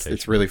Thor interpretation.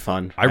 It's really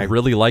fun. I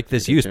really like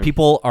this use. Too.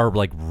 People are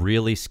like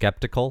really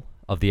skeptical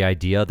of the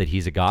idea that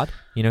he's a god.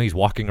 You know, he's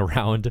walking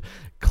around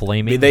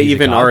claiming they he's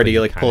even a god, already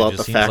like pull out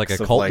the seems facts like a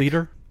of cult like,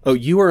 leader. Oh,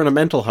 you were in a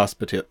mental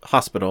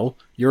hospital.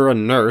 You're a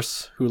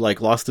nurse who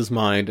like lost his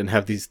mind and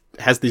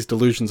has these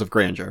delusions of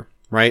grandeur,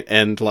 right?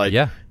 And like,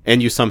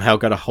 and you somehow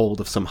got a hold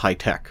of some high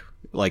tech,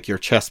 like your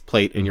chest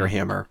plate and your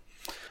hammer.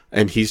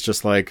 And he's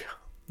just like,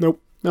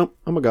 nope,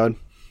 I'm a god.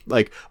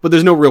 Like, but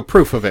there's no real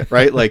proof of it,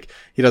 right? Like,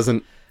 he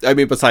doesn't, I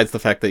mean, besides the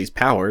fact that he's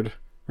powered,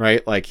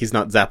 right? Like, he's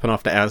not zapping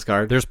off to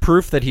Asgard. There's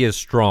proof that he is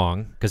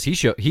strong, because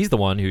he's the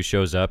one who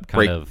shows up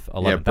kind of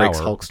 11th hour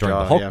Hulk's during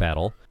jaw, the Hulk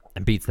battle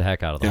and beats the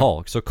heck out of the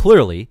Hulk. So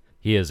clearly,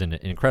 he is an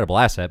incredible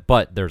asset,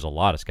 but there's a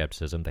lot of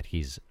skepticism that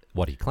he's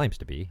what he claims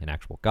to be, an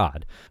actual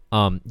god.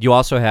 You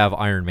also have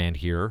Iron Man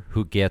here,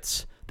 who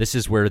gets, this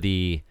is where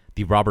the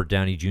Robert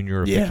Downey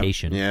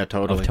Jr.ification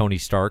of Tony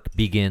Stark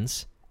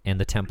begins, and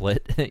the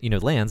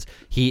template lands.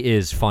 He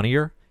is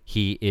funnier,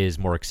 he is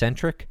more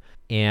eccentric,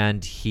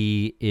 and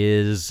he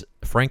is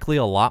frankly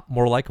a lot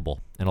more likable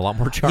and a lot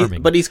more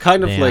charming. But he's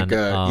kind of he's like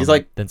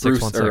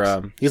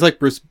Bruce, he's like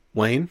Bruce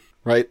Wayne,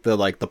 right?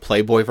 The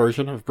Playboy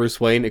version of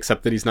Bruce Wayne,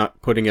 except that he's not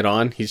putting it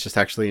on. He's just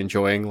actually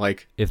enjoying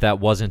like, if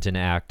that wasn't an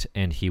act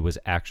and he was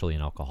actually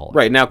an alcoholic,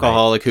 right? An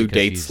alcoholic who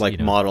dates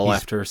like model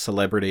after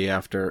celebrity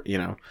after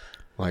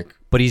like.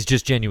 But he's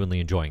just genuinely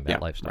enjoying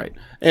that lifestyle. Right.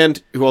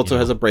 And who also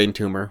has a brain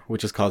tumor,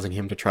 which is causing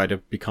him to try to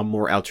become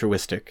more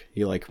altruistic.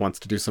 He like wants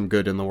to do some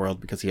good in the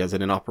world because he has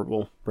an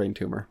inoperable brain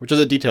tumor, which is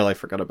a detail I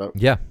forgot about.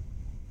 Yeah.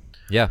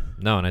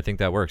 No, and I think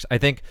that works. I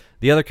think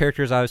the other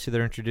characters obviously that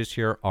are introduced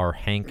here are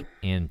Hank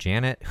and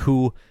Janet,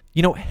 who,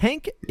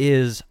 Hank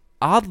is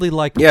oddly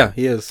likable. Yeah,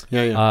 he is.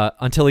 Yeah.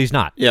 Until he's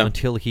not. Yeah.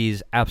 Until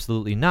he's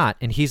absolutely not.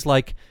 And he's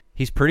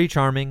pretty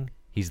charming.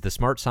 He's the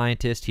smart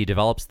scientist. He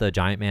develops the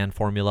Giant Man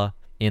formula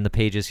in the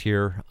pages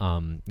here,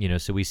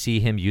 so we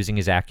see him using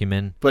his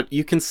acumen. But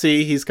you can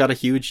see he's got a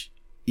huge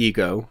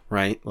ego,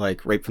 right?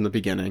 Like, right from the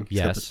beginning.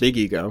 He's got this big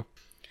ego.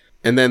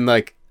 And then,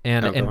 like...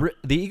 the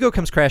ego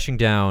comes crashing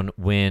down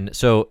when...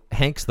 So,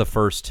 Hank's the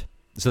first...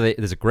 So,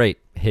 there's a great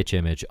Hitch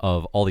image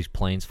of all these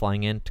planes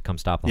flying in to come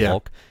stop the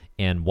Hulk.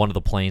 And one of the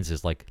planes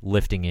is, like,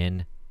 lifting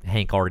in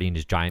Hank already in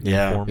his giant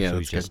man form. So,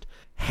 he's just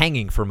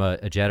hanging from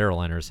a jet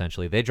airliner,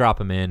 essentially. They drop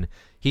him in.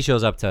 He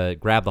shows up to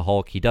grab the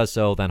Hulk. He does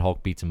so. Then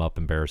Hulk beats him up,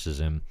 embarrasses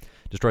him,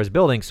 destroys the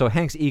building. So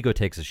Hank's ego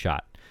takes a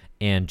shot.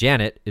 And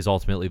Janet is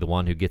ultimately the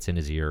one who gets in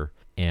his ear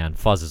and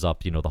fuzzes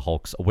up, the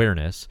Hulk's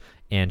awareness.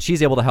 And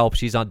she's able to help.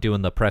 She's not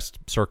doing the press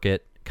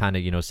circuit, kind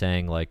of,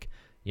 saying, like,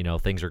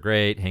 things are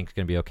great. Hank's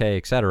going to be okay,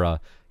 etc.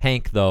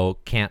 Hank, though,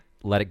 can't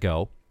let it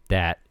go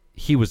that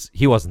he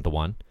wasn't the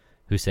one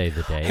who saved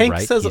the day, Hank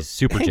right? He's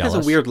super Hank jealous.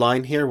 Has a weird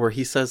line here where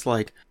he says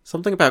like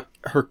something about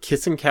her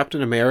kissing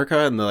Captain America,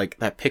 and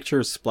that picture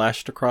is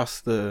splashed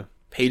across the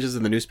pages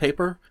in the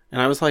newspaper.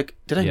 And I was like,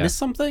 did I miss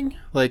something?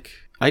 Like,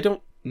 I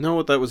don't know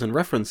what that was in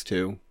reference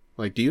to.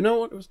 Like, do you know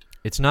what it was?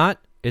 It's not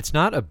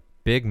a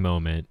big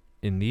moment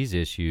in these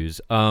issues.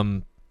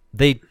 No,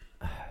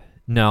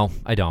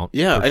 I don't.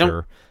 Yeah, I don't.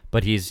 Sure.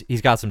 But he's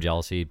got some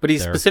jealousy. But he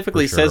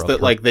specifically says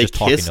that like they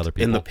kissed,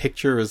 and the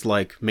picture is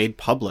like made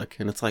public,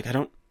 and it's like I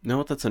don't know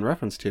what that's in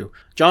reference to.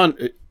 John,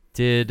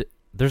 did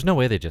there's no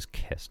way they just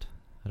kissed.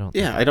 I don't.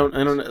 Yeah, think I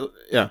don't know.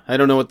 Yeah, I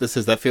don't know what this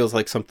is. That feels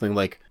like something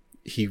like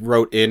he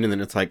wrote in, and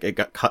then it's like it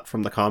got cut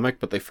from the comic,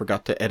 but they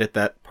forgot to edit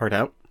that part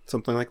out.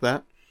 Something like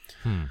that.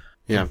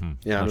 Yeah,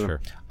 yeah. Not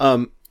sure.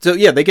 So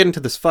yeah, they get into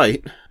this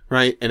fight,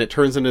 right, and it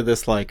turns into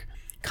this like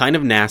kind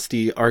of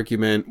nasty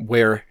argument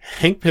where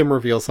Hank Pym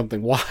reveals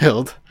something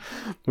wild,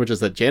 which is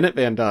that Janet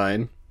Van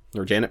Dyne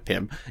or Janet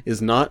Pym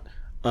is not.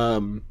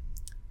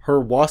 Her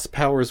wasp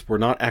powers were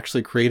not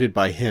actually created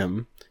by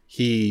him.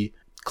 He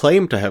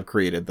claimed to have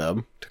created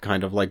them to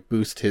kind of like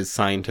boost his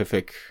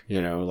scientific,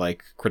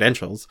 like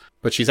credentials.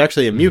 But she's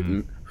actually a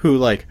mutant who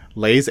like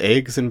lays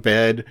eggs in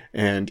bed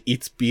and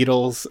eats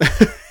beetles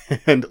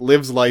and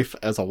lives life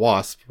as a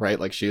wasp, right?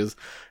 Like she is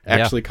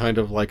actually kind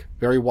of like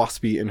very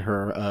waspy in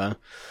her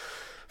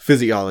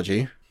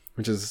physiology,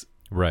 which is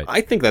right. I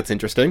think that's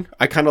interesting.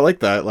 I kind of like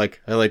that.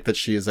 Like I like that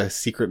she is a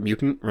secret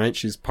mutant, right?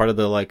 She's part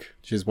of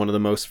she's one of the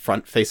most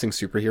front-facing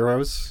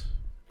superheroes.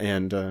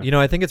 And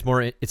I think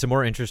it's a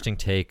more interesting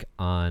take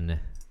on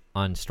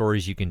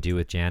stories you can do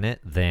with Janet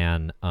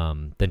than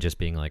just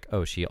being like,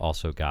 oh, she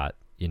also got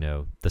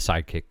the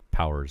sidekick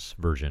powers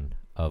version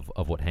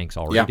of what Hank's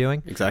already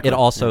doing. Exactly. It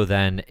also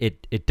then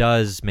it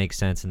does make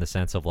sense in the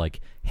sense of like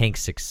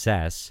Hank's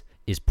success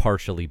is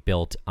partially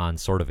built on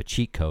sort of a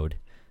cheat code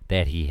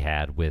that he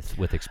had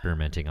with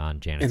experimenting on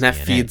Janet's and that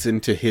DNA. feeds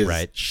into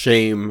his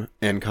shame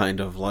and kind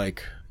of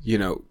like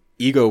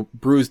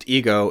bruised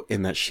ego,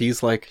 in that she's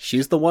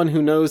the one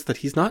who knows that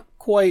he's not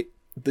quite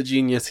the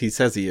genius he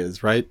says he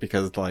is, right?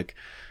 Because like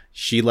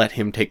she let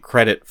him take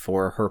credit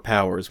for her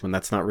powers when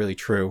that's not really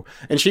true.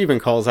 And she even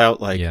calls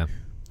out like,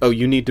 oh,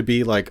 you need to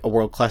be like a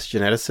world-class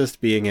geneticist.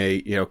 Being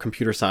a,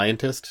 computer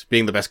scientist,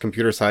 being the best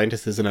computer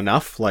scientist isn't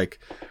enough. Like,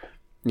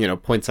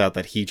 points out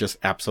that he just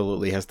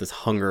absolutely has this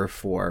hunger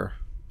for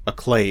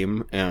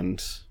acclaim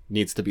and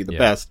needs to be the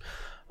best.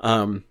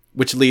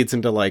 Which leads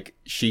into like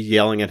she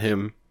yelling at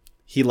him.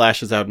 He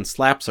lashes out and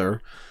slaps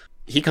her.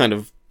 He kind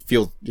of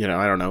feels,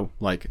 I don't know,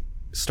 like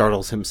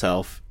startles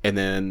himself. And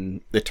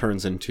then it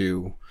turns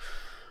into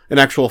an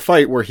actual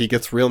fight where he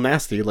gets real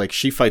nasty. Like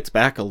she fights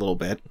back a little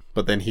bit,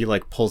 but then he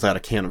like pulls out a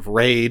can of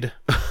Raid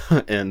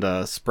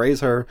and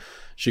sprays her.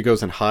 She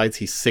goes and hides.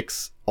 He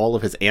sicks all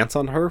of his ants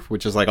on her,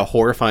 which is like a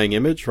horrifying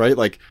image, right?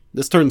 Like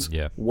this turns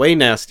way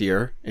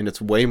nastier, and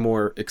it's way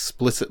more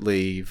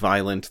explicitly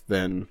violent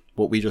than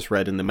what we just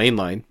read in the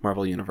mainline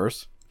Marvel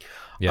Universe.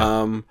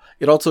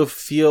 It also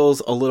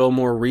feels a little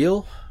more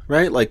real,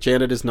 right? Like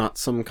Janet is not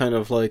some kind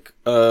of like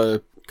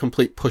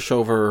complete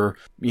pushover,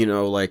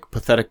 like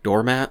pathetic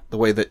doormat, the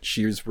way that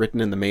she's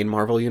written in the main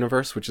Marvel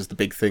Universe, which is the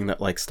big thing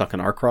that like stuck in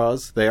our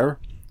craws there,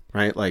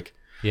 right? Like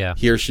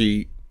here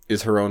she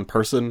is her own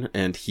person,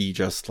 and he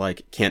just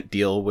like can't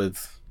deal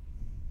with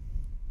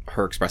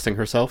her expressing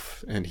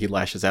herself, and he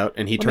lashes out,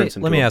 and he turns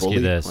into a bully. Let me ask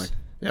you this.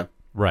 Like,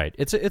 right.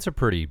 It's not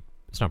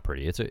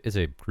pretty. It's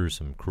a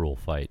gruesome, cruel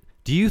fight.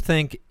 Do you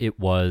think it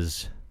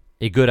was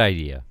a good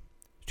idea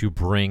to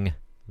bring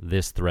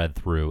this thread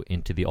through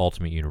into the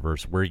Ultimate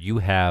Universe, where you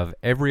have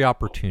every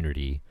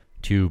opportunity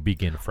to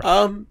begin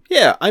fresh?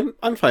 Yeah,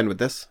 I'm fine with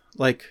this.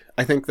 Like,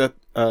 I think that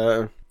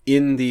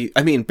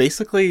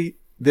basically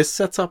this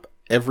sets up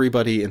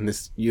everybody in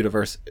this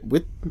universe,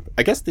 with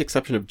I guess the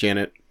exception of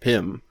Janet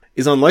Pym,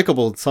 is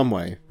unlikable in some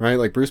way, right?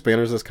 Like Bruce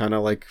Banner's this kind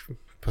of like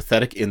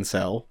pathetic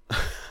incel.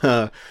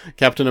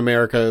 Captain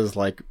America is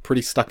like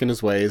pretty stuck in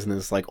his ways, and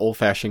this like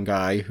old-fashioned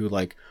guy who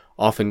like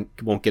often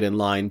won't get in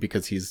line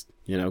because he's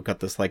got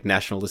this like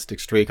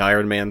nationalistic streak.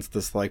 Iron Man's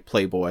this like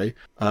playboy,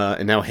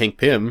 and now Hank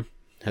Pym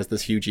has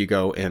this huge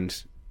ego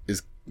and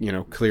is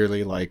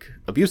clearly like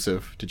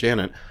abusive to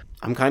Janet.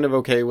 I'm kind of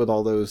okay with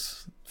all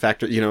those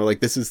factors. Like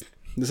this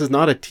is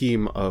not a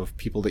team of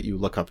people that you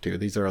look up to.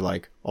 These are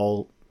like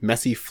all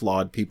messy,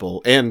 flawed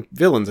people and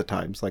villains at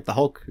times. Like the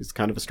Hulk is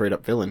kind of a straight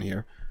up villain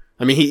here.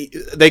 I mean,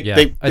 they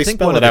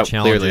spell it out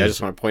clearly. I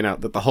just want to point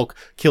out that the Hulk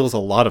kills a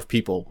lot of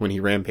people when he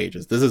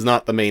rampages. This is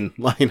not the main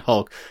line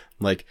Hulk.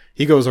 Like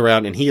he goes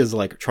around and he is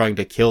like trying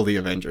to kill the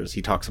Avengers.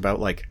 He talks about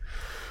like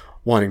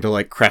wanting to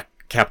like crack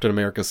Captain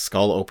America's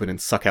skull open and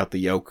suck out the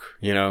yolk.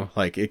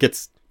 Like it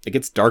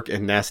gets dark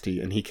and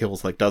nasty, and he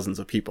kills like dozens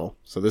of people.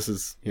 So this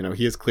is,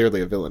 he is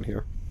clearly a villain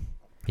here.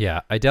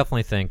 Yeah, I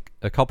definitely think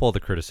a couple of the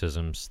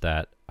criticisms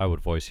that I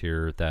would voice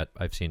here that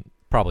I've seen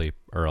probably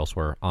or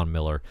elsewhere on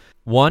Miller.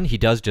 One, he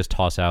does just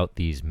toss out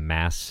these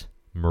mass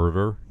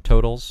murder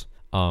totals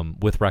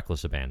with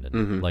reckless abandon.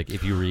 Mm-hmm. Like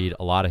if you read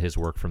a lot of his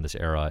work from this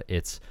era,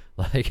 it's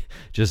like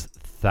just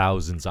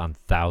thousands on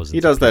thousands. He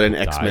does that in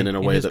X-Men in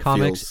a way that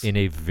comics feels in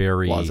a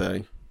very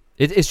blasé.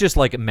 It's just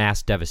like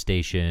mass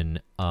devastation.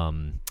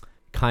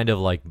 Kind of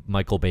like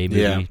Michael Bay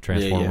movie,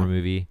 Transformer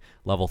movie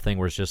level thing,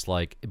 where it's just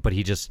like, but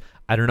he just,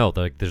 I don't know,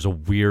 there's a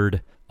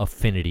weird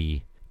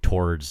affinity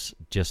towards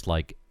just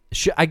like,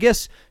 I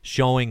guess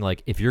showing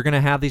like, if you're going to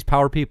have these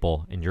power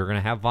people and you're going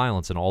to have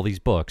violence in all these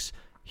books,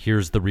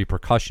 here's the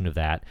repercussion of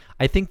that.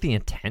 I think the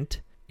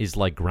intent is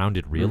like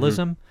grounded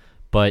realism,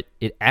 but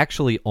it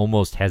actually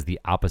almost has the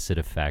opposite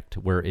effect,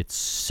 where it's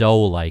so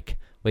like,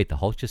 wait, the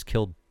Hulk just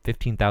killed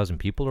 15,000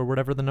 people or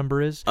whatever the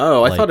number is.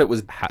 Oh, I Like, thought it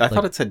was. ha- I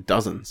thought like, it said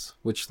dozens,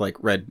 which like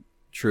read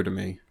true to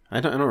me. I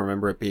don't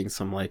remember it being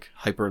some like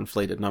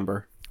hyperinflated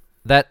number.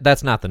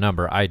 that's not the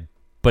number.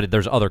 But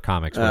there's other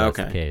comics where that's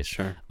the Okay, case.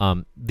 sure.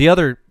 The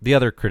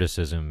other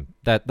criticism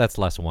that's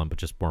less one, but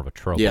just more of a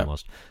trope Yeah.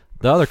 almost.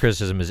 The other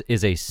criticism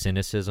is a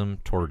cynicism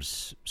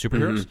towards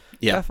superheroes,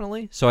 Yeah.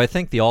 definitely. So I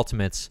think the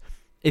Ultimates,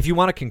 if you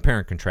want to compare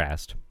and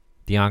contrast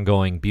the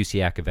ongoing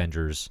Busiek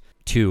Avengers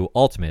to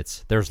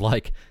Ultimates, there's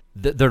like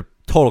they're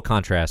total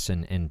contrasts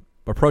and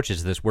approaches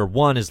to this, where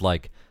one is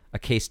like a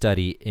case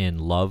study in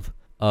love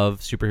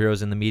of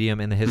superheroes in the medium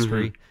and the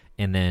history,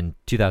 and then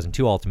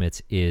 2002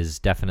 Ultimates is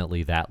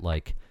definitely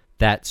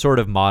that sort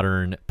of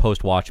modern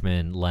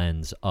post-Watchmen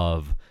lens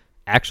of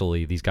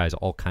actually these guys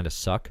all kind of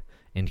suck,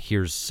 and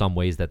here's some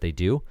ways that they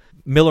do.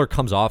 Miller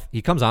comes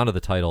onto the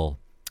title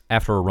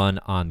after a run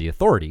on The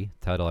Authority,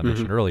 title I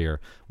mentioned earlier,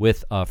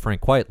 with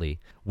Frank Quitely,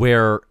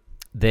 where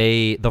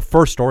the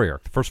first story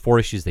arc, the first 4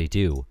 issues they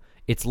do,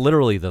 it's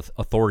literally the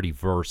Authority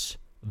verse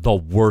the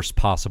worst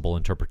possible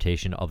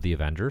interpretation of the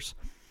Avengers.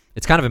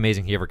 It's kind of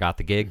amazing he ever got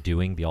the gig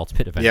doing the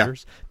Ultimate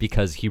Avengers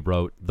because he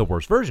wrote the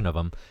worst version of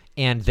them,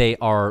 and they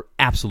are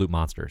absolute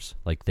monsters.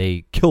 Like,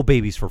 they kill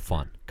babies for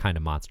fun kind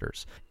of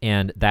monsters.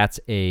 And that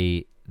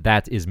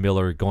is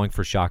Miller going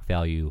for shock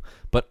value,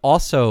 but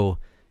also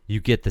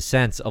you get the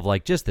sense of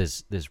like just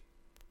this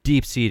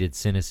deep-seated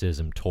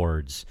cynicism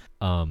towards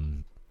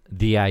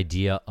the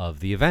idea of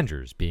the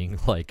Avengers being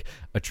like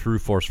a true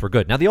force for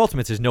good. Now, the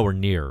Ultimates is nowhere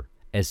near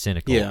as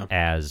cynical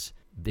as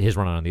his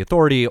run on the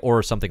Authority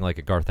or something like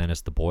a Garth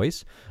Ennis The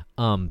Boys.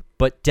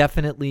 But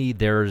definitely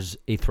there's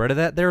a thread of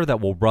that there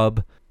that will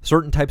rub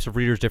certain types of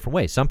readers different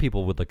ways. Some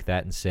people would look at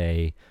that and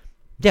say,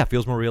 yeah, it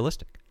feels more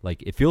realistic.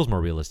 Like, it feels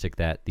more realistic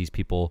that these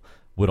people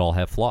would all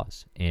have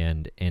flaws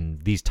and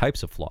these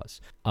types of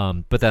flaws.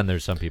 But then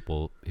there's some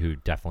people who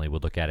definitely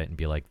would look at it and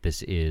be like,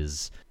 it's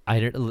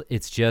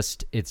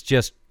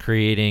just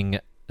creating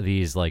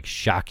these like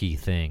shocky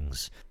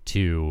things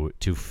to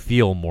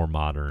feel more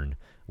modern,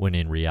 when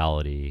in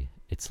reality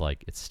it's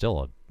still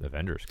a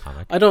Avengers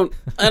comic. I don't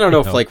know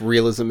if like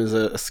realism is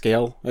a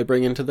scale I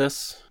bring into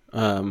this.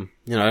 I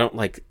don't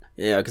like,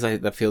 because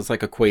that feels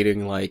like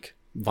equating like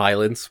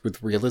violence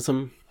with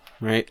realism,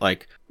 right?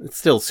 Like, it's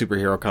still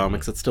superhero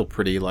comics. It's still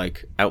pretty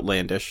like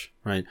outlandish,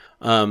 right?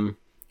 I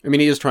mean,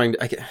 he is trying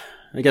to,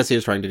 I guess he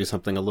is trying to do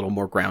something a little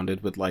more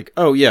grounded with like,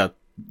 oh yeah,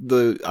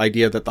 the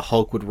idea that the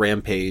Hulk would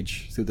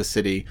rampage through the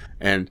city.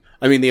 And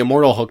I mean, the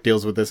Immortal Hulk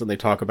deals with this, and they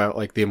talk about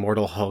like the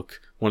Immortal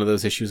Hulk, one of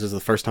those issues is the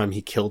first time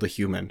he killed a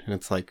human. And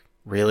it's like,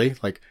 really?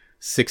 Like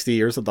 60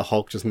 years of the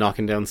Hulk just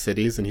knocking down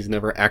cities and he's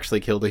never actually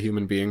killed a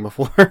human being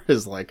before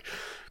is like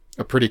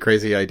a pretty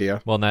crazy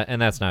idea. Well, that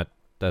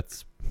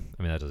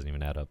doesn't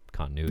even add up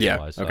continuity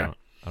wise. So okay.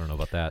 I don't know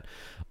about that.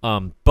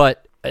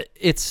 But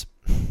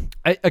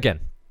again,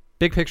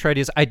 big picture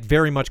ideas. I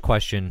very much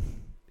question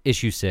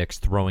issue 6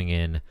 throwing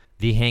in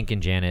the Hank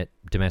and Janet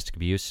domestic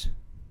abuse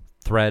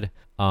thread,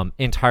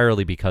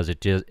 entirely because it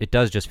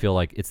does just feel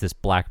like it's this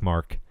black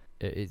mark.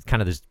 It's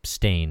kind of this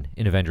stain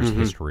in Avengers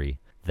history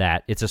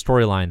that it's a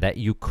storyline that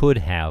you could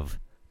have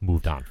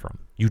moved on from.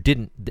 You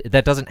didn't.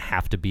 That doesn't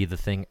have to be the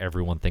thing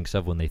everyone thinks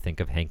of when they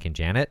think of Hank and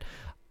Janet.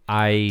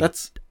 I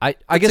guess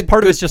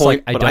part of it's just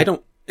point, like I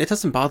don't. It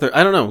doesn't bother.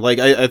 I don't know. Like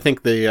I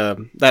think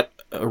the that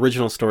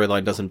original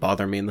storyline doesn't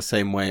bother me in the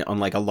same way on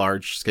like a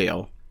large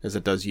scale as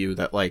it does you.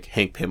 That like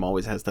Hank Pym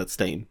always has that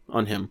stain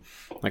on him.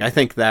 Like I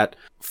think that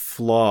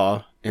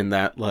flaw in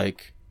that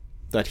like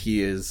that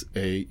he is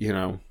a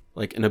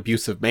like an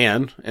abusive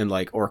man and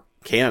like or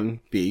can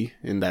be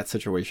in that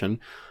situation.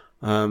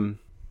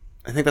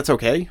 I think that's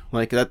okay.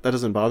 Like that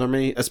doesn't bother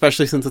me,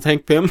 especially since it's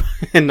Hank Pym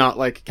and not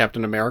like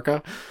Captain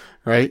America,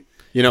 right?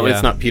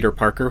 It's not Peter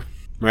Parker,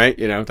 right?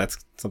 That's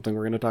something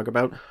we're going to talk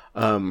about.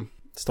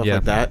 Stuff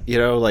like that,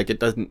 like it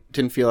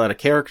didn't feel out of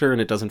character,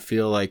 and it doesn't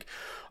feel like,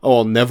 oh,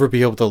 I'll never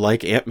be able to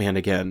like Ant-Man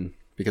again,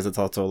 because it's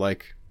also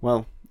like,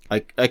 well,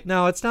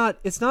 no, it's not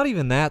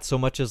even that so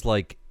much as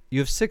like you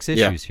have 6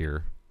 issues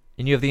here,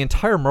 and you have the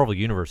entire Marvel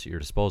universe at your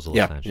disposal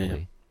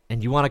essentially,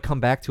 and you want to come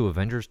back to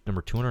Avengers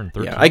number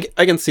 213. Yeah,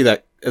 I can see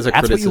that as a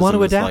That's criticism. what you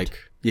want to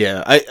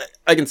adapt.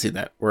 I can see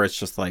that where it's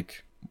just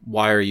like,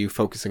 why are you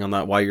focusing on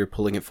that? Why you're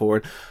pulling it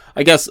forward?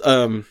 I guess.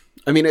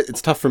 I mean,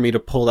 it's tough for me to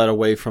pull that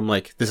away from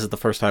like, this is the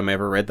first time I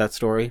ever read that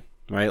story,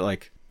 right?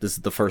 Like, this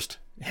is the first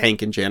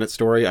Hank and Janet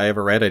story I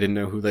ever read. I didn't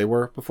know who they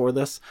were before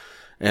this,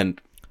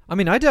 and I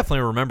mean, I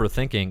definitely remember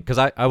thinking, because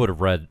I would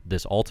have read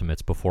this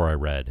Ultimates before I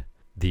read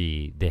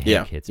the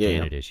Hank hits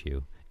Janet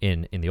issue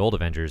in the old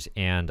Avengers,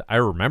 and I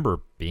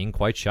remember being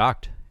quite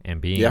shocked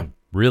and being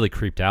really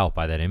creeped out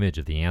by that image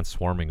of the ants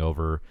swarming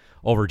over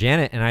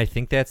Janet, and I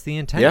think that's the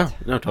intent. Yeah,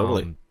 no,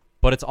 totally.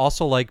 But it's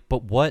also like,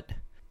 but what,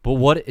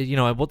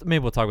 maybe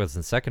we'll talk about this in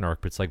the second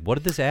arc, but it's like, what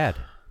did this add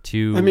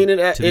to? I mean, it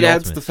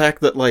adds the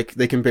fact that like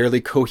they can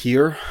barely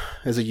cohere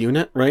as a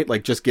unit, right?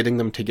 Like just getting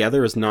them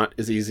together is not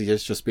as easy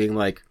as just being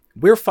like,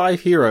 we're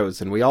 5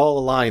 heroes and we all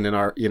align in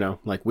our,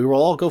 like we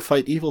will all go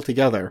fight evil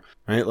together,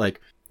 right? Like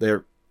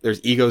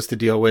there's egos to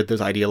deal with,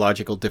 there's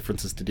ideological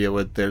differences to deal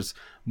with, there's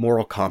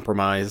moral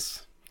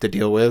compromise to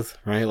deal with,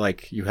 right?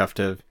 Like you have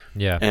to,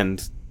 Yeah.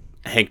 and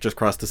Hank just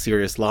crossed a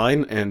serious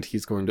line, and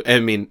he's going to, I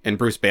mean, and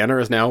Bruce Banner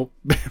is now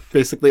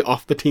basically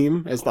off the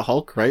team as the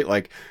Hulk, right?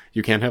 Like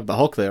you can't have the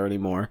Hulk there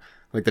anymore.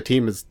 Like the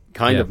team is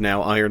kind of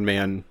now Iron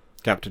Man,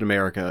 Captain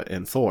America,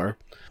 and Thor.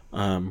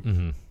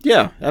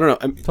 Yeah, I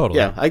don't know. Totally.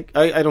 Yeah,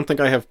 I don't think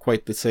I have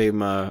quite the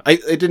same.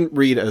 It didn't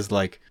read as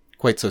like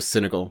quite so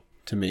cynical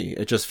to me.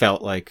 It just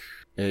felt like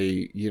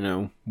a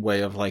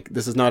way of like,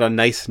 this is not a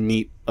nice,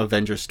 neat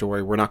Avengers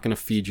story. We're not going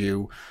to feed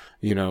you,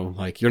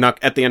 like you're not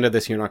at the end of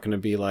this. You're not going to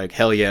be like,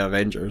 hell yeah,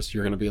 Avengers.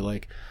 You're going to be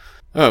like,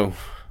 oh,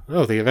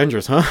 the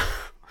Avengers, huh?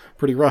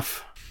 Pretty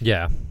rough.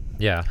 Yeah.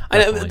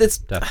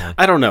 Definitely.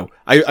 I don't know.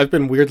 I've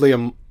been weirdly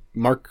a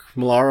Mark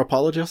Millar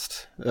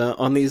apologist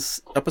on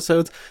these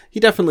episodes. He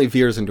definitely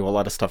veers into a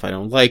lot of stuff I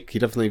don't like. He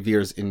definitely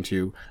veers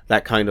into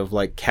that kind of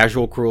like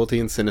casual cruelty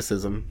and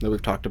cynicism that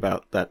we've talked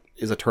about. That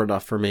is a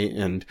turnoff for me,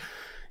 and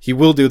he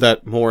will do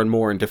that more and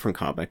more in different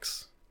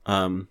comics.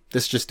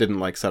 This just didn't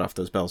like set off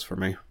those bells for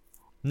me.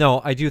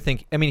 No, I do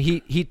think. I mean,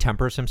 he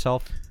tempers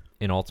himself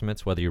in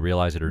Ultimates, whether you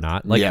realize it or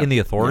not. Like in the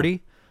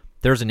Authority,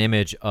 there's an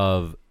image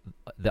of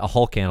a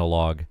Hulk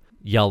analog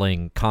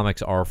yelling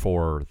 "Comics are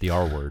for the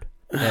R word"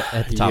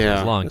 at the top of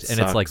his lungs, and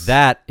it's like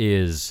that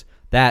is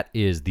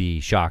the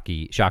shock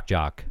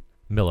jock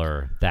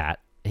Miller.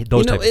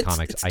 Those types of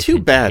comics. It's I too tend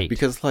to bad hate.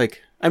 because,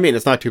 like, I mean,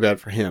 it's not too bad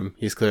for him.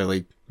 He's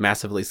clearly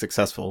massively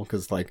successful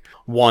because, like,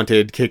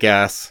 Wanted,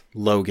 Kick-Ass,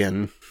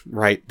 Logan,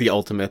 right? The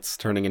Ultimates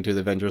turning into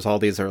the Avengers. All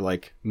these are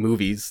like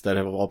movies that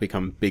have all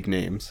become big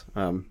names.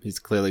 He's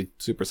clearly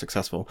super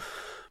successful,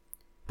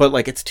 but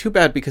like, it's too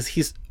bad because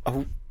he's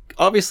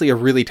obviously a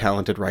really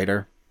talented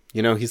writer.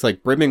 He's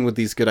like brimming with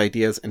these good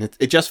ideas, and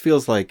it just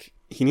feels like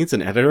he needs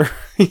an editor.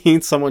 He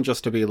needs someone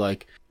just to be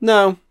like,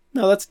 no,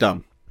 that's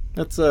dumb.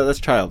 That's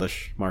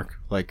childish, Mark.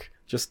 Like,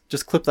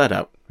 just clip that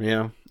out.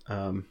 Yeah.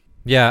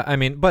 Yeah, I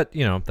mean, but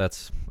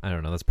that's, I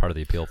don't know, that's part of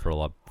the appeal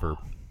for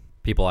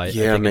people. I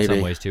think maybe. in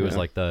some ways too is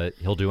like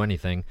he'll do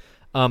anything.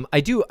 I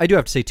do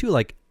have to say too,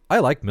 like, I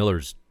like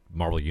Miller's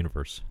Marvel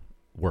Universe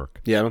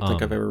work. Yeah, I don't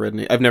think I've ever read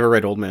any. I've never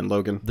read Old Man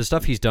Logan. The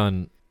stuff he's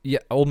done. Yeah,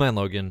 Old Man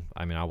Logan,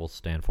 I mean, I will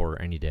stand for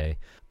any day.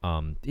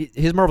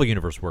 His Marvel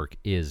Universe work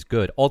is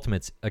good.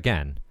 Ultimates,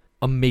 again,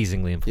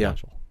 amazingly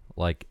influential. Yeah.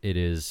 Like, it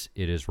is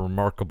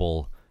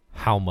remarkable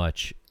how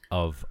much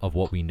of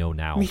what we know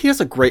now he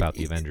has a great, about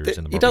the Avengers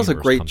and the Marvel He does a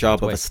Universe great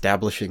job of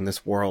establishing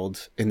this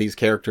world and these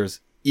characters,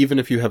 even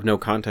if you have no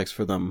context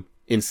for them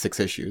in 6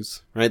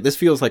 issues, right? This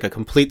feels like a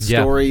complete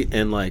story,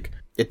 and like,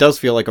 it does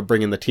feel like a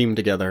bringing the team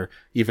together,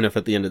 even if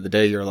at the end of the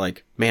day you're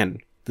like, man,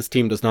 this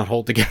team does not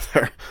hold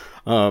together.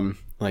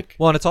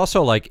 Well, and it's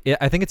also like,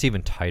 I think it's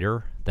even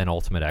tighter than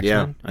Ultimate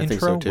X-Men I intro,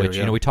 think so too, which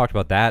we talked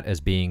about that as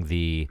being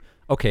the,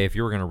 okay, if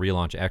you were going to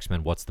relaunch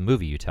X-Men, what's the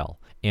movie you tell?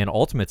 And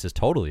Ultimates is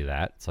totally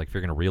that. It's like, if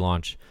you're going to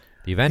relaunch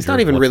the Avengers, it's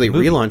not even really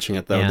relaunching relaunching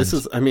it though. And this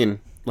is, I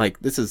mean, like,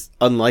 this is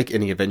unlike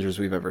any Avengers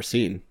we've ever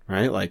seen,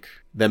 right? Like,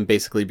 them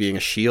basically being a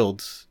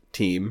SHIELD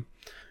team,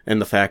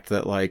 and the fact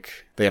that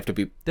like they have to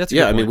be. That's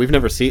I mean, we've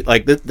never seen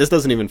like this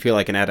doesn't even feel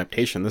like an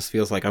adaptation. This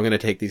feels like I'm going to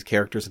take these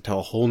characters and tell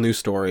a whole new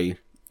story.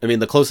 I mean,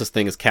 the closest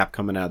thing is Cap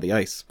coming out of the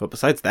ice, but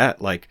besides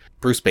that, like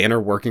Bruce Banner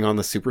working on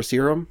the super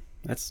serum,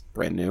 that's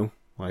brand new.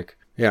 Like,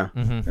 yeah.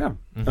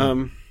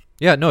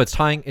 Yeah, no, it's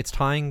tying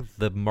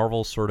the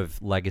Marvel sort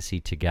of legacy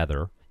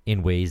together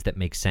in ways that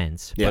make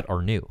sense but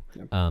are new.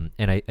 And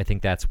I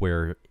think that's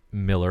where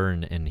Miller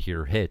and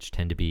here Hitch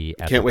tend to be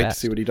at Can't the wait best,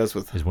 to see what he does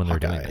with is when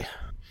Hawkeye. they're doing it.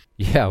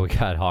 Yeah, we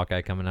got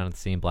Hawkeye coming out of the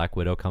scene, Black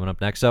Widow coming up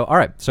next. So, all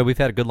right, so we've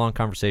had a good long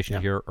conversation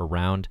here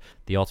around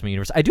the Ultimate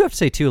Universe. I do have to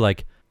say, too,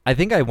 like, I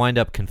think I wind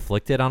up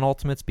conflicted on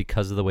Ultimates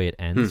because of the way it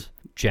ends.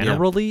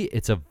 Generally,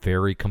 it's a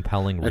very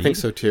compelling read. I think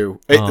so,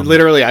 too.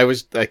 Literally, I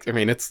was like, I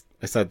mean,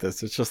 I said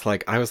this, it's just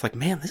like, I was like,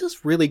 man, this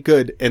is really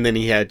good. And then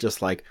he had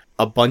just like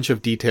a bunch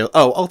of detail.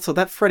 Oh, also,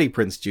 that Freddie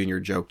Prinze Jr.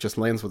 joke just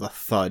lands with a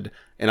thud.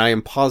 And I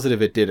am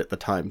positive it did at the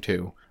time,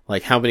 too.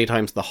 Like, how many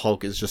times the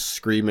Hulk is just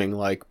screaming,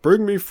 like,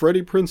 bring me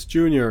Freddie Prinze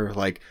Jr.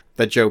 Like,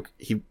 that joke,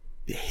 he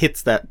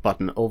hits that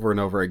button over and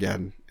over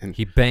again. And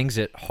he bangs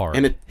it hard.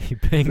 And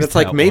it's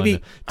like,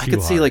 maybe, I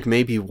could see, like,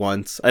 maybe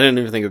once. I didn't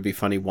even think it would be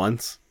funny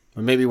once.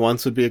 Or maybe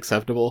once would be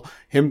acceptable.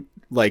 Him,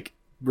 like,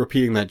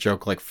 repeating that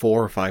joke, like,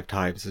 4 or 5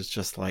 times is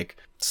just, like,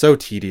 so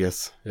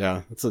tedious.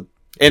 Yeah.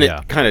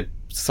 It kind of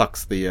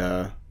sucks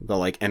the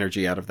like,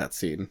 energy out of that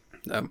scene.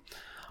 A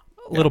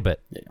little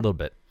bit.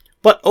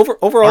 But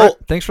overall, right,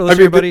 thanks for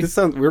listening,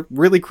 everybody. We're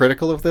really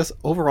critical of this.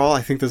 Overall,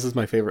 I think this is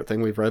my favorite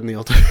thing we've read in the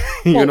Ultimate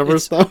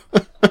Universe, though.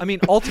 I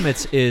mean,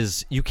 Ultimates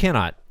is, you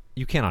cannot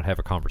have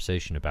a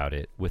conversation about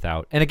it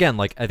without, and again,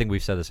 like, I think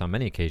we've said this on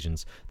many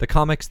occasions, the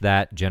comics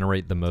that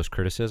generate the most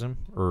criticism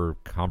or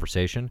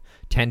conversation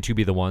tend to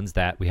be the ones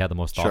that we had the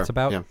most thoughts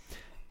about. Yeah.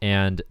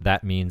 And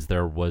that means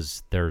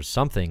there's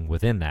something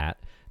within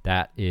that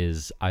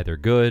is either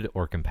good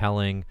or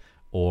compelling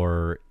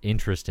or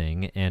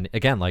interesting. And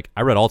again, like,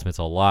 I read Ultimates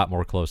a lot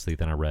more closely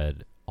than I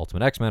read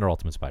Ultimate X-Men or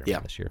Ultimate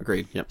Spider-Man this year.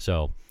 Agreed. Yep.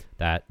 So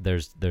that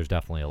there's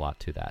definitely a lot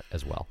to that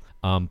as well.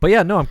 But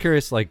yeah, no, I'm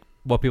curious like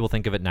what people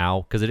think of it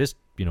now, because it is,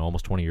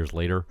 almost 20 years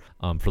later.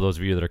 For those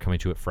of you that are coming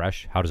to it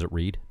fresh, how does it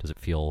read? Does it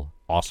feel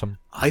awesome?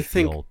 Does it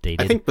feel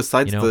dated? I think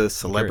besides the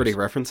celebrity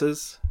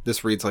references,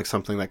 this reads like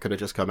something that could have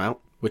just come out,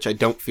 which I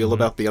don't feel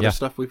about the other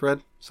stuff we've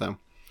read. So,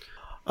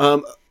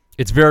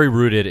 it's very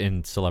rooted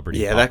in celebrity.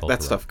 Yeah,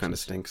 that stuff kind of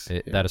stinks.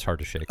 That is hard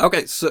to shake.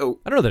 Okay, so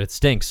I don't know that it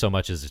stinks so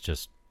much as it's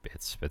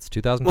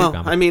 2002 well,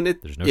 comic. I mean,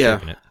 there's no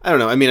shaking it. I don't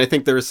know. I mean, I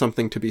think there is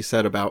something to be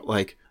said about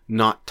like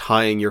not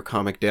tying your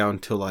comic down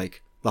to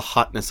like the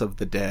hotness of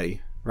the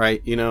day,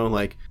 right?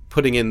 Like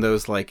putting in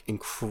those like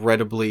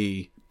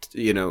incredibly,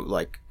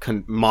 like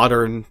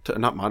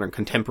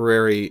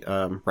contemporary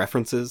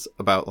references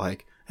about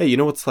like, hey,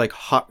 what's like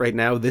hot right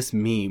now? This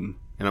meme,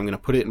 and I'm gonna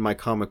put it in my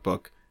comic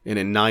book. And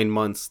in 9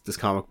 months, this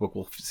comic book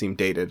will seem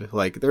dated.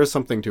 Like, there's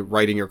something to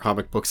writing your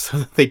comic books so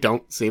that they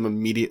don't seem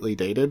immediately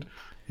dated,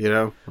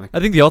 Like, I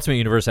think the Ultimate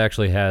Universe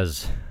actually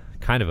has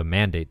kind of a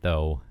mandate,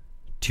 though,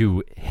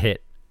 to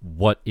hit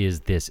what is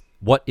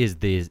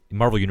the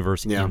Marvel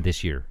Universe in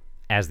this year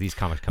as these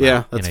comics come out.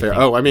 Yeah, that's fair.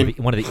 I mean,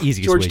 one of the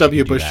easiest George ways W.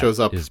 you can do Bush that shows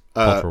up, is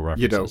cultural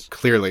references.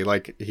 clearly,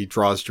 like, he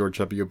draws George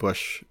W.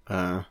 Bush,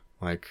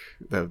 like,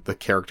 the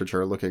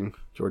caricature-looking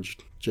George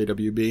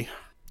J.W.B.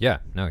 Yeah,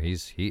 no, he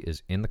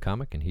is in the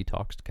comic and he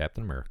talks to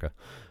Captain America.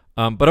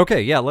 But okay,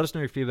 yeah, let us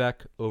know your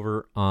feedback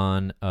over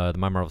on the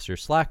My Marvelous Year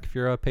Slack if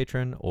you're a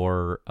patron,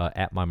 or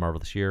at My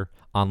Marvelous Year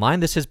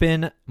online. This has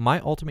been My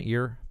Ultimate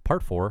Year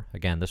Part 4.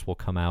 Again, this will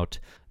come out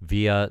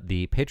via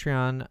the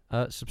Patreon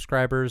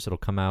subscribers. It'll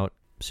come out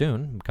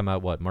soon. It'll come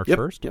out, March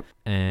 1st? Yep.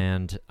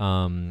 And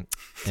I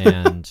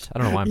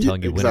don't know why I'm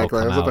telling you exactly.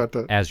 when it'll come out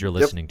as you're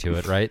listening to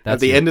it, right? At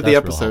the end of the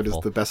episode is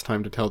the best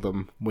time to tell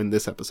them when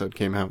this episode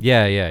came out.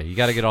 Yeah, you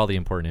got to get all the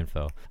important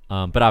info.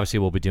 But obviously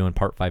we'll be doing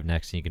Part 5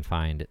 next, and you can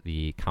find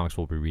the comics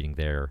we'll be reading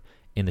there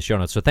in the show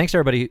notes. So thanks to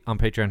everybody on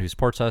Patreon who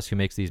supports us, who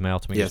makes these My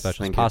Ultimate Year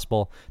specials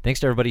possible. Thanks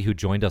to everybody who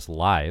joined us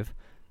live.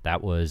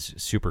 That was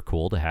super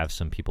cool to have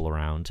some people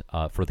around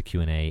for the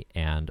Q&A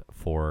and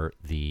for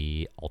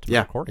the ultimate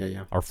recording.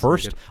 Yeah. Our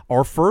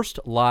first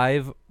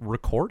live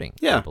recording.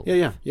 Yeah. We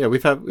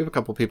have a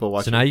couple people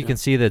watching. So now you can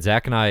see that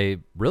Zach and I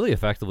really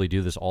effectively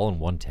do this all in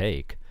one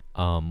take,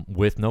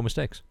 with no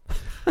mistakes.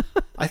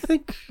 I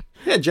think,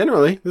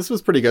 generally this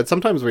was pretty good.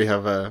 Sometimes we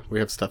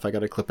have stuff I got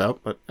to clip out,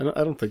 but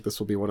I don't think this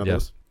will be one of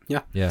those.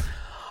 Yeah.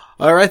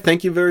 All right.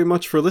 Thank you very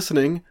much for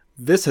listening.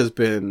 This has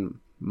been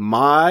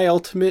My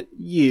Ultimate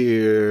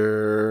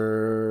Year.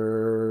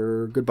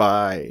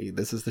 Goodbye.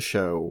 This is the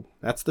show.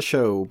 That's the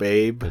show,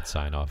 babe. Good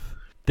sign off.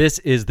 This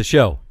is the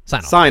show.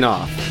 Sign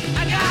off.